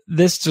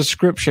this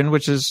description,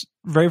 which is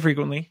very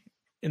frequently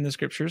in the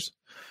scriptures,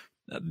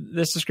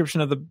 this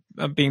description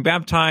of being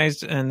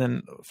baptized and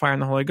then fire in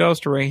the Holy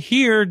Ghost, or right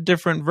here,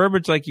 different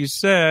verbiage, like you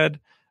said,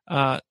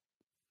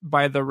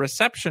 by the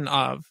reception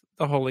of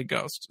the Holy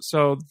Ghost.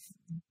 So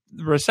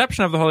the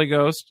reception of the Holy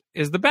Ghost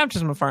is the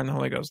baptism of fire in the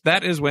Holy Ghost.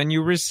 That is when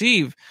you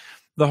receive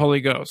the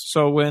Holy Ghost.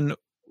 So when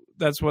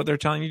that's what they're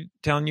telling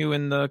you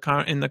in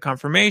the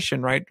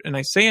confirmation, right? And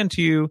I say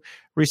unto you,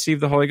 receive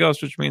the Holy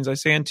Ghost, which means I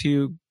say unto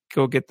you,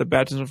 go get the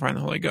baptism of fire in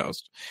the Holy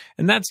Ghost.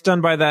 And that's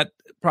done by that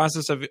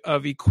process of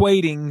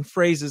equating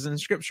phrases in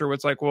Scripture, where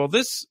it's like, well,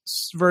 this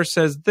verse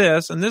says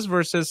this, and this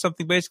verse says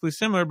something basically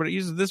similar, but it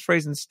uses this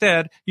phrase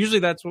instead.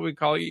 Usually that's what we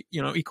call,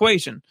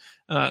 equation.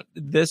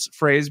 This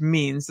phrase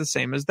means the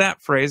same as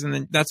that phrase, and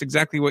then that's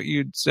exactly what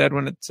you said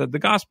when it said the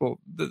gospel.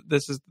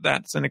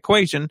 That's an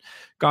equation,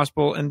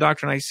 gospel and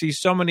doctrine. I see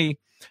so many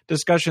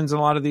discussions in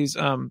a lot of these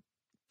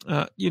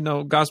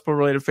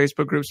gospel-related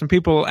Facebook groups, and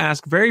people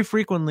ask very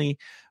frequently,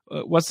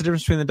 what's the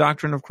difference between the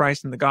doctrine of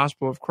Christ and the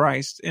gospel of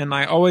Christ? And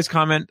I always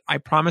comment, I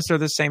promise they're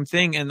the same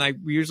thing. And I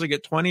usually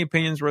get 20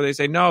 opinions where they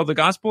say, no, the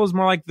gospel is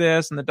more like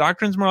this, and the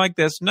doctrine's more like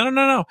this.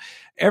 No.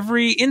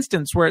 Every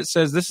instance where it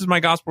says, this is my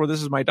gospel, or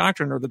this is my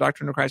doctrine, or the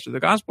doctrine of Christ, or the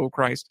gospel of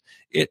Christ,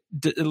 it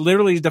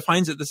literally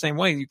defines it the same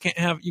way. You can't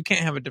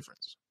have a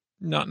difference.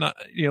 Not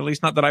at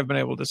least not that I've been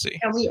able to see.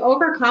 And we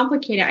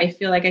overcomplicate it. I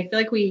feel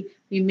like we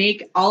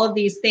make all of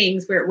these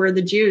things we're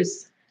the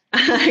Jews.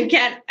 I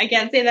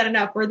can't say that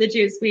enough. We're the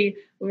Jews. We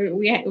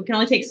can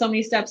only take so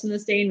many steps in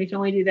this day, and we can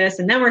only do this,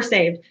 and then we're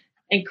saved.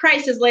 And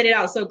Christ has laid it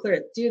out so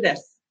clear. Do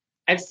this.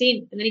 I've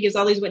seen, and then he gives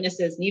all these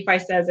witnesses. Nephi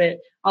says it.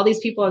 All these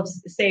people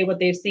say what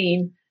they've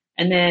seen,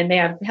 and then they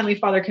have Heavenly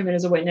Father come in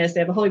as a witness. They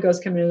have the Holy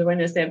Ghost come in as a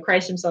witness. They have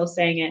Christ himself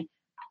saying it.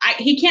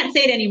 He can't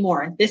say it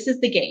anymore. This is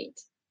the gate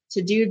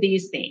to do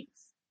these things,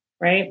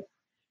 right?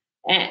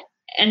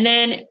 And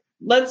then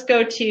let's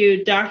go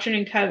to Doctrine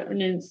and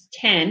Covenants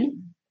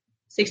 10.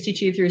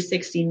 62 through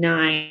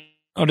 69.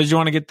 Oh, did you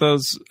want to get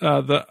those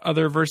the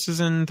other verses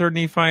in 3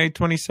 Nephi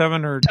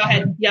 27? Or go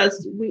ahead.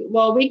 Yes,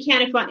 we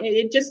can if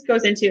it just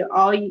goes into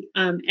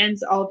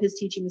ends all of his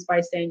teachings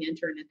by saying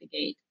enter in at the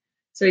gate.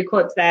 So he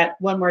quotes that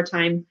one more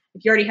time.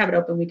 If you already have it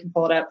open, we can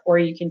pull it up, or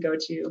you can go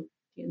to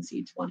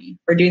DNC 20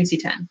 or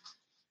DNC 10.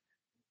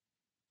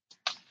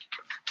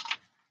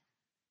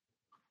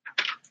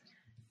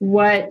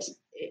 What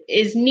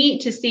is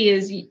neat to see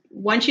is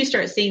once you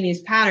start seeing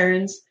these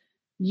patterns,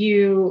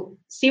 you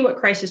see what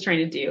Christ is trying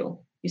to do.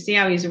 You see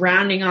how he's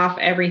rounding off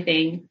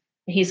everything.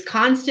 He's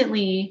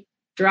constantly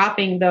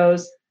dropping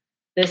those,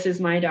 this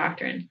is my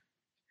doctrine.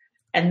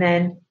 And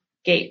then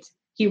gate.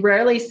 He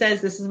rarely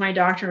says, this is my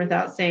doctrine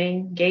without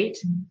saying gate.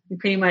 He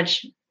pretty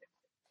much,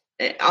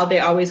 they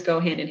always go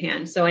hand in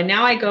hand. So, and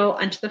now I go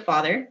unto the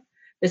Father.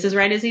 This is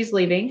right as he's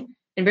leaving.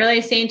 And verily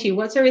I say unto you,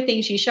 whatsoever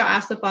things ye shall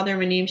ask the Father in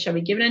my name shall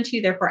be given unto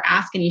you. Therefore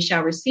ask, and ye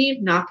shall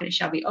receive. Knock, and it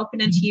shall be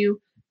opened unto you.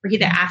 For he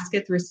that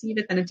asketh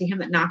receiveth, and unto him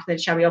that knocketh it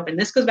shall be opened.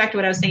 This goes back to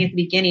what I was saying at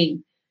the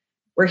beginning.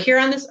 We're here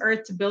on this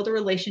earth to build a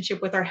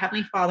relationship with our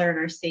Heavenly Father and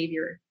our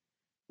Savior.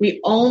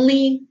 We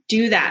only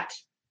do that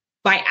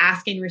by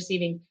asking and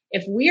receiving.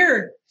 If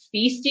we're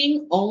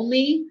feasting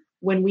only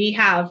when we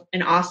have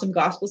an awesome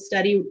gospel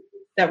study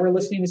that we're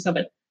listening to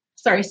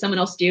someone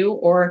else do,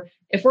 or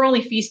if we're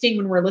only feasting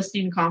when we're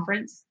listening to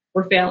conference,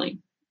 we're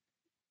failing.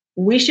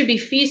 We should be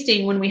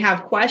feasting when we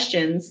have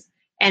questions,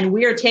 and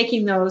we are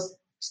taking those,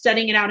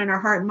 studying it out in our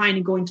heart and mind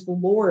and going to the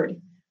Lord.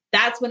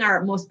 That's when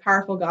our most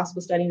powerful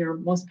gospel study and our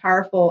most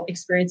powerful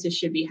experiences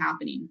should be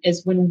happening,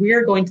 is when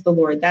we're going to the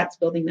Lord. That's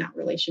building that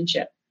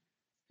relationship.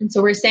 And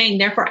so we're saying,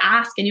 therefore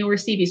ask and you'll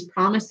receive. He's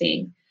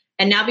promising.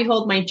 And now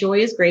behold, my joy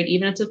is great,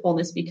 even unto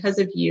fullness, because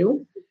of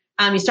you.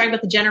 He's talking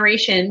about the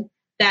generation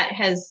that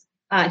has,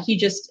 he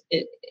just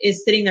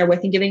is sitting there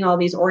with and giving all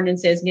these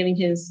ordinances, giving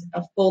his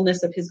a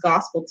fullness of his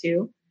gospel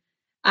to.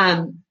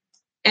 And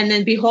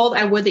then behold,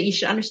 I would that you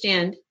should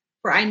understand,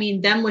 for I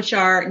mean them which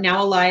are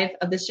now alive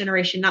of this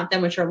generation, not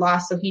them which are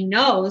lost. So he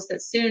knows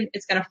that soon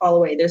it's going to fall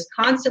away. There's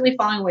constantly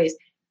falling away.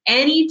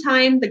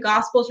 Anytime the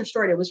gospel is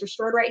restored, it was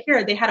restored right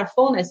here. They had a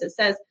fullness. It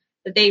says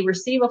that they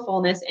receive a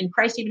fullness, and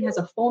Christ even has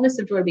a fullness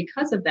of joy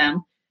because of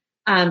them.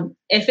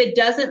 If it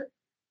doesn't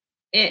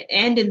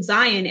end in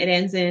Zion, it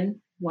ends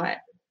in what?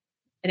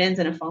 It ends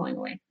in a falling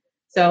away.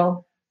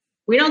 So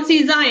we don't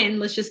see Zion.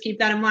 Let's just keep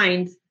that in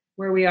mind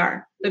where we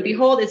are. But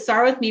behold, it's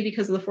sorrow with me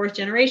because of the fourth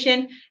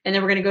generation. And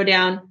then we're going to go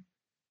down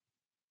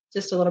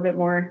just a little bit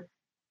more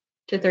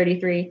to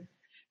 33.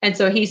 And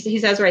so he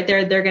says right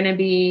there, they're going to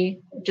be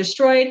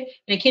destroyed. And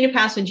it came to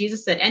pass when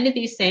Jesus said, ended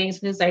these sayings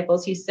with his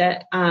disciples, he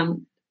said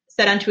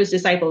unto his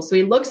disciples. So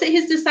he looks at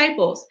his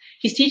disciples.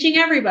 He's teaching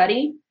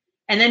everybody.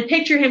 And then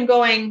picture him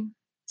going,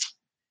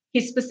 he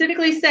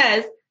specifically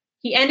says,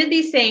 he ended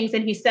these sayings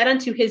and he said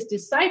unto his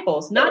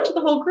disciples, not to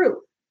the whole group,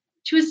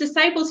 to his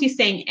disciples, he's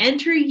saying,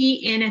 enter ye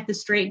in at the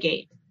straight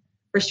gate.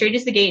 For straight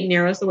is the gate and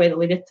narrow is the way that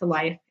leadeth to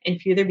life,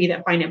 and few there be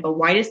that find it. But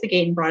wide is the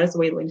gate and broad is the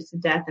way that leadeth to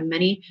death, and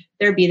many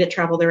there be that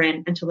travel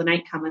therein until the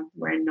night cometh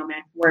wherein no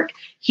man can work.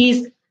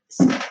 He's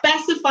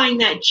specifying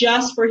that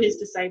just for his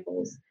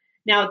disciples.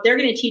 Now, they're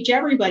going to teach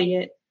everybody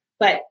it,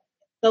 but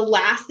the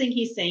last thing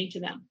he's saying to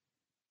them,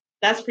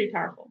 that's pretty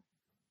powerful,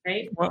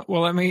 right?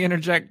 Well, let me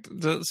interject.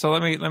 So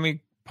let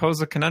me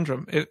pose a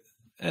conundrum.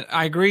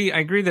 I agree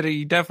that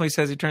he definitely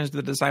says he turns to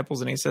the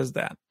disciples and he says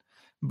that.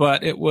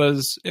 But it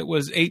was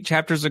 8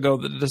 chapters ago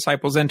that the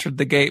disciples entered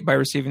the gate by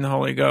receiving the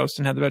Holy Ghost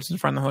and had the baptism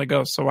from the Holy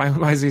Ghost. So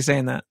why is he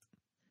saying that?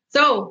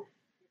 So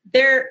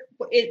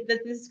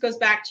this goes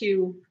back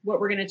to what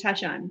we're going to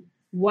touch on.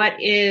 What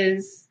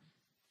is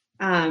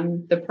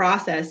the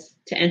process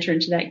to enter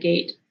into that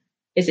gate?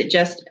 Is it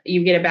just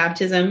you get a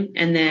baptism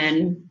and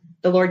then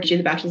the Lord gives you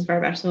the baptism of fire,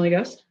 baptism of the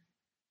Holy Ghost?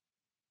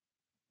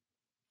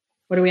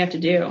 What do we have to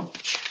do?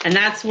 And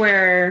that's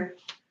where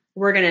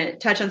we're going to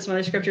touch on some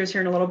other scriptures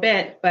here in a little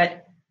bit,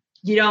 but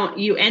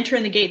you enter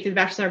in the gate through the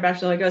baptism of the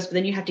Holy Ghost, but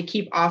then you have to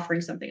keep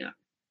offering something up.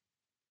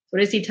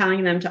 What is he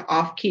telling them to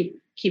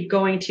keep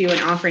going to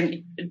and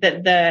offering?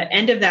 The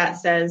end of that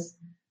says,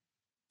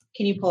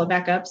 can you pull it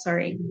back up?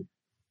 Sorry.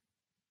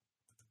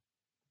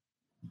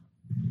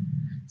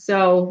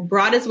 So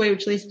broad is the way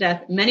which leads to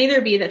death. Many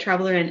there be that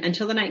travel therein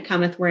until the night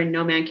cometh wherein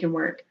no man can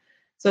work.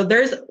 So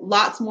there's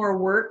lots more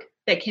work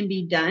that can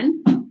be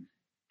done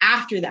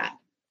after that.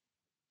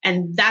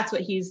 And that's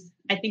what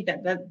I think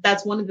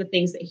that's one of the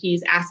things that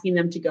he's asking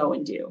them to go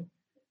and do.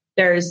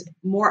 There's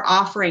more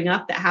offering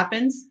up that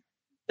happens.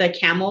 The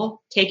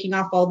camel taking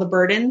off all the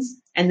burdens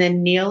and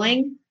then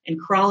kneeling and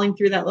crawling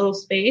through that little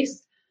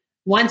space.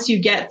 Once you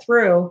get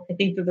through, I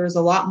think that there's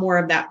a lot more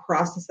of that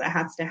process that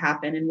has to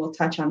happen. And we'll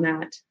touch on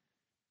that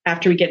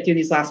after we get through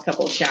these last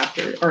couple of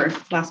chapters or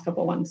last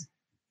couple ones.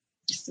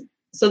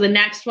 So the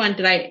next one,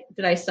 did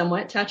I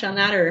somewhat touch on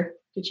that, or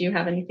did you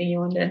have anything you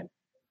wanted to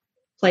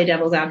play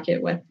devil's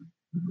advocate with?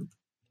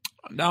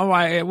 No,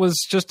 it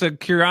was just a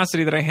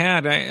curiosity that I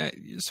had.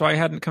 So I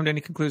hadn't come to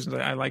any conclusions.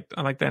 I like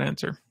that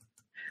answer.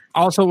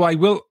 Also, I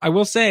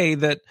will say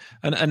that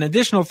an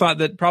additional thought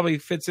that probably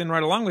fits in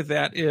right along with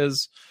that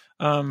is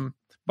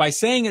by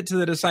saying it to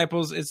the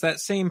disciples, it's that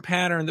same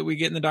pattern that we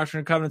get in the Doctrine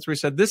and Covenants where he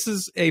said, this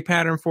is a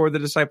pattern for the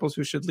disciples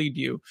who should lead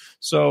you.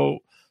 So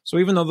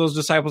even though those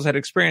disciples had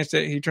experienced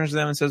it, he turns to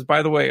them and says,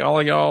 by the way, all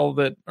of y'all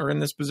that are in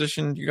this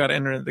position, you got to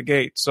enter the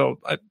gate. So,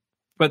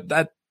 but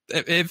that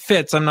it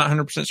fits. I'm not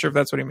 100% sure if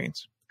that's what he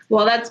means.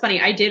 Well, that's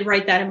funny. I did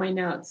write that in my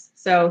notes.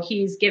 So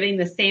he's giving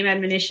the same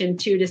admonition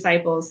to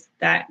disciples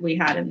that we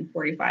had in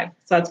 45.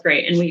 So that's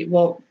great. And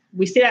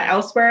we see that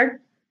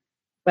elsewhere,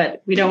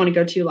 but we don't want to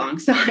go too long.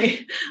 So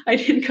I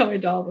didn't go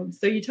into all of them.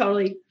 So you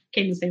totally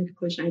came to the same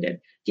conclusion I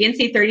did.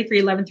 DNC 33,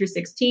 11 through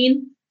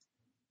 16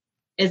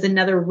 is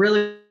another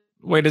really...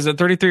 Wait, is it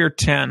 33 or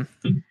 10?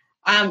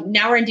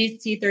 Now we're in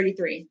DNC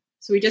 33.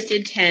 So we just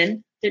did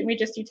 10. Didn't we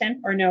just do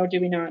 10? Or no,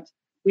 did we not?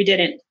 We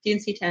didn't.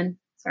 DNC 10.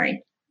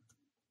 Sorry.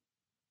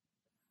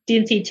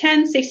 DNC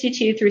 10,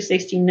 62 through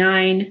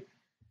 69.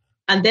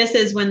 And this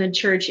is when the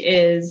church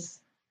is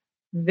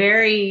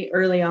very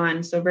early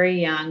on, so very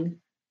young.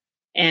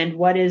 And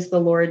what is the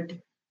Lord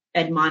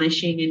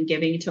admonishing and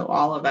giving to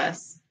all of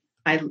us?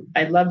 I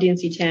love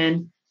DNC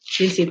 10.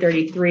 DNC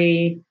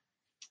 33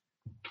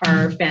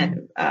 are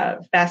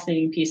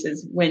fascinating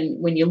pieces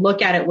when you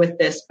look at it with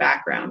this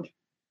background.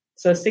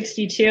 So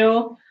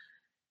 62,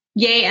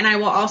 Yea, and I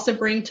will also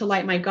bring to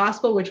light my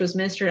gospel, which was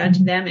ministered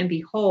unto them, and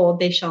behold,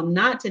 they shall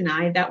not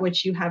deny that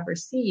which you have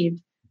received,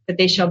 but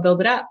they shall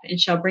build it up, and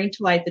shall bring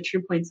to light the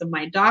true points of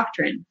my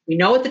doctrine. We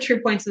know what the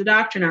true points of the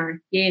doctrine are.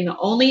 Yea, and the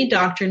only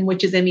doctrine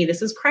which is in me.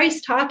 This is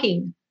Christ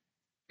talking.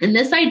 And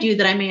this I do,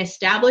 that I may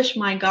establish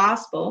my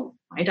gospel,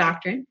 my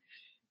doctrine,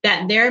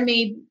 that there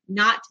may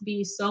not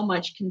be so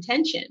much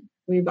contention.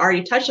 We've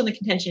already touched on the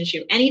contention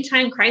issue.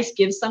 Anytime Christ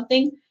gives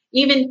something,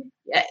 even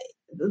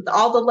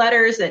all the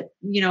letters that,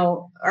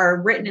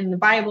 are written in the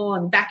Bible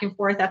and back and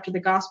forth after the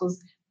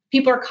Gospels,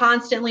 people are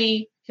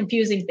constantly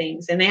confusing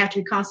things and they have to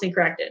be constantly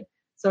corrected.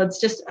 So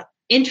it's just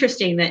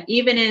interesting that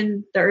even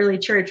in the early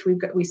church,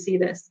 we see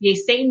this. Yea,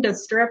 Satan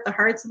does stir up the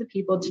hearts of the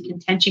people to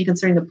contention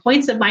concerning the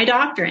points of my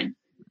doctrine.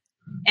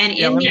 And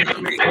let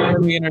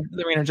me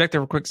interject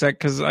there for a quick sec,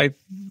 because I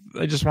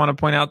just want to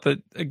point out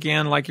that,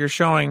 again, like you're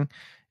showing,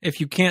 if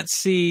you can't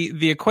see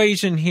the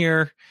equation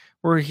here,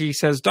 where he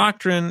says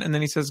doctrine and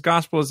then he says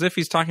gospel as if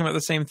he's talking about the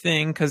same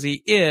thing, because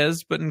he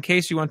is, but in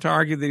case you want to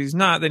argue that he's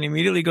not, then he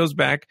immediately goes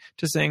back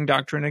to saying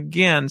doctrine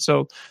again.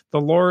 So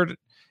the Lord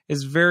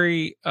is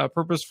very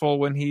purposeful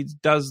when he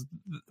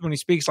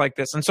speaks like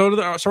this. And so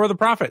are the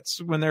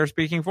prophets when they're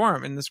speaking for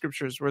him in the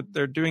scriptures, where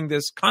they're doing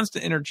this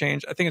constant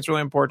interchange. I think it's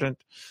really important.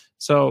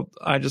 So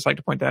I just like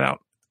to point that out.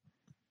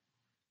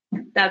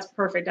 That's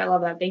perfect. I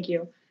love that. Thank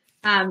you.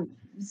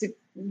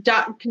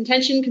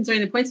 Contention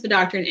concerning the points of the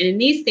doctrine, and in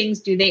these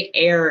things do they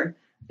err.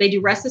 They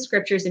do wrest the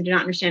scriptures and do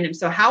not understand them.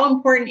 So how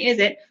important is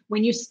it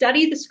when you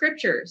study the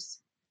scriptures,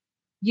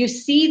 you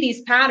see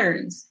these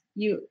patterns,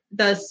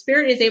 the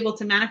Spirit is able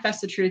to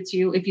manifest the truth to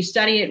you if you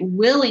study it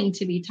willing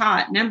to be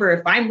taught. Remember,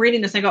 if I'm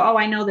reading this and I go, oh,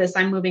 I know this,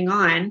 I'm moving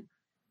on,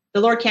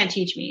 the Lord can't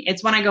teach me.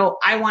 It's when I go,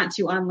 I want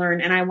to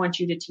unlearn and I want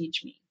you to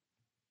teach me.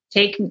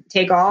 Take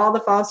all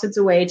the falsehoods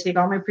away, take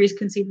all my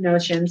preconceived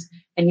notions,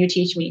 and you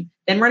teach me.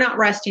 Then we're not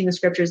resting the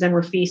scriptures, then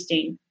we're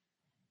feasting.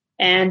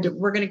 And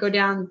we're going to go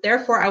down,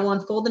 therefore I will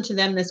unfold unto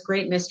them this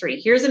great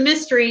mystery. Here's a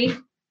mystery.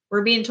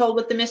 We're being told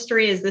what the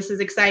mystery is. This is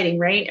exciting,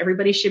 right?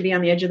 Everybody should be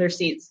on the edge of their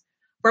seats.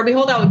 For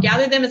behold, I will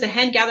gather them as a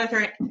hen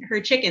gathereth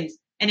her chickens.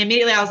 And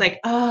immediately I was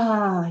like,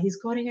 he's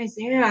quoting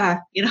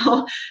Isaiah.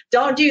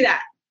 Don't do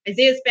that.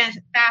 Isaiah is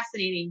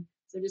fascinating.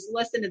 So just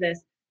listen to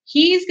this.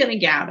 He's going to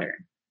gather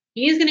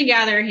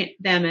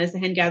them as the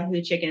hen gathers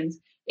the chickens,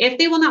 if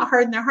they will not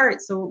harden their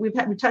hearts. So we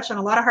touched on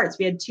a lot of hearts.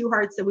 We had 2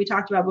 hearts that we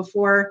talked about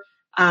before,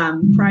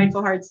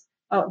 prideful hearts.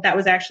 Oh, that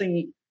was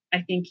actually,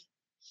 I think,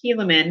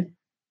 Helaman.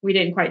 We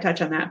didn't quite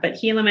touch on that, but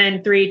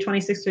Helaman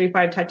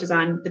 3:26-35 touches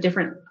on the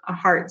different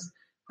hearts,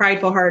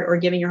 prideful heart or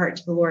giving your heart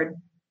to the Lord.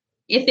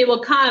 If they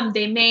will come,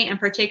 they may and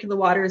partake of the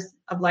waters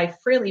of life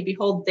freely.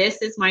 Behold,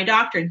 this is my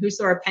doctrine.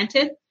 Whoso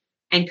repenteth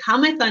and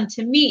cometh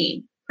unto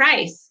me,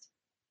 Christ,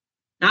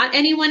 not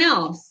anyone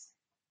else,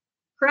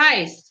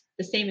 Christ,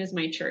 the same as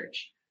my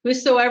church.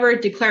 Whosoever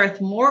declareth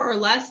more or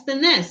less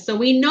than this. So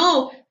we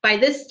know by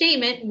this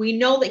statement, we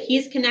know that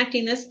he's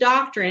connecting this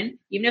doctrine,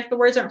 even if the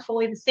words aren't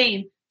fully the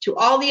same, to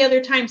all the other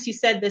times he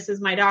said, this is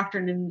my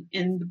doctrine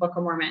in the Book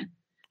of Mormon.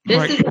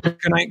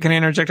 Can I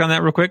interject on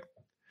that real quick?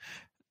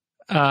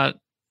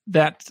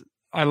 That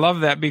I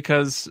love that,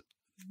 because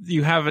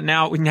you have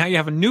now you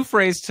have a new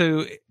phrase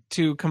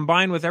to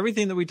combine with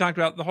everything that we talked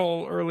about, the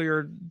whole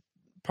earlier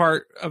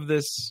part of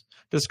this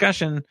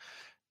discussion.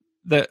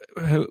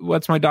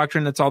 What's my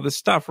doctrine? That's all this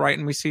stuff, right?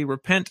 And we see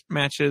repent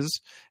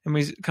matches, and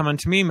we come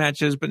unto me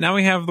matches, but now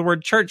we have the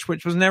word church,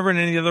 which was never in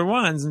any other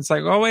ones. And it's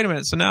like, oh, wait a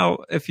minute. So now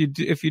if you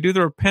do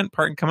the repent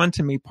part and come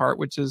unto me part,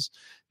 which is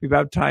be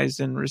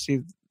baptized and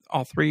receive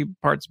all 3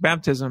 parts of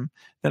baptism,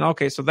 then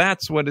okay, so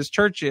that's what his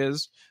church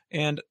is.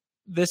 And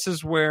this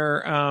is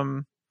where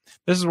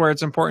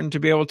it's important to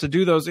be able to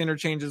do those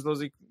interchanges,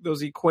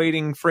 those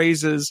equating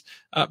phrases,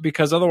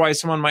 because otherwise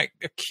someone might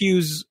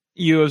accuse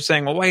you of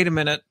saying, well, wait a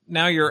minute,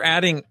 now you're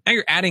adding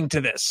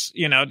to this,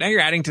 now you're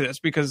adding to this,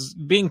 because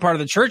being part of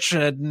the church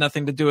had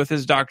nothing to do with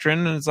his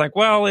doctrine. And it's like,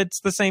 well, it's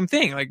the same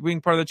thing. Like,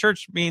 being part of the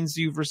church means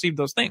you've received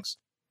those things.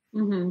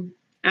 Mm-hmm.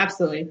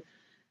 Absolutely.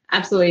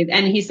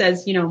 And he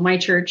says, my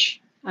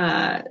church,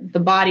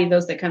 the body,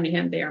 those that come to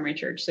him, they are my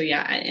church. So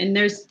yeah. And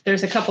there's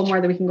a couple more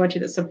that we can go into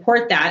that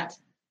support that.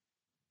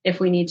 If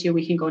we need to,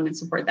 we can go in and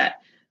support that.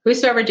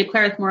 Whosoever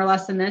declareth more or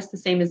less than this, the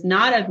same is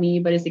not of me,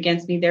 but is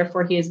against me.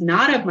 Therefore, he is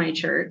not of my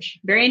church.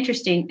 Very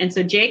interesting. And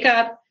so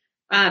Jacob,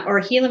 or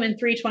Helaman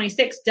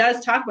 3:26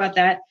 does talk about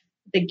that.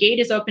 The gate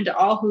is open to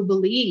all who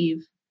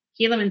believe.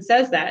 Helaman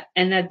says that,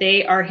 and that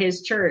they are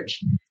his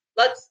church.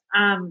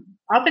 I'll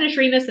finish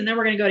reading this, and then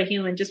we're going to go to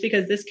Helaman, just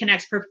because this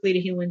connects perfectly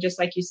to Helaman, just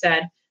like you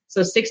said.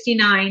 So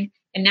 69,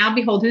 and now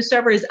behold,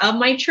 whosoever is of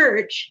my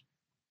church,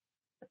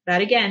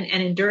 that again,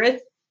 and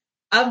endureth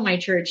of my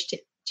church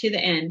to the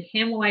end,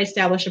 him will I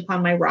establish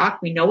upon my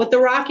rock. We know what the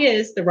rock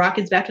is. The rock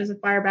is baptism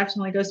of fire,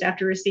 baptism of the Holy Ghost,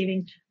 after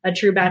receiving a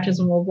true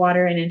baptism of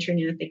water and entering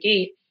in at the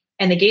gate.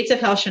 And the gates of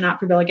hell shall not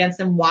prevail against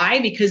them.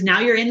 Why? Because now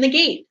you're in the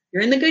gate.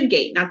 You're in the good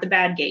gate, not the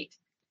bad gate.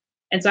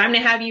 And so I'm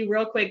going to have you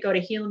real quick go to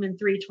Helaman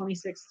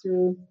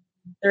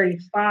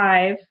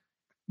 3:26-35,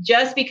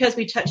 just because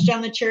we touched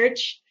on the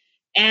church.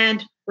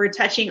 And we're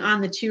touching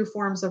on the two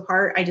forms of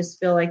heart. I just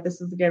feel like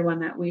this is a good one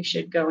that we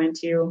should go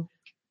into.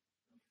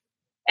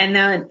 And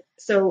then,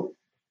 so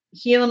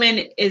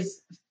Helaman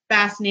is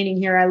fascinating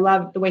here. I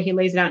love the way he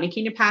lays it out. And it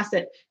came to pass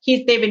that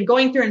they've been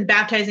going through and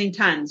baptizing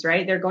tons,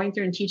 right? They're going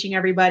through and teaching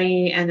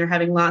everybody, and they're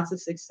having lots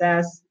of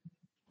success.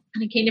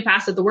 And it came to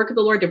pass that the work of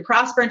the Lord did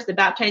prosper into the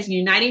baptizing,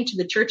 uniting to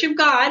the church of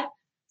God.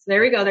 So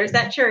there we go. There's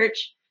that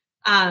church.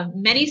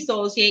 Many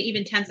souls, yea,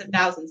 even tens of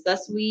thousands.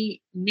 Thus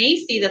we may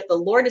see that the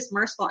Lord is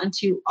merciful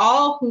unto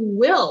all who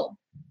will.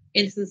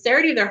 In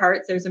sincerity of their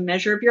hearts, there's a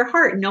measure of your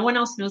heart. No one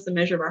else knows the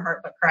measure of our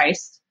heart but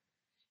Christ.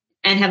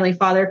 And Heavenly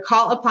Father,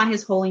 call upon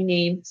his holy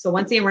name. So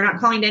once again, we're not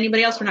calling to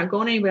anybody else. We're not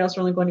going to anybody else.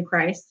 We're only going to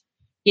Christ.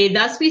 Yea,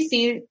 thus we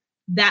see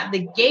that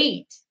the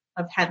gate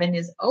of heaven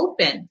is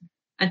open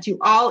unto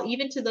all,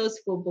 even to those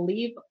who will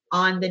believe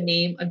on the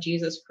name of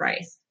Jesus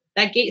Christ.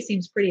 That gate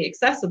seems pretty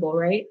accessible,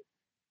 right?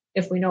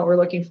 If we know what we're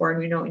looking for and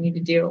we know what we need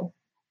to do.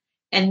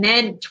 And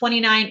then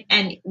 29,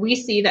 and we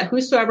see that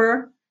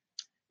whosoever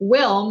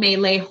will may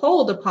lay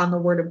hold upon the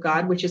word of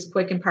God, which is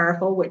quick and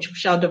powerful, which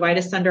shall divide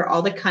asunder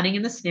all the cunning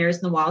and the snares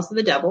and the wiles of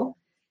the devil,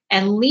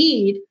 and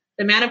lead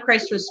the man of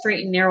Christ to a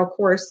straight and narrow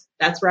course,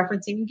 that's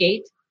referencing a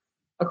gate,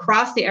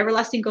 across the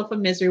everlasting gulf of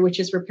misery, which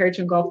is prepared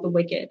to engulf the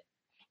wicked,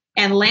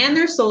 and land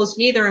their souls,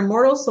 yea, their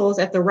immortal souls,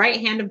 at the right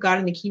hand of God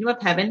in the kingdom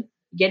of heaven,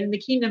 get in the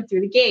kingdom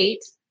through the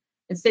gate,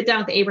 and sit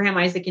down with Abraham,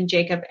 Isaac, and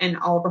Jacob, and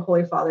all of our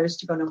holy fathers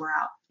to go no more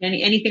out.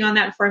 Anything on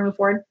that before I move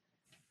forward?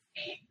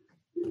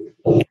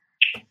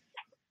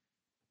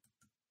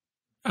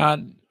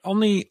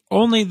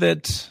 Only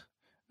that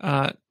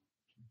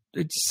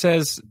it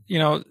says,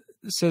 it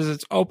says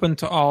it's open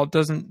to all. It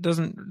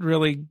doesn't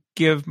really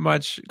give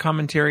much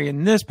commentary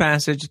in this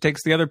passage. It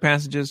takes the other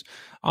passages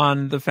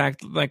on the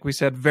fact, like we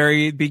said,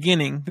 very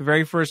beginning, the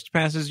very first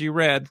passage you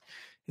read.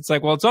 It's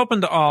like, well, it's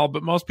open to all,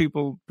 but most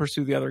people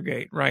pursue the other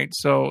gate, right?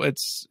 So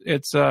it's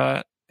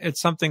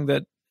something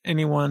that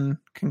anyone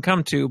can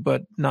come to,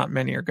 but not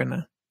many are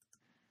gonna.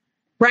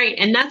 Right,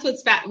 and that's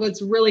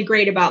what's really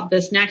great about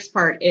this next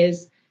part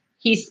is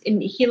he's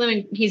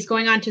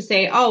going on to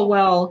say, oh,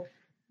 well,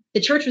 the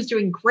church was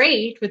doing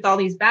great with all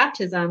these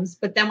baptisms,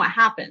 but then what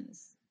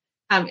happens?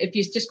 If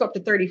you just go up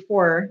to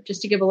 34,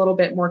 just to give a little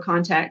bit more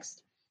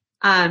context,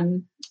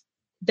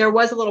 there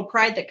was a little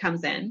pride that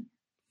comes in,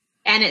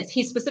 and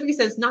he specifically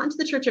says, not into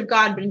the church of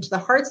God, but into the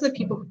hearts of the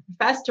people who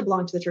profess to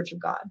belong to the church of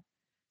God.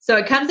 So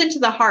it comes into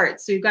the heart.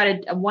 So you've got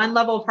a one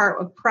level of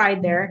heart of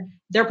pride there.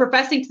 They're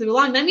professing to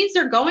belong. That means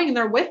they're going and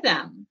they're with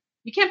them.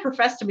 You can't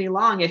profess to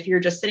belong if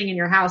you're just sitting in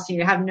your house and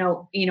you have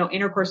no,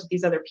 intercourse with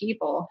these other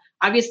people.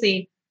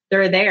 Obviously,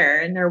 they're there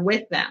and they're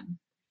with them.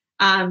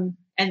 And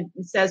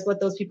it says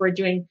what those people are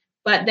doing.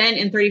 But then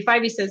in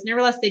 35, he says,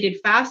 nevertheless, they did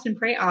fast and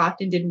pray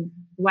oft and did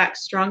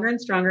wax stronger and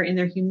stronger in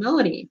their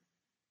humility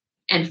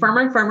and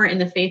firmer in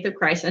the faith of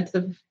Christ, and to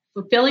the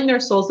fulfilling their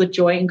souls with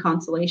joy and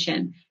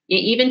consolation, yet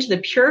even to the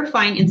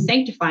purifying and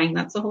sanctifying,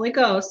 that's the Holy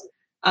Ghost,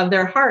 of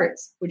their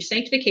hearts, which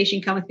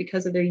sanctification cometh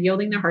because of their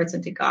yielding their hearts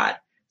unto God.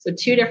 So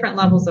two different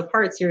levels of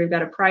hearts here. We've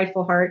got a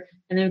prideful heart,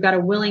 and then we've got a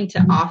willing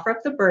to offer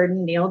up the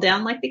burden, kneel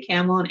down like the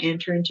camel, and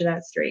enter into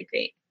that straight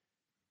gate,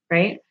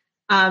 right?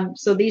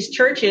 So these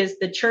churches,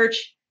 the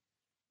church,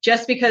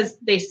 just because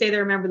they say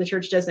they're a member of the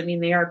church doesn't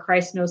mean they are.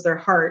 Christ knows their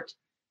heart,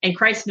 and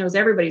Christ knows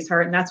everybody's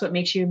heart, and that's what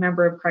makes you a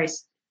member of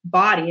Christ's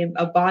body,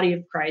 a body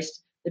of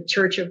Christ. The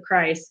church of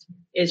Christ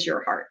is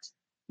your heart,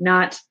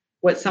 not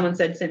what someone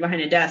said sitting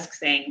behind a desk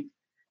saying,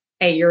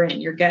 hey, you're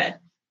in, you're good,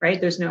 right?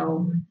 There's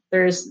no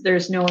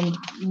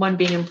one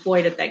being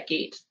employed at that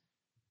gate.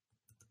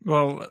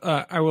 Well,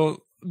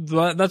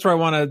 that's where I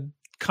want to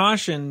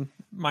caution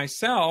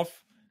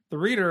myself, the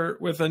reader,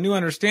 with a new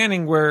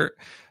understanding, where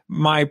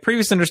my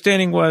previous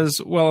understanding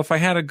was, well, if I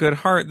had a good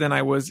heart, then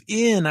I was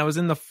in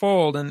the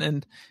fold.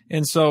 And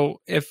so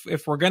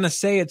if we're going to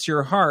say it's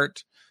your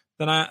heart,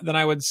 then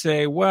I would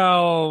say,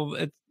 well,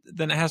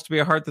 then it has to be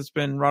a heart that's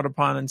been wrought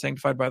upon and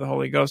sanctified by the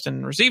Holy Ghost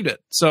and received it.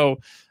 So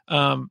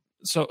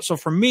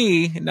for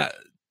me,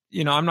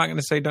 I'm not going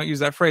to say don't use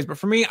that phrase, but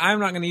for me, I'm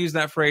not going to use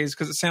that phrase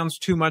because it sounds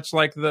too much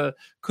like the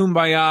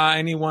kumbaya,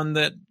 anyone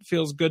that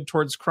feels good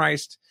towards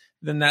Christ,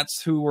 then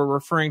that's who we're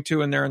referring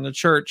to, and they're in the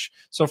church.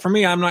 So for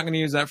me, I'm not going to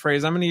use that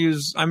phrase. I'm going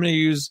to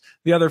use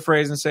the other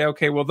phrase and say,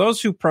 okay, well,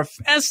 those who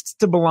professed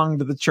to belong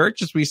to the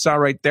church, as we saw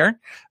right there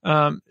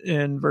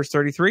in verse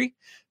 33,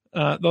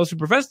 those who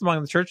profess to belong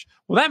to the church,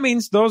 well, that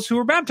means those who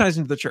were baptized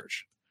into the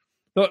church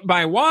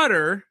by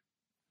water.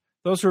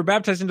 Those who were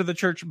baptized into the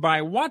church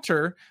by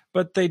water,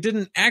 but they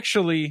didn't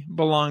actually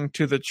belong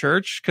to the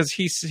church, because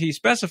he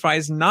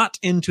specifies not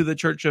into the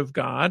church of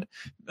God.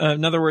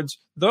 In other words,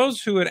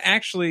 those who had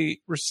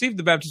actually received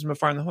the baptism of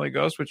fire and the Holy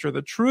Ghost, which are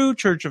the true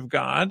church of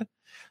God,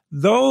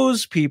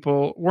 those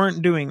people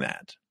weren't doing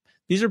that.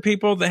 These are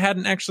people that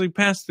hadn't actually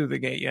passed through the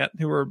gate yet,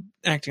 who were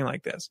acting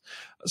like this.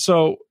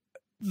 So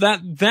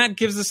that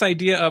gives this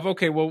idea of,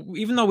 okay, well,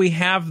 even though we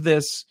have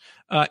this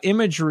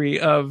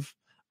imagery of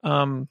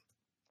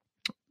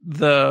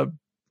the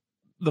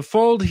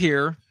fold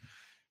here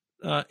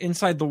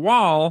inside the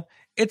wall,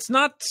 it's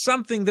not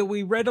something that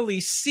we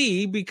readily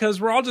see because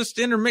we're all just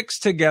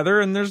intermixed together,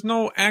 and there's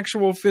no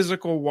actual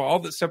physical wall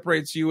that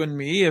separates you and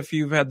me. If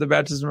you've had the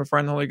baptism of fire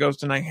and the Holy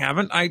Ghost and I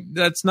haven't,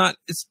 it's not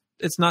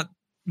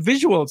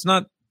visual. It's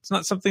not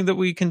something that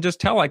we can just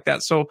tell like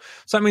that. So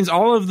that means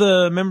all of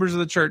the members of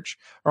the church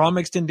are all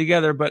mixed in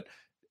together, but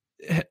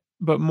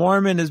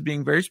Mormon is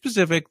being very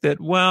specific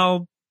that,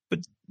 well, but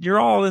you're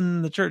all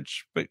in the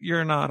church, but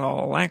you're not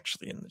all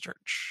actually in the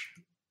church.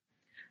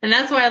 And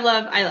that's why I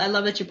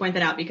love that you point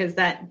that out, because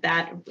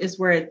that is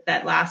where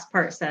that last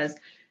part says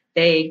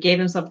they gave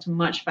themselves to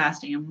much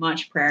fasting and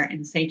much prayer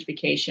and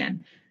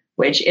sanctification,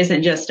 which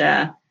isn't just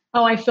I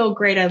feel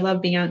great, I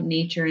love being out in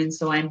nature, and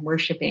so I'm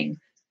worshiping.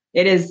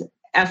 It is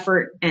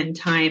effort and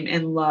time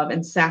and love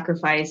and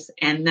sacrifice,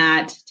 and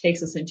that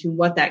takes us into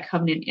what that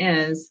covenant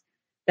is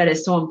that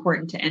is so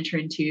important to enter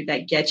into,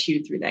 that gets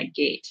you through that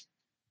gate.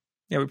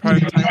 Yeah, we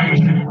probably have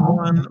time for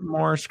one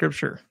more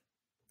scripture.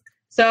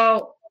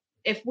 So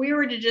if we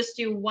were to just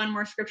do one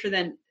more scripture,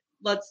 then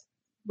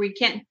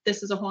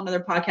this is a whole other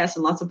podcast,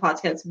 and lots of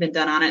podcasts have been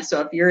done on it.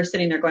 So if you're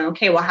sitting there going,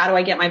 okay, well, how do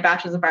I get my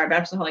baptism of fire,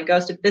 baptism of the Holy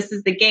Ghost? If this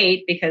is the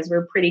gate, because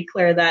we're pretty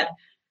clear that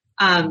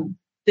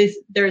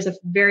there's a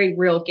very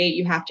real gate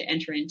you have to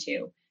enter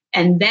into.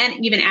 And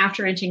then even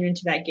after entering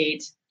into that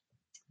gate,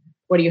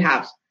 what do you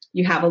have?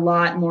 You have a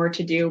lot more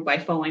to do by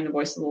following the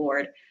voice of the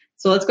Lord.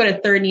 So let's go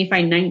to 3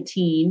 Nephi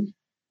 19,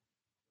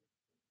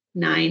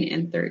 9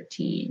 and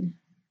 13.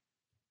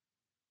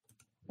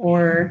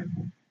 Or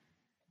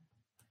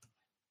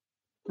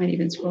might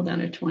even scroll down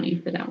to 20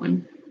 for that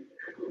one.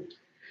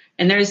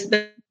 And there's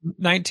the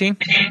 19.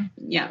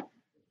 Yeah.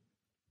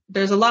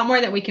 There's a lot more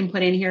that we can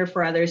put in here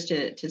for others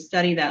to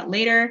study that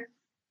later.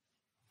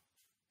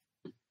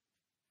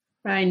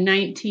 By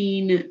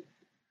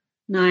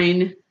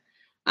 19:9.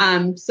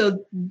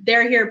 So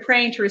they're here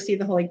praying to receive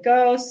the Holy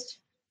Ghost.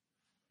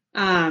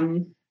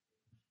 Go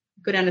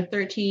down to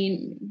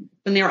 13.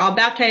 When they were all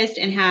baptized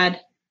and had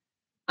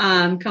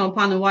come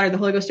upon the water, the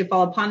Holy Ghost did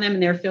fall upon them,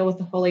 and they were filled with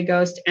the Holy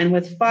Ghost and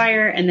with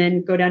fire. And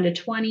then go down to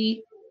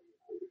 20.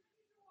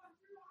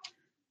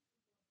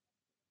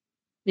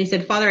 And he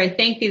said, Father, I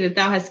thank thee that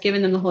thou hast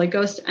given them the Holy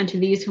Ghost unto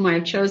these whom I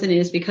have chosen. It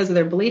is because of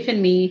their belief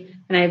in me,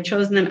 and I have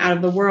chosen them out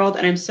of the world.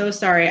 And I'm so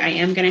sorry. I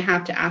am going to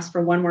have to ask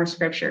for one more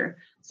scripture.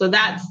 So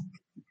that's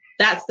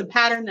the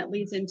pattern that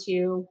leads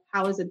into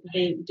how is it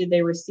that did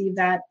they receive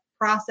that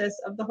process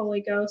of the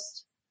Holy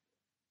Ghost?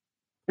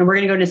 And we're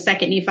going to go to 2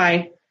 Nephi.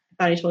 I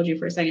thought I told you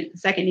for a second.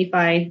 2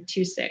 Nephi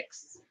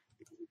 2:6.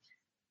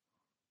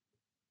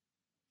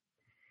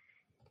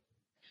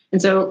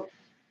 And so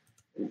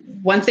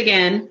once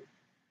again,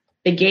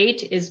 the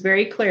gate is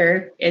very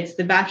clear. It's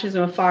the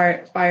baptism of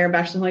fire, baptism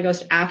of the Holy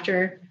Ghost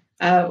after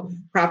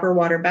proper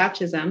water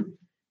baptism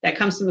that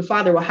comes from the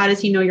Father. Well, how does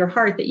he know your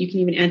heart that you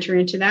can even enter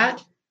into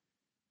that?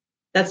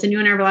 That's the new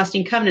and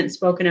everlasting covenant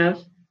spoken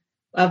of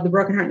the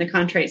broken heart and the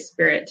contrite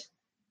spirit.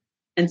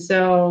 And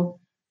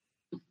so,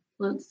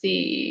 let's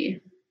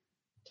see,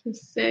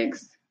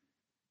 2:6.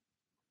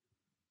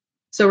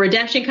 So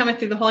redemption cometh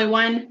through the Holy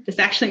One. This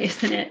actually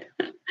isn't it.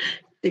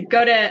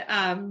 Go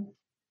to,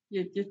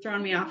 you're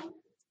throwing me off.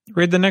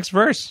 Read the next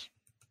verse.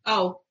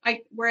 Oh,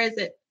 where is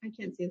it? I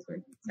can't see this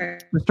word. Sorry.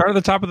 We start at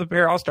the top of the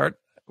pair. I'll start.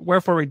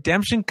 Wherefore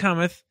redemption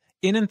cometh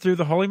in and through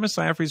the Holy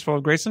Messiah, for he is full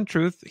of grace and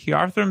truth. He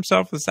offered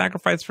himself the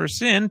sacrifice for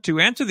sin to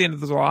answer the end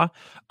of the law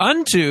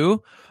unto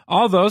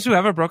all those who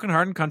have a broken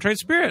heart and contrite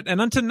spirit, and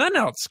unto none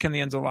else can the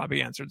ends of the law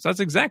be answered. So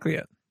that's exactly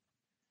it.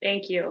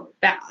 Thank you.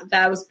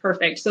 That was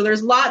perfect. So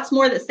there's lots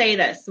more that say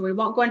this. So we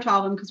won't go into all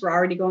of them because we're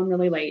already going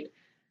really late.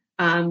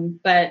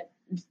 But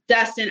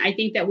Dustin, I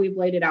think that we've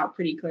laid it out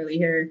pretty clearly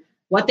here.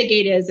 What the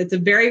gate is, it's a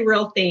very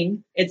real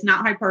thing. It's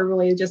not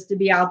hyperbole just to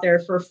be out there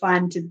for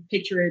fun to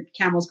picture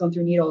camels going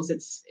through needles.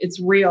 It's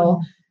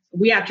real.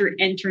 We have to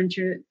enter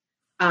into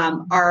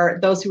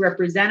it. Those who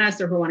represent us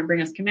or who want to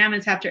bring us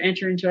commandments have to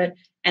enter into it.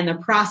 And the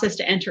process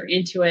to enter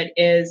into it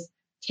is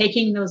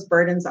taking those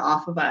burdens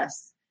off of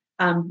us,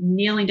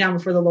 kneeling down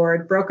before the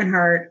Lord, broken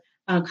heart,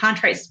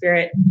 contrite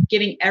spirit,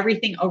 giving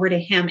everything over to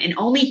him. And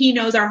only he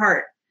knows our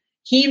heart.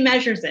 He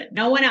measures it,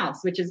 no one else,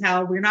 which is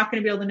how we're not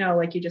going to be able to know,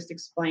 like you just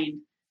explained.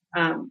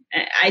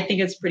 I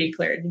think it's pretty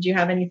clear. Did you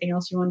have anything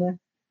else you wanted to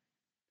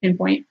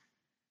pinpoint?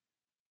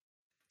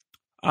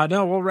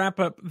 No, we'll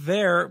wrap up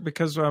there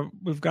because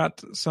we've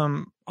got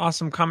some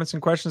awesome comments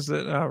and questions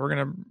that we're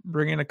going to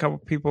bring in a couple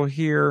people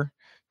here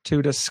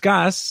to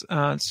discuss.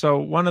 So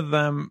one of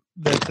them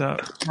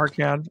that Mark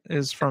had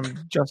is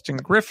from Justin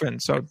Griffin.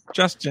 So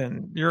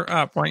Justin, you're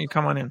up. Why don't you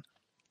come on in?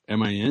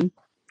 Am I in?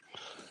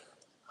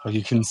 Oh,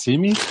 you can see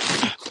me?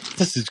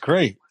 This is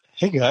great.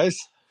 Hey, guys.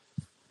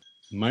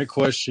 My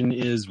question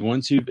is,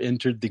 once you've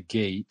entered the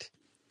gate,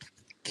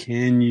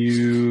 can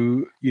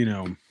you,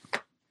 and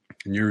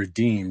you're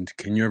redeemed,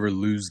 can you ever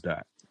lose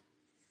that?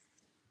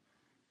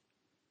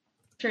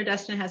 Sure,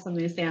 Dustin has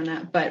something to say on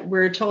that, but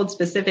we're told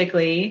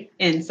specifically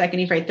in 2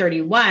 Nephi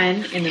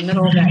 31, in the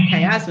middle of that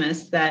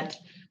chiasmus, that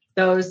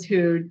those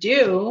who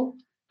do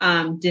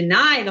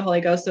deny the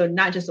Holy Ghost, so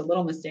not just a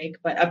little mistake,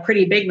 but a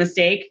pretty big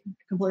mistake,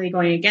 completely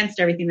going against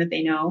everything that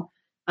they know,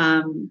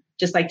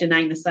 just like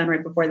denying the son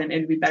right before them, it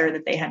would be better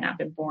that they had not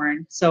been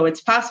born. So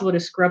it's possible to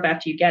screw up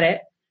after you get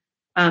it.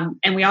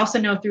 And we also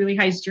know through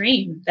Lehi's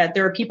dream that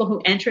there are people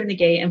who enter in the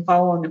gate and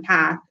follow on the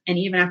path. And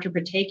even after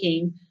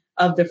partaking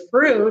of the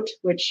fruit,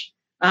 which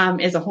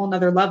is a whole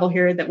nother level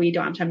here that we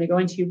don't have time to go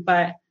into,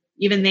 but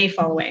even they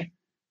fall away.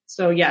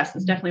 So yes,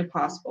 it's definitely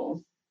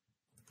possible.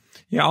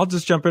 Yeah, I'll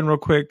just jump in real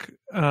quick.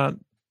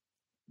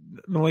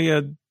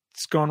 Malia,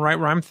 it's going right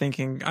where I'm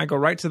thinking. I go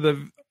right to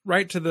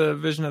the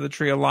vision of the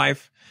tree of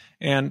life,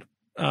 and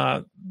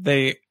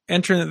they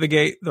enter into the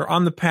gate. They're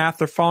on the path.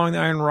 They're following the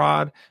iron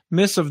rod.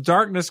 Mists of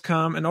darkness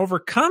come and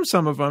overcome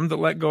some of them that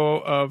let go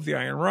of the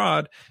iron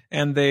rod,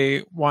 and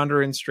they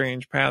wander in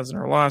strange paths and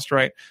are lost.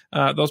 Right?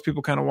 Those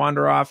people kind of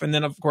wander off, and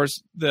then of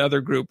course the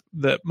other group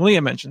that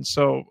Malia mentioned.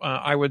 So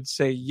I would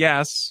say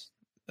yes,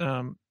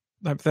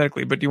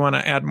 hypothetically. But do you want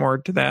to add more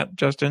to that,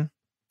 Justin?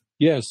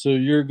 Yeah. So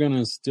you're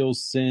gonna still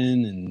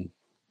sin and,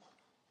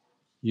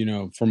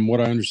 from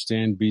what I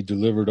understand, be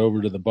delivered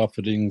over to the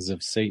buffetings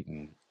of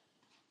Satan.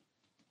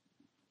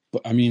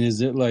 But I mean,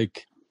 is it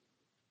like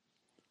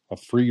a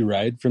free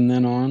ride from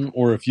then on?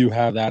 Or if you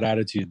have that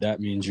attitude, that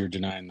means you're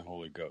denying the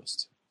Holy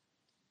Ghost?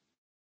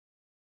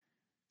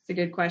 It's a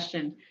good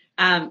question.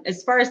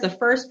 As far as the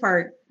first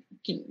part,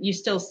 you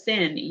still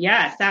sin?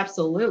 Yes,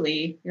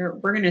 absolutely. We're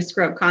going to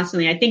screw up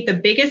constantly. I think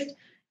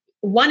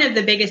one of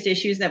the biggest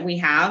issues that we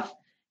have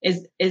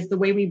is the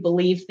way we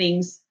believe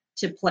things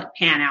to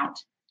pan out.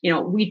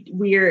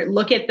 We're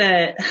look at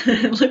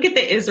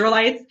the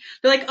Israelites.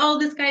 They're like, oh,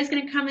 this guy's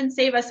going to come and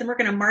save us, and we're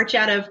going to march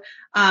out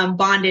of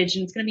bondage,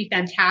 and it's going to be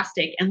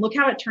fantastic. And look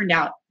how it turned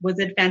out. Was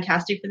it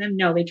fantastic for them?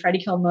 No, they tried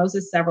to kill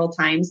Moses several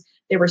times.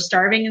 They were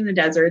starving in the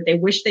desert. They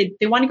wish they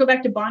want to go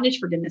back to bondage,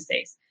 for goodness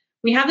sakes.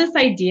 We have this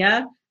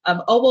idea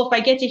of, oh, well, if I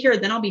get to here,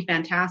 then I'll be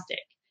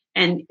fantastic.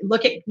 And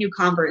look at new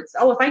converts.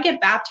 Oh, if I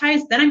get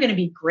baptized, then I'm going to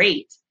be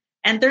great.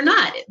 And they're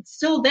not. It's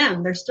still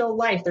them. They're still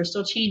life. They're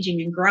still changing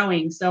and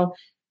growing. So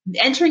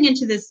entering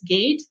into this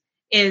gate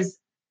is,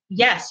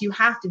 yes, you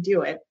have to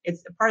do it.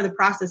 It's a part of the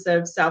process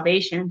of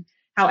salvation.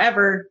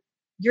 However,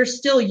 you're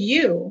still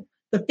you.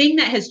 The thing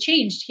that has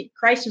changed,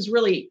 Christ is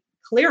really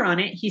clear on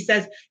it. He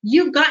says,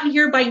 you've gotten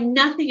here by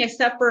nothing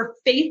except for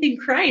faith in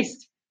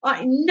Christ,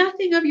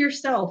 nothing of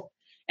yourself.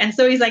 And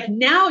so he's like,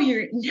 now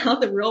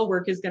the real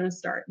work is going to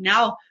start.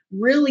 Now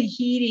really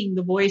heeding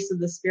the voice of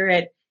the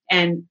Spirit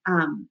and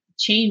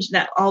change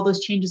that, all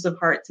those changes of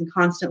hearts and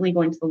constantly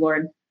going to the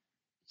Lord.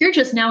 You're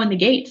just now in the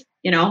gate,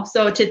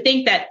 So to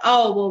think that,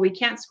 oh, well, we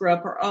can't screw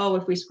up, or, oh,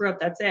 if we screw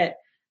up, that's it.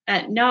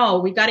 No,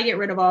 we got to get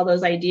rid of all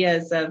those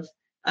ideas of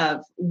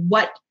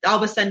what all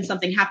of a sudden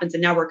something happens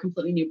and now we're a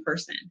completely new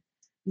person.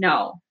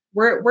 No,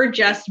 we're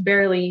just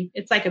barely,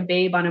 it's like a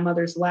babe on a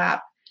mother's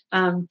lap,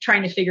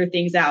 trying to figure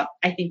things out,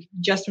 I think,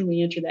 just when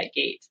we enter that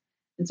gate.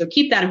 And so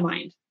keep that in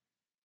mind.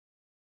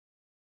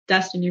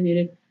 Dustin, you're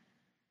muted.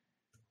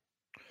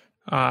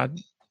 Yeah,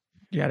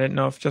 I didn't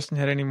know if Justin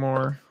had any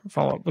more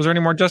follow-up. Was there any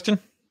more, Justin?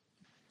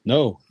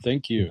 No,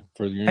 thank you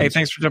for your answer. Hey,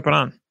 thanks for jumping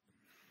on.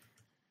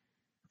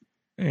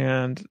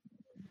 And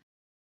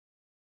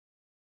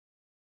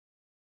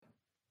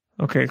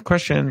okay,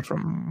 question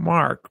from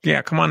Mark.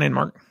 Yeah, come on in,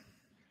 Mark.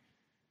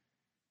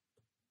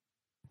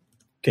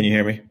 Can you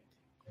hear me?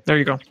 There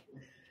you go.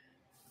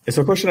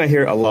 So a question I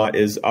hear a lot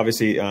is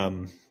obviously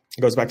it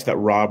goes back to that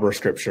robber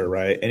scripture,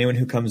 right? Anyone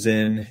who comes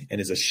in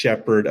and is a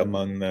shepherd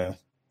among the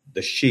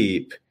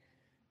sheep,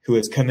 who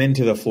has come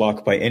into the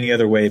flock by any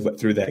other way but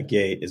through that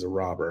gate, is a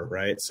robber,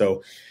 right?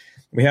 So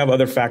we have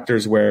other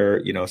factors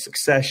where,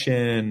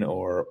 succession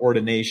or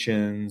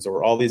ordinations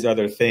or all these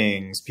other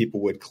things,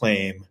 people would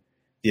claim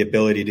the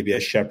ability to be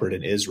a shepherd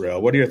in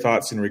Israel. What are your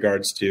thoughts in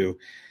regards to,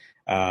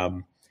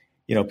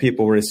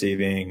 people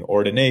receiving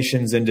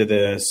ordinations into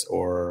this,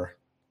 or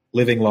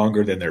living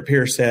longer than their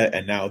peer set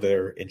and now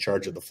they're in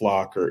charge of the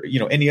flock, or,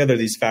 any other of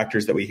these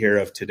factors that we hear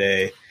of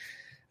today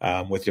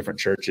with different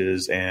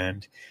churches?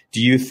 And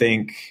do you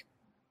think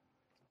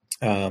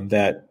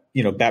that,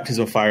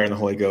 baptism of fire and the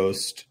Holy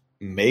Ghost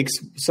makes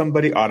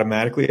somebody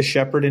automatically a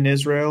shepherd in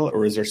Israel?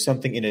 Or is there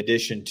something in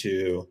addition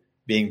to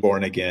being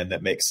born again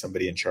that makes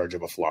somebody in charge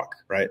of a flock,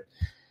 right?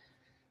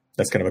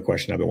 That's kind of a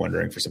question I've been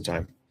wondering for some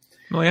time.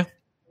 Oh, yeah.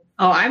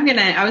 Oh, I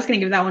was going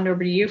to give that one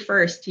over to you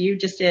first. You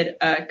just did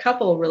a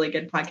couple really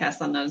good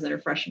podcasts on those that are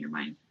fresh in your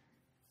mind.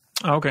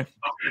 Oh, okay.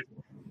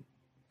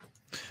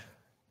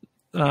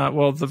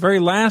 Well, the very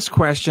last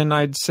question,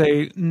 I'd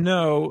say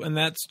no, and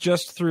that's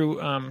just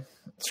through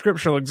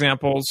scriptural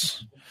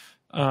examples.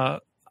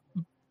 At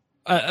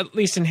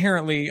least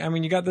inherently, I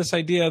mean, you got this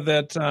idea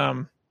that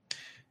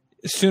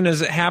as soon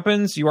as it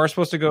happens, you are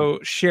supposed to go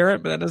share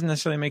it, but that doesn't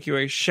necessarily make you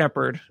a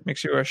shepherd. It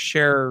makes you a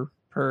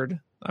share-herd.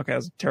 Okay,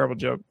 that's a terrible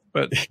joke,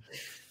 but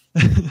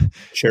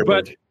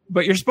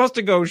but you're supposed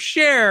to go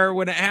share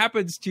when it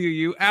happens to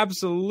you,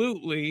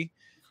 absolutely,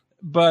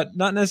 but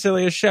not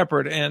necessarily a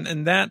shepherd,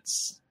 and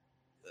that's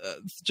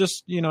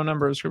just a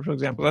number of scriptural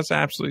examples. That's an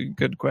absolutely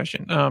good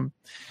question.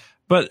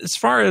 But as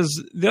far as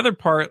the other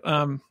part,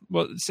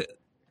 well, it's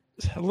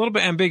a little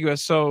bit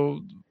ambiguous.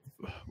 So,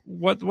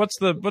 what's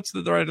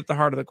the right at the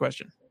heart of the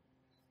question?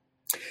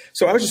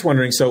 So I was just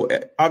wondering, so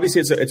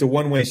obviously it's a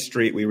one-way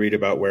street we read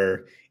about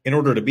where in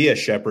order to be a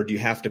shepherd, you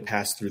have to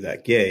pass through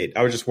that gate.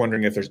 I was just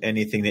wondering if there's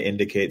anything that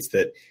indicates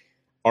that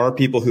are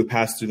people who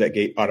pass through that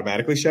gate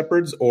automatically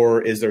shepherds,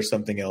 or is there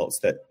something else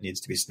that needs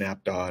to be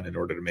snapped on in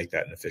order to make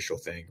that an official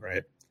thing,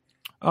 right?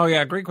 Oh,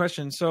 yeah, great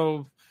question.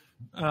 So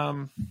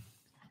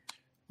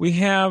we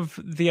have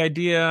the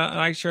idea, and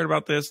I shared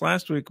about this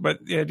last week,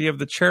 but the idea of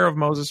the chair of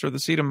Moses or the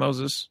seat of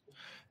Moses.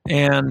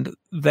 And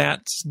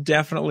that's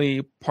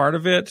definitely part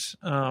of it.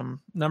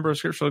 Number of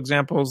scriptural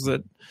examples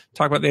that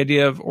talk about the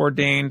idea of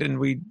ordained, and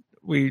we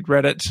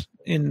read it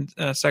in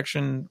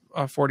section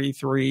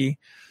 43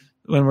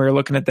 when we were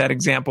looking at that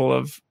example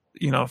of,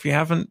 if you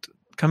haven't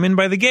come in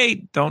by the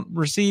gate, don't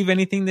receive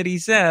anything that he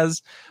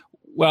says.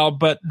 Well,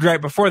 but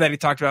right before that, he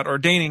talked about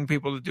ordaining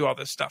people to do all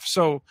this stuff.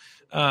 So,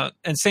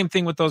 and same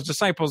thing with those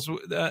disciples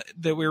that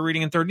we were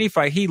reading in 3rd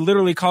Nephi. He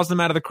literally calls them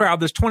out of the crowd.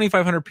 There's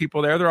 2,500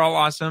 people there. They're all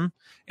awesome.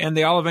 And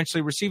they all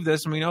eventually receive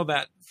this. And we know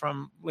that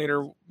from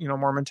later,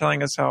 Mormon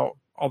telling us how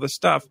all this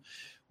stuff.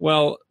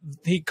 Well,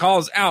 he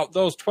calls out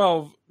those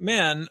 12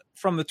 men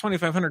from the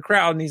 2,500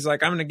 crowd. And he's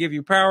like, I'm going to give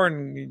you power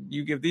and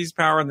you give these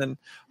power. And then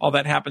all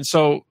that happens.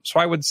 So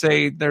I would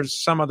say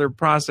there's some other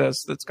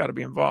process that's got to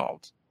be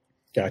involved.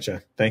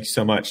 Gotcha. Thank you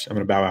so much. I'm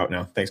going to bow out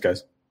now. Thanks,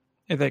 guys.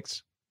 Hey,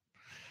 thanks.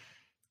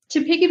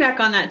 To piggyback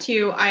on that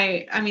too,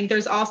 I mean,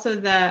 there's also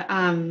the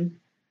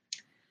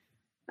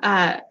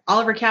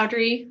Oliver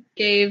Cowdery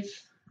gave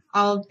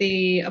all of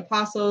the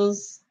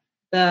apostles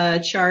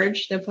the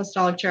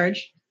apostolic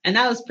charge, and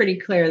that was pretty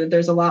clear that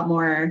there's a lot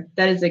more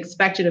that is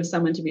expected of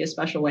someone to be a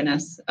special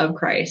witness of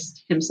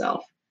Christ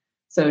himself.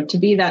 So to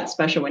be that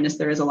special witness,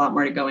 there is a lot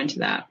more to go into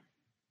that.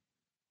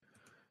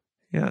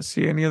 Yeah.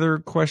 See, any other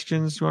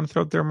questions you want to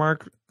throw out there,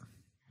 Mark?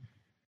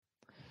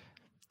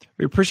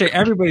 We appreciate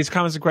everybody's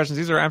comments and questions.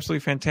 These are absolutely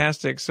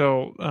fantastic.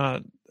 So,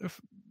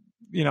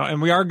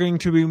 and we are going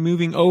to be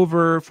moving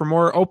over for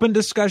more open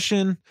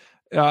discussion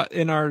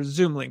in our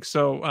Zoom link.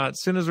 So as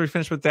soon as we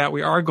finish with that,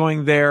 we are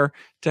going there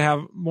to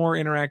have more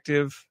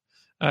interactive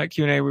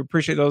Q&A. We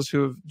appreciate those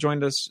who have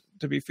joined us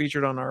to be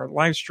featured on our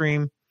live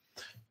stream,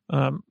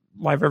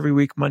 live every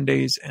week,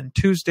 Mondays and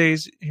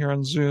Tuesdays here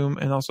on Zoom,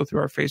 and also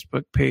through our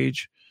Facebook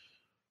page.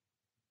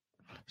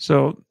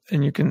 So,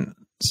 and you can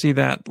see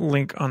that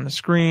link on the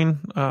screen.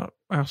 I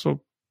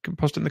also can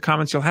post it in the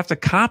comments. You'll have to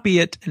copy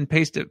it and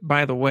paste it,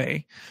 by the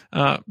way.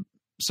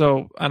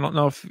 So I don't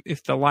know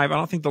if the live, I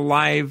don't think the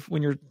live,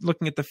 when you're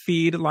looking at the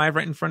feed live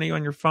right in front of you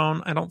on your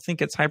phone, I don't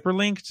think it's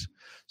hyperlinked.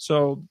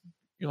 So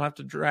you'll have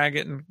to drag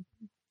it and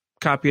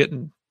copy it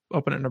and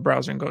open it in a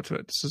browser and go to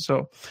it.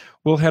 So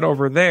we'll head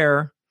over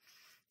there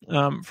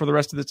for the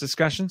rest of this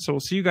discussion. So we'll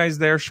see you guys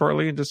there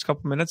shortly in just a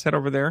couple minutes. Head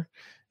over there.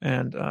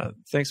 And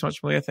thanks so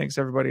much, Malia. Thanks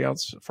everybody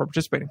else for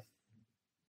participating.